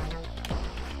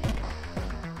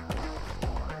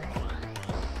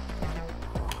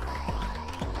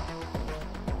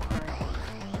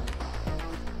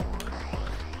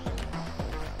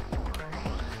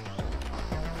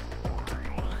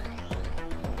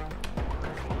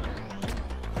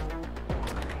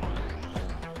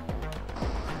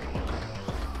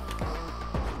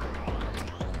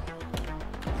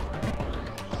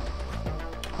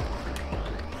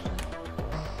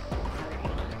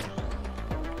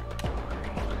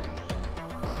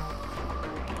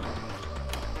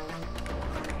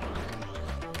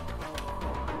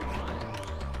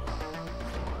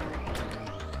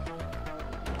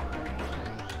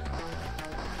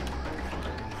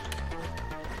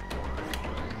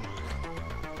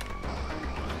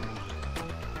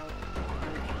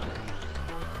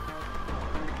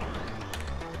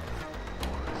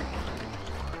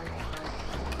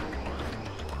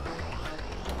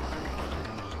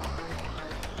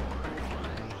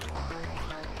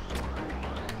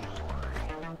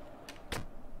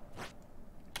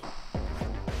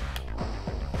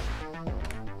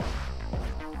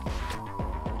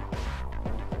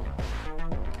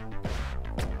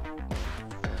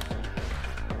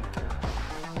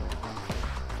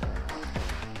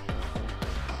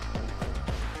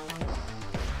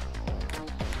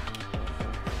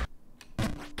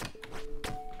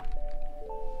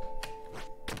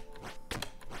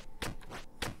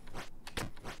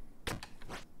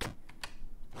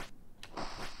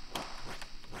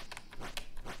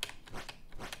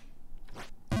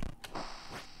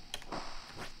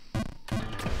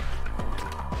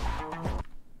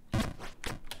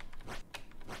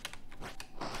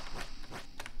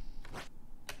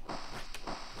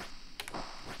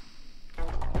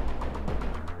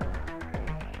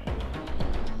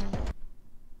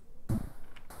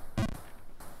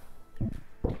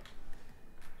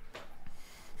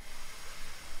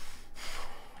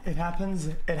 It happens.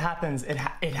 It happens. It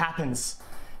happens.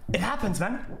 It happens,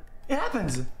 man. It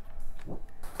happens.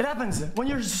 It happens. When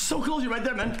you're so close, you're right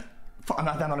there, man. Fuck, I'm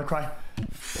not down on a cry.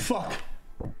 Fuck.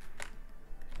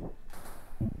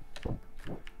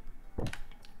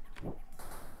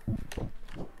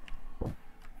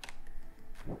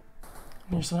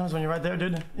 Sometimes when you're right there,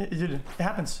 dude, it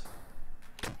happens.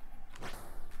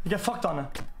 You get fucked on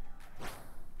it.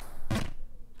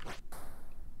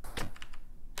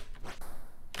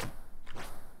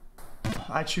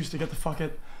 I choose to get the fuck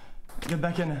it. Get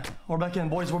back in. We're back in,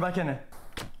 boys. We're back in. It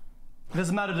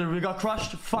doesn't matter, dude. We got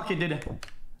crushed. Fuck it, dude.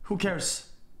 Who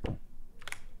cares?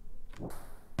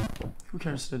 Who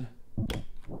cares, dude?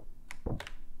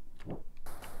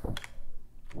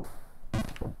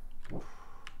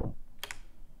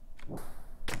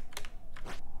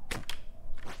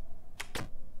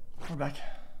 We're back.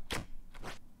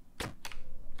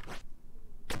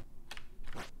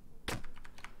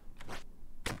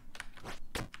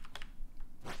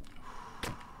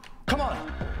 Come on!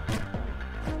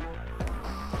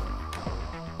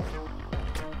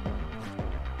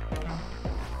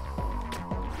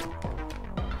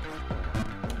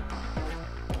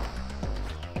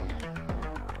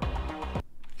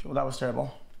 Okay, well, that was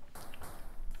terrible.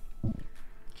 Okay,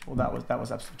 well, that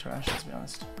was absolute trash, let's be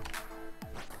honest.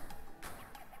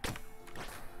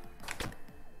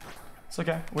 It's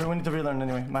okay. We need to relearn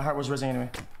anyway. My heart was rising anyway.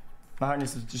 My heart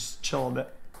needs to just chill a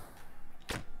bit.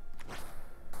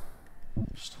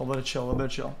 Just a little bit of chill, a little bit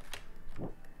of chill.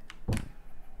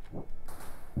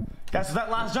 Guys, so that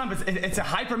last jump, it's a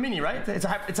hyper mini, right? It's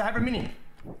a hyper mini,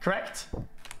 correct?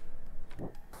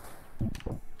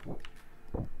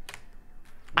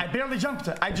 I barely jumped.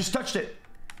 I just touched it.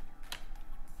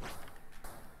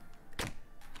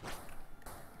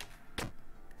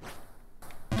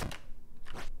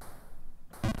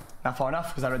 Not far enough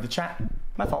because I read the chat.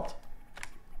 My fault.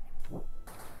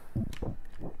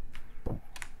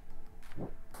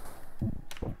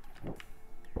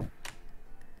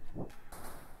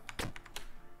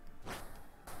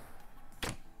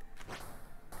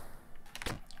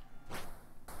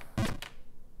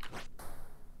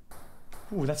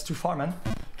 Ooh, that's too far, man.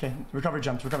 Okay, recovery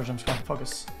jumps, come on,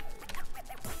 focus.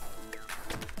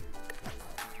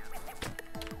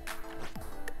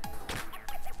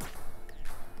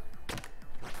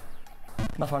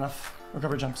 Not far enough.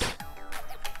 Recovery jumps.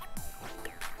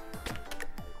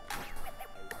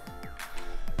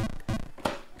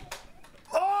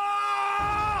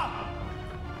 Oh!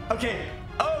 Okay,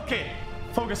 okay.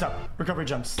 Focus up. Recovery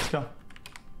jumps. Let's go.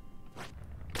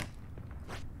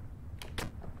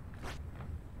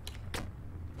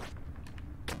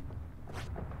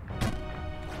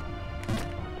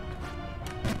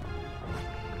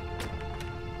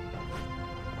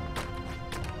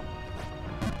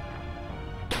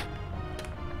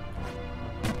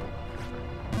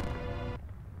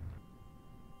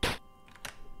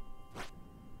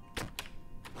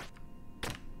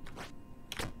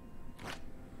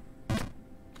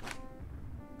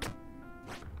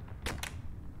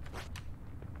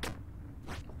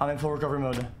 I'm in full recovery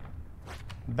mode.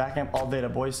 Back amp all data,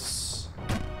 boys.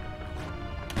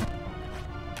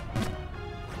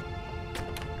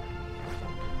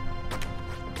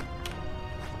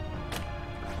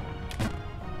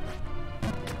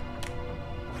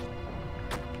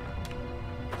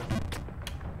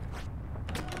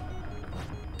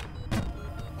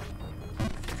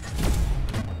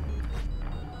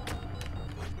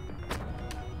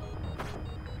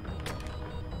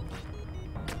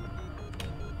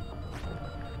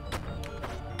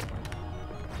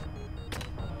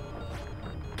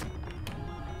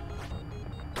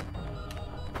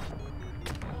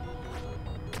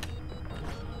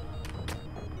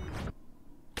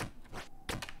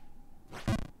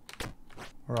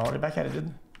 We're already back at it,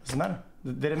 dude. Doesn't matter.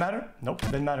 Did it matter? Nope,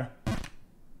 didn't matter.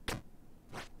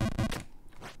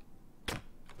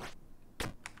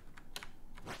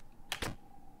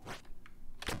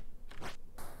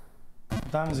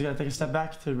 Sometimes you gotta take a step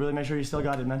back to really make sure you still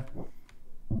got it, man.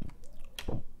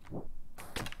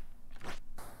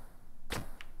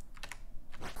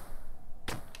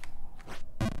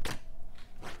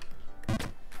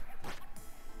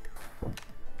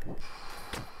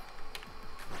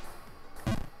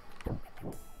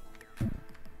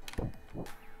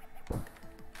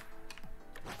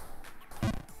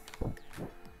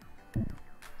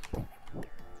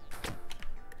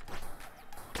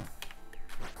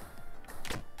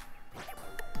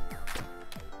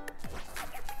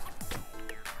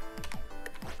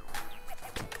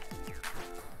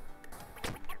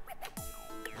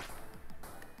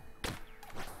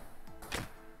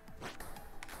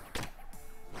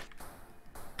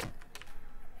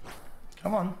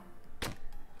 Come on.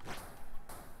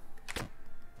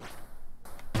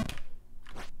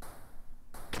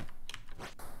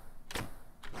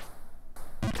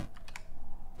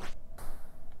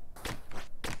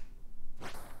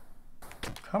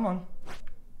 Come on.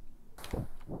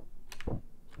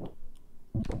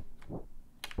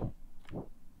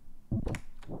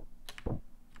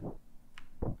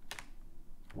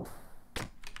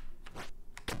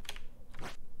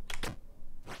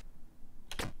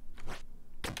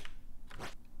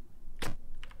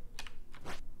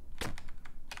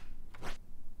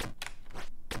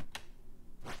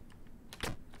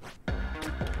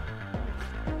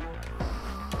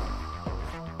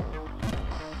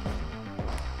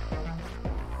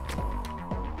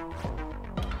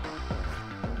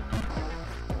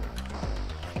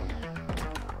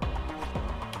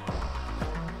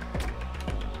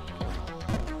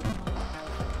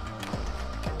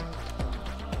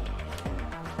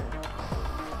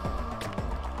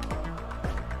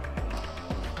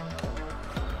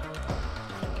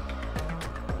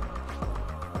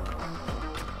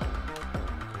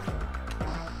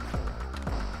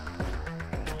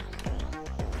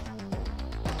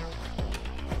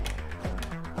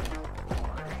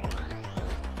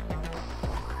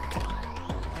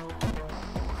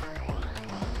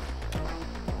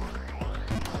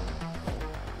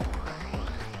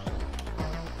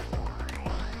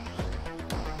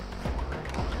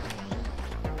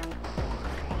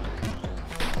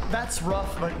 that's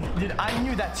rough, but dude, I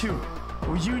knew that too.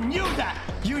 You knew that.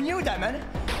 You knew that, man.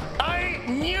 I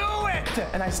knew it,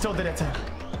 and I still did it.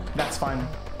 That's fine.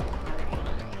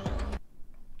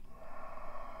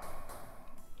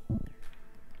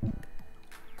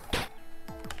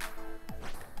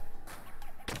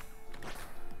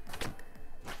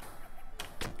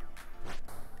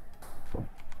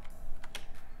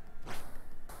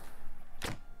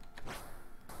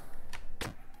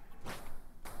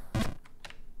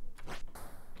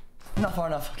 Not far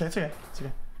enough. Okay, it's okay. It's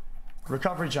okay.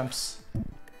 Recovery jumps.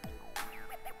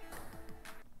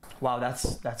 Wow,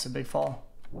 that's a big fall.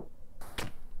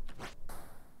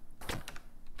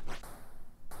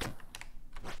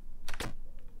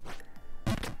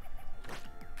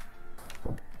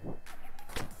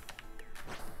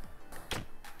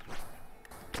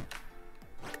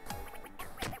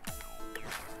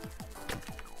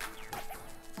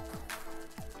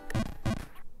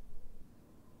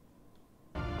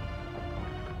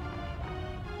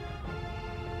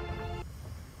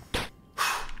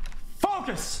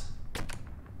 Focus!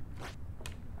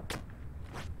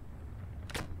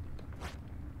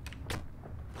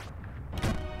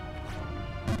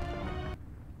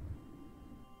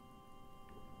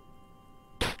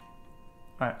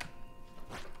 Alright.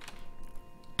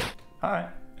 Alright,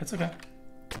 it's okay.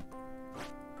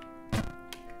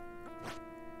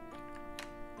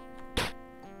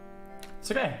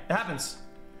 It's okay, it happens.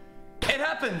 It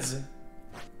happens!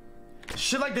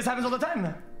 Shit like this happens all the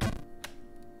time.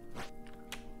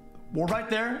 We're right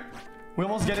there. We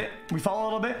almost get it. We fall a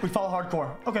little bit. We fall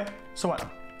hardcore. Okay, so what?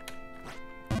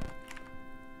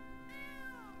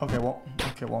 Okay, well.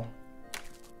 Okay, well.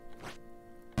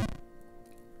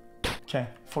 Okay,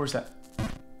 full reset.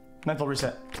 Mental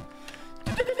reset.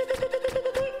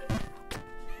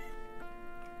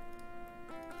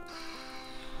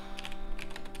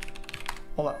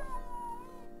 Hold up.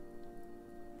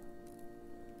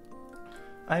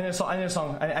 I need a song. I need a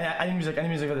song. I need music. I need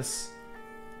music for this.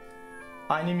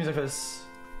 I need music for this.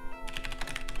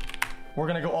 We're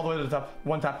gonna go all the way to the top.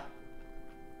 One tap.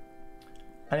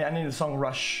 I need the song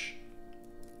Rush.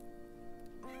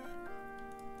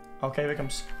 Okay, here it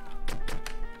comes.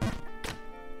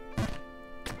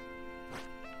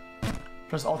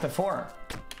 Press Alt F4.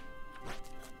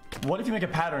 What if you make a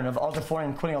pattern of Alt F4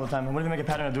 and quitting all the time? And what if you make a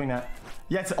pattern of doing that?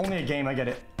 Yeah, it's only a game. I get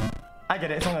it. I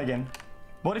get it. It's only a game.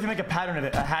 But what if you make a pattern of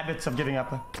it? A habit of giving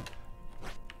up?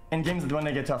 In games when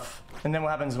they get tough. And then what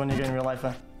happens when you get in real life?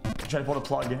 You try to pull the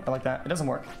plug like that. It doesn't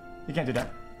work. You can't do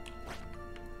that.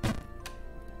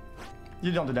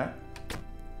 You don't do that.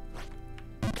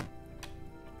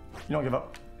 You don't give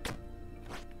up.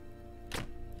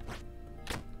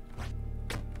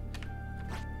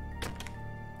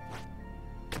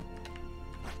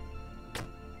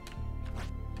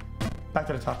 Back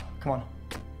to the top. Come on.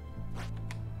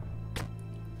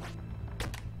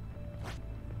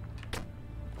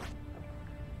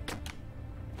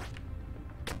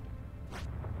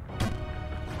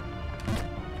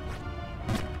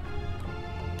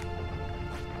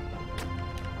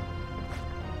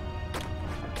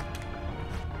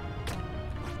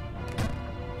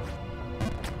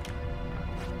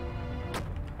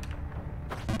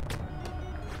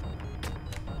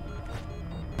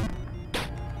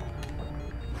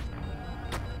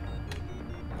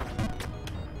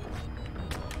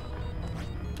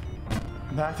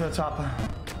 Back to the top.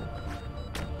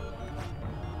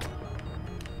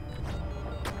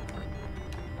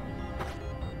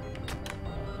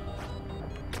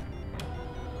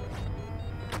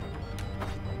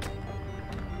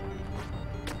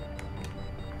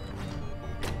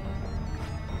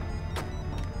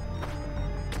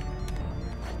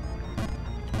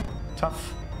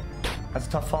 Tough. That's a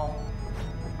tough fall.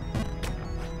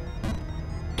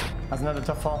 That's another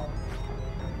tough fall.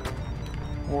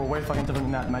 We're way fucking tougher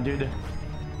than that, my dude.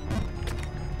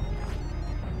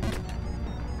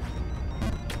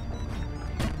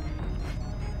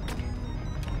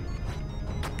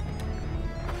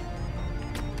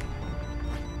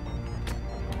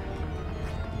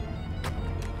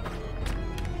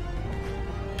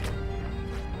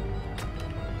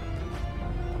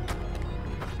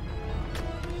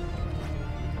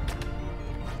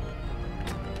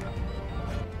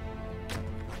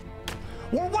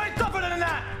 We're way tougher than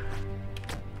that!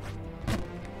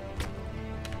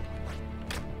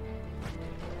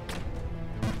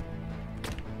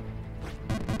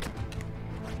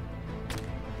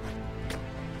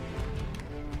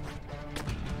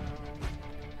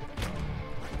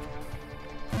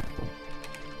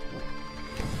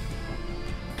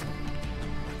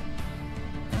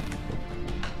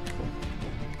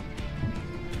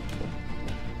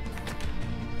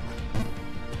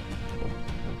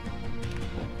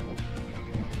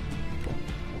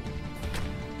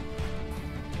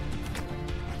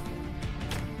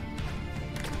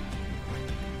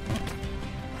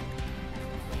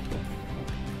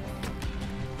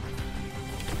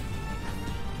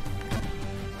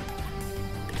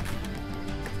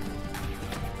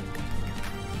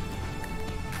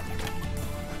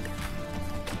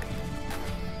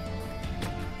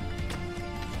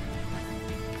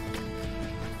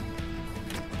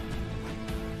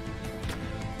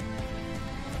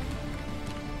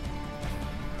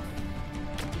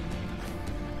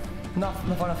 Not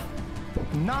far enough.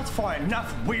 Not far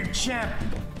enough, weird champ.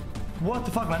 What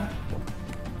the fuck, man?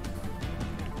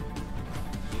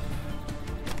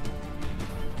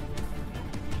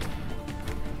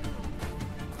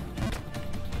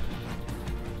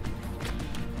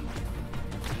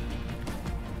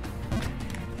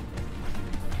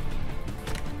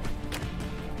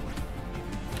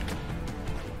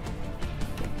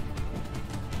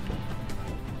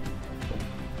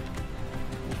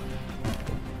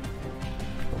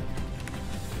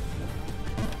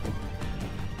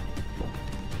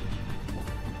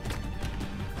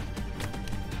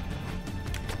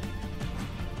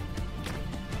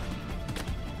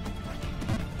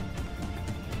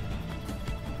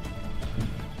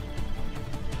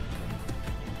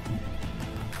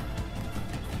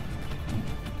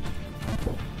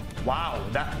 Wow,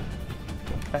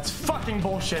 that's fucking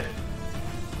bullshit.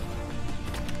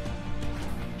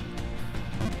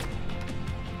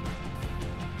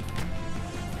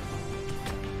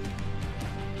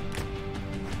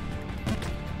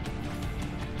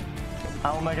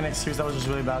 I won't make an excuse, that was just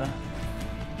really bad.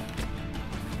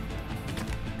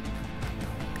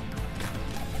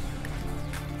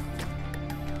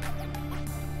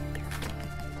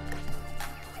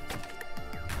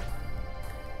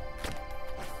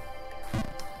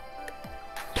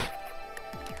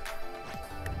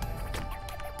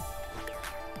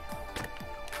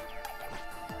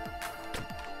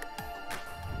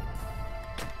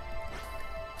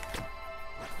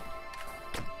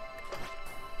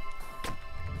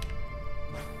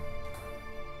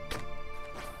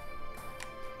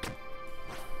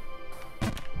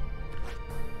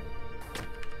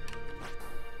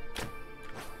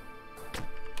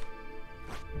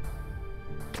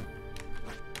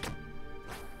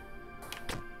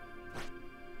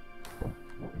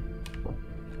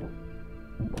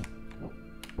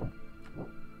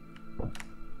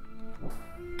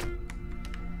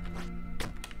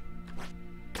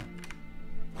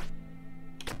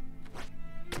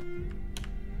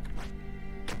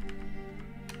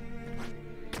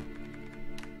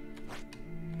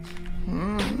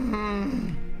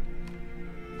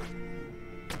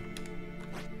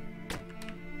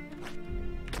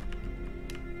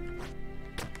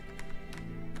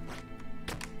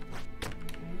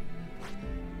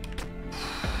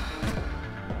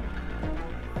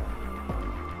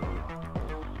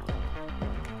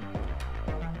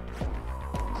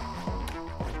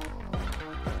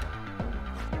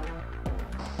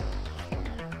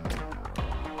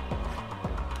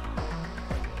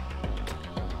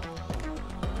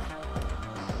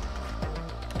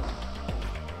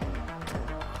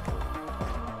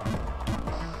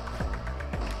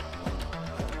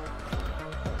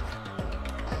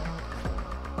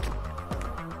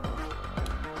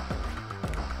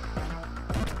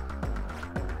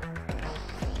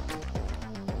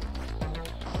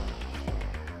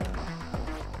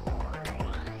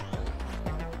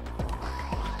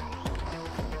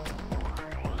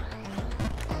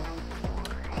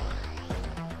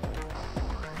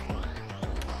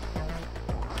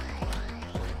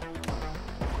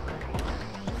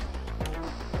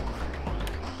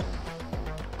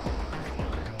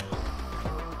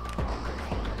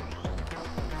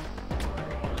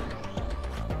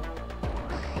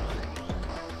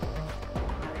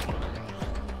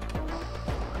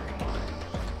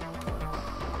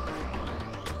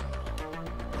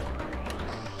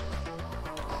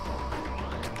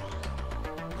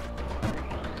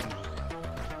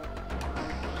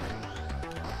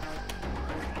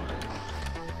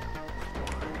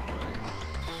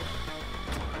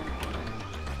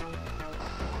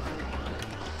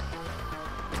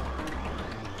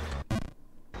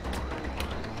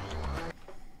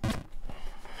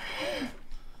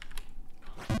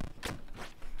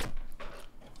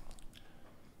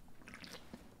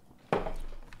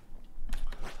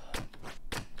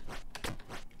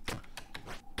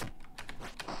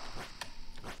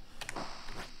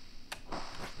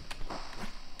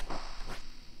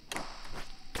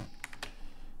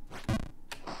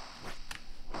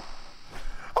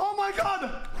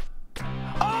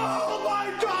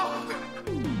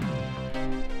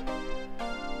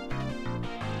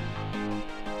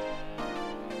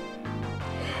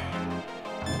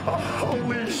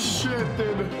 Holy shit,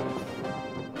 dude.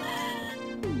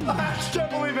 I just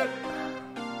can't believe it.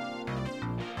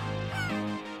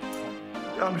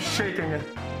 I'm shaking it.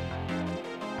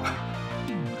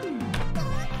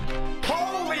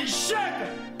 Holy shit!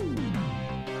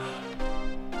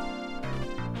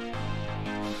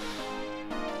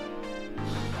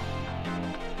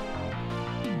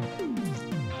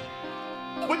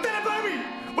 We did it, baby!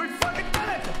 We fucking did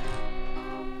it!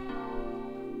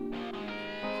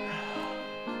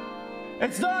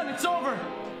 It's done. It's over.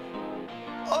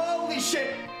 Holy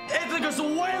shit. It took us way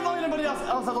longer than anybody else.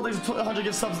 I thought there's 100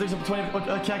 get subs. There's 20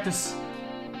 cactus.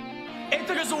 It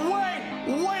took us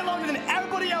way longer than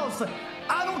everybody else.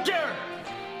 I don't care.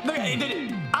 Look, it did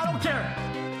it. I don't care.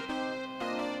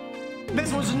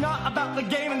 This was not about the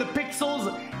game and the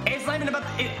pixels. It's not even about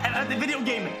the video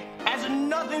game. It has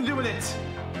nothing to do with it.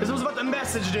 This was about the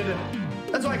message, dude.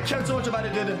 That's why I cared so much about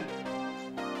it, dude.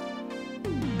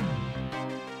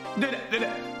 Did it.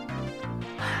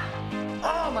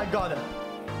 Oh my god.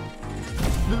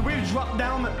 Dude, we've dropped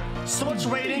down so much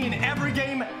rating in every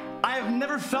game. I have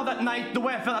never felt that night the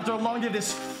way I felt after a long day of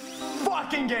this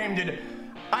fucking game, dude.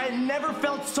 I never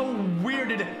felt so weird,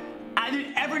 dude. I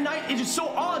did every night. It's just so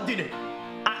odd, dude.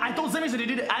 I told Zimmy that it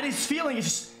did. I had this feeling. It's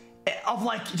just of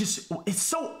like it's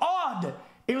so odd.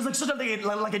 It was like such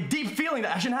a deep feeling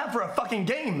that I shouldn't have for a fucking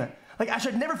game. Like I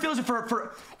should never feel it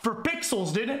for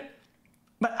pixels, dude.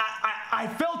 But I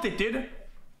felt it, dude.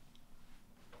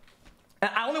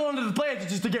 And I only wanted to play it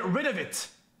just to get rid of it.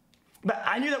 But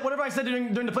I knew that whatever I said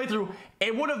during the playthrough,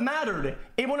 it would have mattered.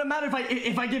 It wouldn't matter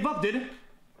if I give up, dude.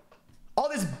 All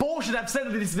this bullshit I've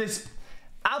said, this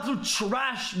absolute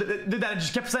trash that I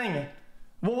just kept saying.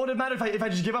 What would it matter if I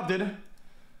just give up, dude?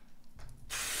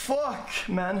 Fuck,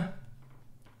 man.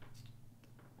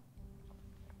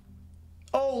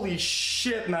 Holy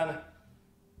shit, man.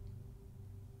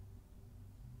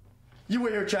 You were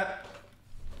here, chat.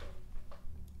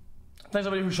 Thanks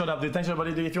everybody who showed up, dude. Thanks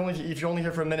everybody, dude. If you're only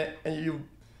here for a minute and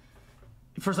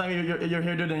first time you're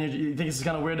here, dude, and you think it's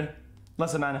kind of weird,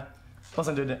 listen, man.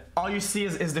 Listen, dude. All you see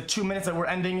is the 2 minutes that we're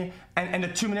ending and the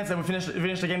 2 minutes that we finished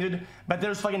the game, dude. But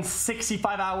there's fucking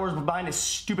 65 hours behind this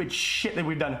stupid shit that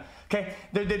we've done. Okay?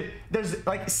 There's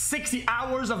like 60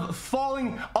 hours of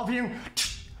falling, of hearing,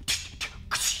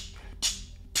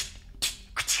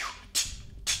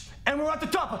 and we're at the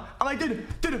top. I'm like, dude,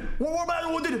 we're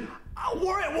about to, dude.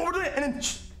 We're doing it, and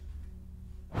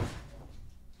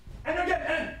then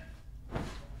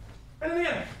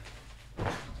again,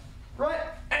 right?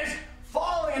 And it's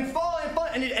falling,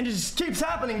 and it just keeps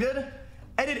happening, dude.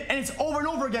 And it's over and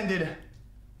over again, dude.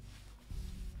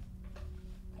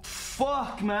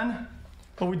 Fuck, man.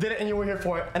 But we did it, and you were here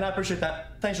for it, and I appreciate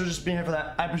that. Thanks for just being here for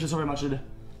that. I appreciate it so very much, dude.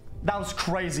 That was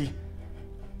crazy.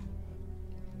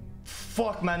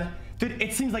 Fuck, man. Dude,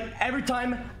 it seems like every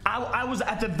time I was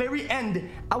at the very end,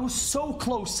 I was so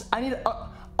close. I need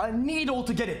a needle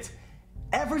to get it.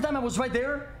 Every time I was right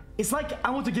there, it's like I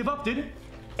want to give up, dude.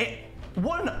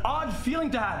 What an odd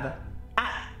feeling to have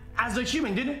as a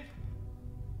human, dude.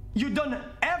 You've done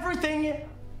everything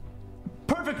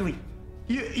perfectly.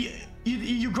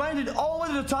 You grinded all the way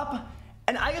to the top,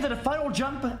 and I get to the final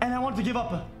jump, and I want to give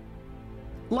up.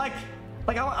 Like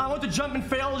I want to jump and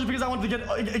fail just because I want to get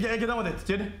done with it,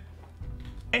 dude.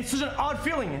 It's such an odd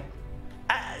feeling.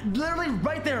 Literally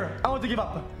right there, I want to give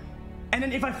up. And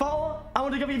then if I fall, I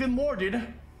want to give up even more, dude.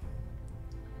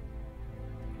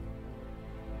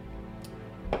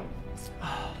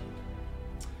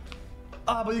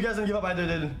 But you guys didn't give up, I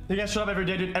did. You guys shut up every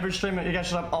day, dude. Every stream, you guys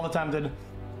shut up all the time, dude.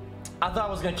 I thought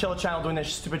I was gonna kill a channel doing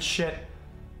this stupid shit.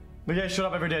 But you guys shut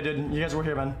up every day, dude. You guys were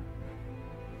here, man.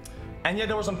 And yeah,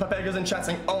 there were some Pepe guys in chat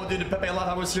saying, oh, dude, Pepe a lot.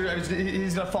 I was here.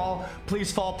 He's gonna fall.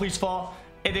 Please fall, please fall.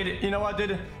 It did. You know what,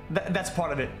 dude? That's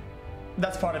part of it.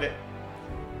 That's part of it.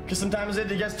 Because sometimes, dude,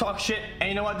 you guys talk shit. And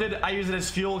you know what, dude? I use it as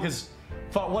fuel because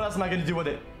what else am I gonna do with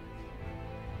it?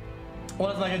 What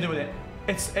else am I gonna do with it?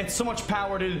 It's so much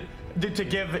power, dude, to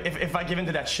give if I give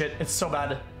into that shit. It's so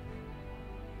bad.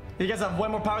 You guys have way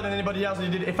more power than anybody else.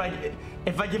 Did if I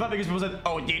give up because people said,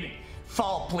 oh, dude,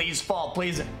 fall, please, fall,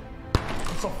 please.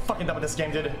 I'm so fucking done with this game,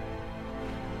 dude.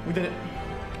 We did it.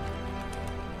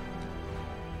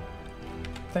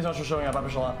 Thanks so much for showing up. I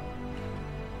appreciate a lot.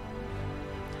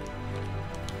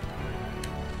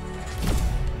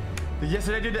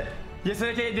 Yesterday,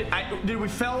 dude, we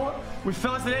fell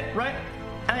yesterday, right?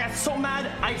 And I got so mad,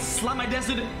 I slammed my desk,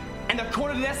 dude, and the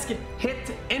corner of the desk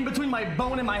hit in between my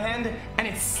bone and my hand, and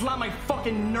it slammed my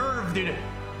fucking nerve, dude.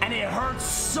 And it hurt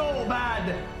so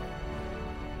bad.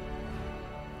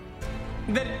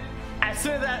 Then, as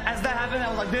soon as that happened, I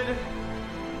was like, dude,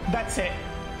 that's it.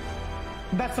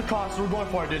 That's the cost. We're going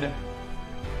for it, dude.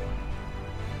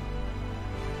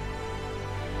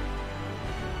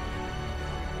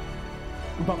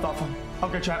 We popped off.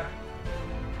 Okay, chat.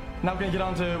 Now we can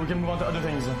move on to other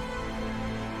things.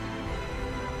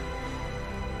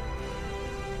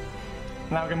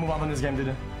 Now we can move on from this game,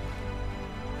 dude.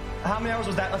 How many hours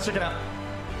was that? Let's check it out.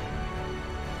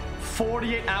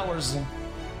 48 hours,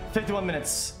 51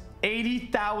 minutes,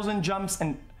 80,000 jumps,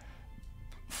 and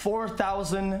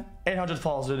 4,800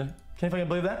 falls, dude. Can you fucking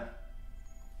believe that?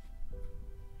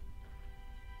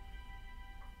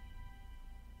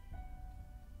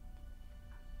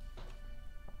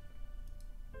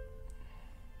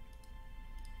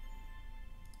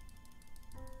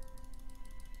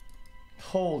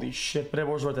 Holy shit, but it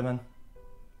was worth it, man.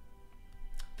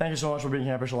 Thank you so much for being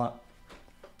here, I appreciate a lot.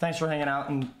 Thanks for hanging out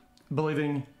and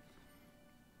believing,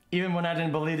 even when I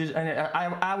didn't believe it. And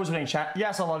I was reading chat. Yeah,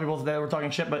 I saw a lot of people that were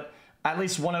talking shit, but at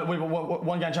least one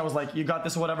guy in chat was like, you got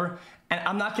this or whatever. And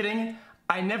I'm not kidding.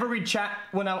 I never read chat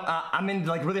when I'm in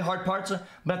like really hard parts,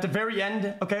 but at the very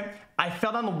end, okay, I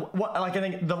fell down like I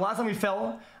think the last time we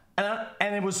fell,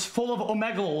 and it was full of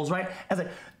omegalos, right? I was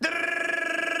like,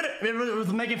 it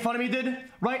was making fun of me, dude,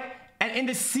 right? And in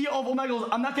the sea of omegalos,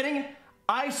 I'm not kidding,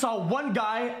 I saw one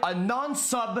guy, a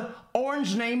non-sub,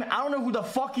 orange name, I don't know who the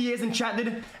fuck he is in chat,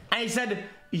 dude, and he said,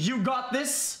 you got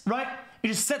this, right? He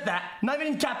just said that, not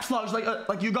even in caps lock,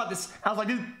 like you got this. I was like,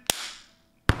 dude,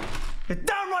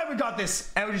 damn right we got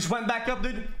this. And we just went back up,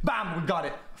 dude, bam, we got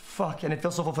it. Fuck, and it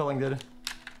feels so fulfilling, dude.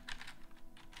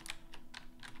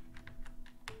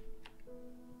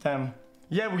 Damn.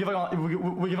 Yeah, we give up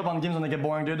on games when they get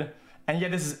boring, dude. And yeah,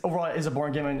 this is overall is a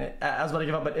boring game, and I was about to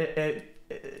give up, but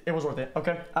it was worth it.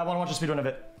 Okay, I want to watch a speedrun of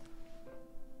it.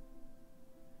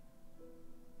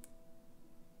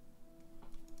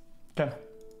 Okay.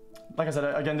 Like I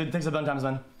said, again, dude, thanks a bunch of times,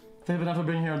 man. Thanks a bunch for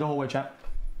being here the whole way, chat.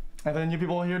 And for the new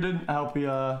people here, dude, I hope you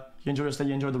enjoy your stay,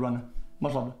 you enjoyed the run.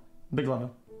 Much love. Big love.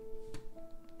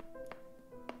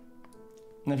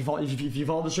 And if you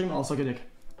follow the stream, I'll suck a dick.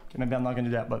 Okay, maybe I'm not gonna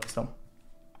do that, but still.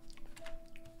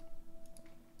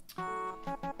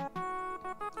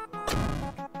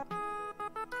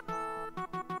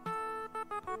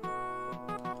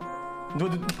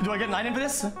 Do I get an item for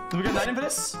this? Do we get an item for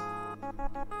this?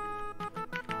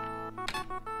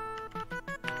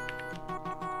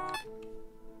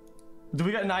 Do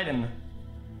we get an item?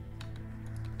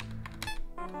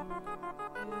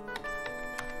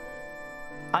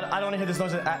 I don't want to hear this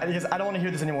noise because I don't want to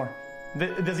hear this anymore. I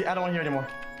don't want to hear it anymore.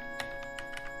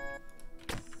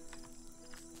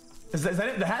 Is that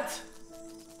it? The hat?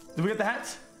 Did we get the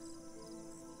hat?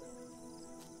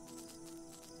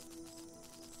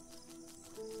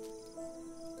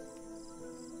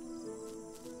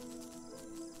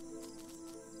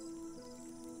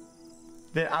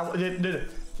 Dude,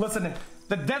 listen,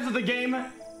 the devs of the game,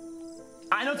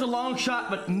 I know it's a long shot,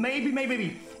 but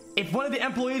maybe, if one of the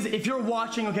employees, if you're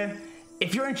watching, okay,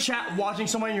 if you're in chat watching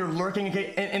someone and you're lurking,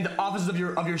 okay, in the offices of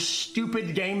your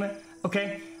stupid game,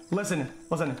 okay, listen.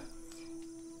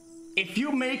 If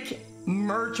you make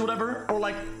merch or whatever, or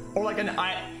like a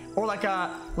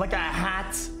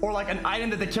hat, or like an item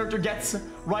that the character gets,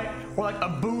 right, or like a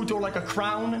boot, or like a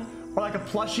crown, or like a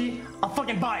plushie, I'll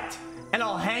fucking buy it. And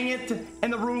I'll hang it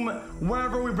in the room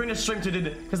wherever we bring the stream to,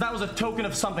 dude. Because that was a token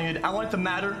of something, dude. I want it to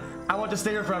matter. I want it to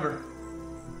stay here forever.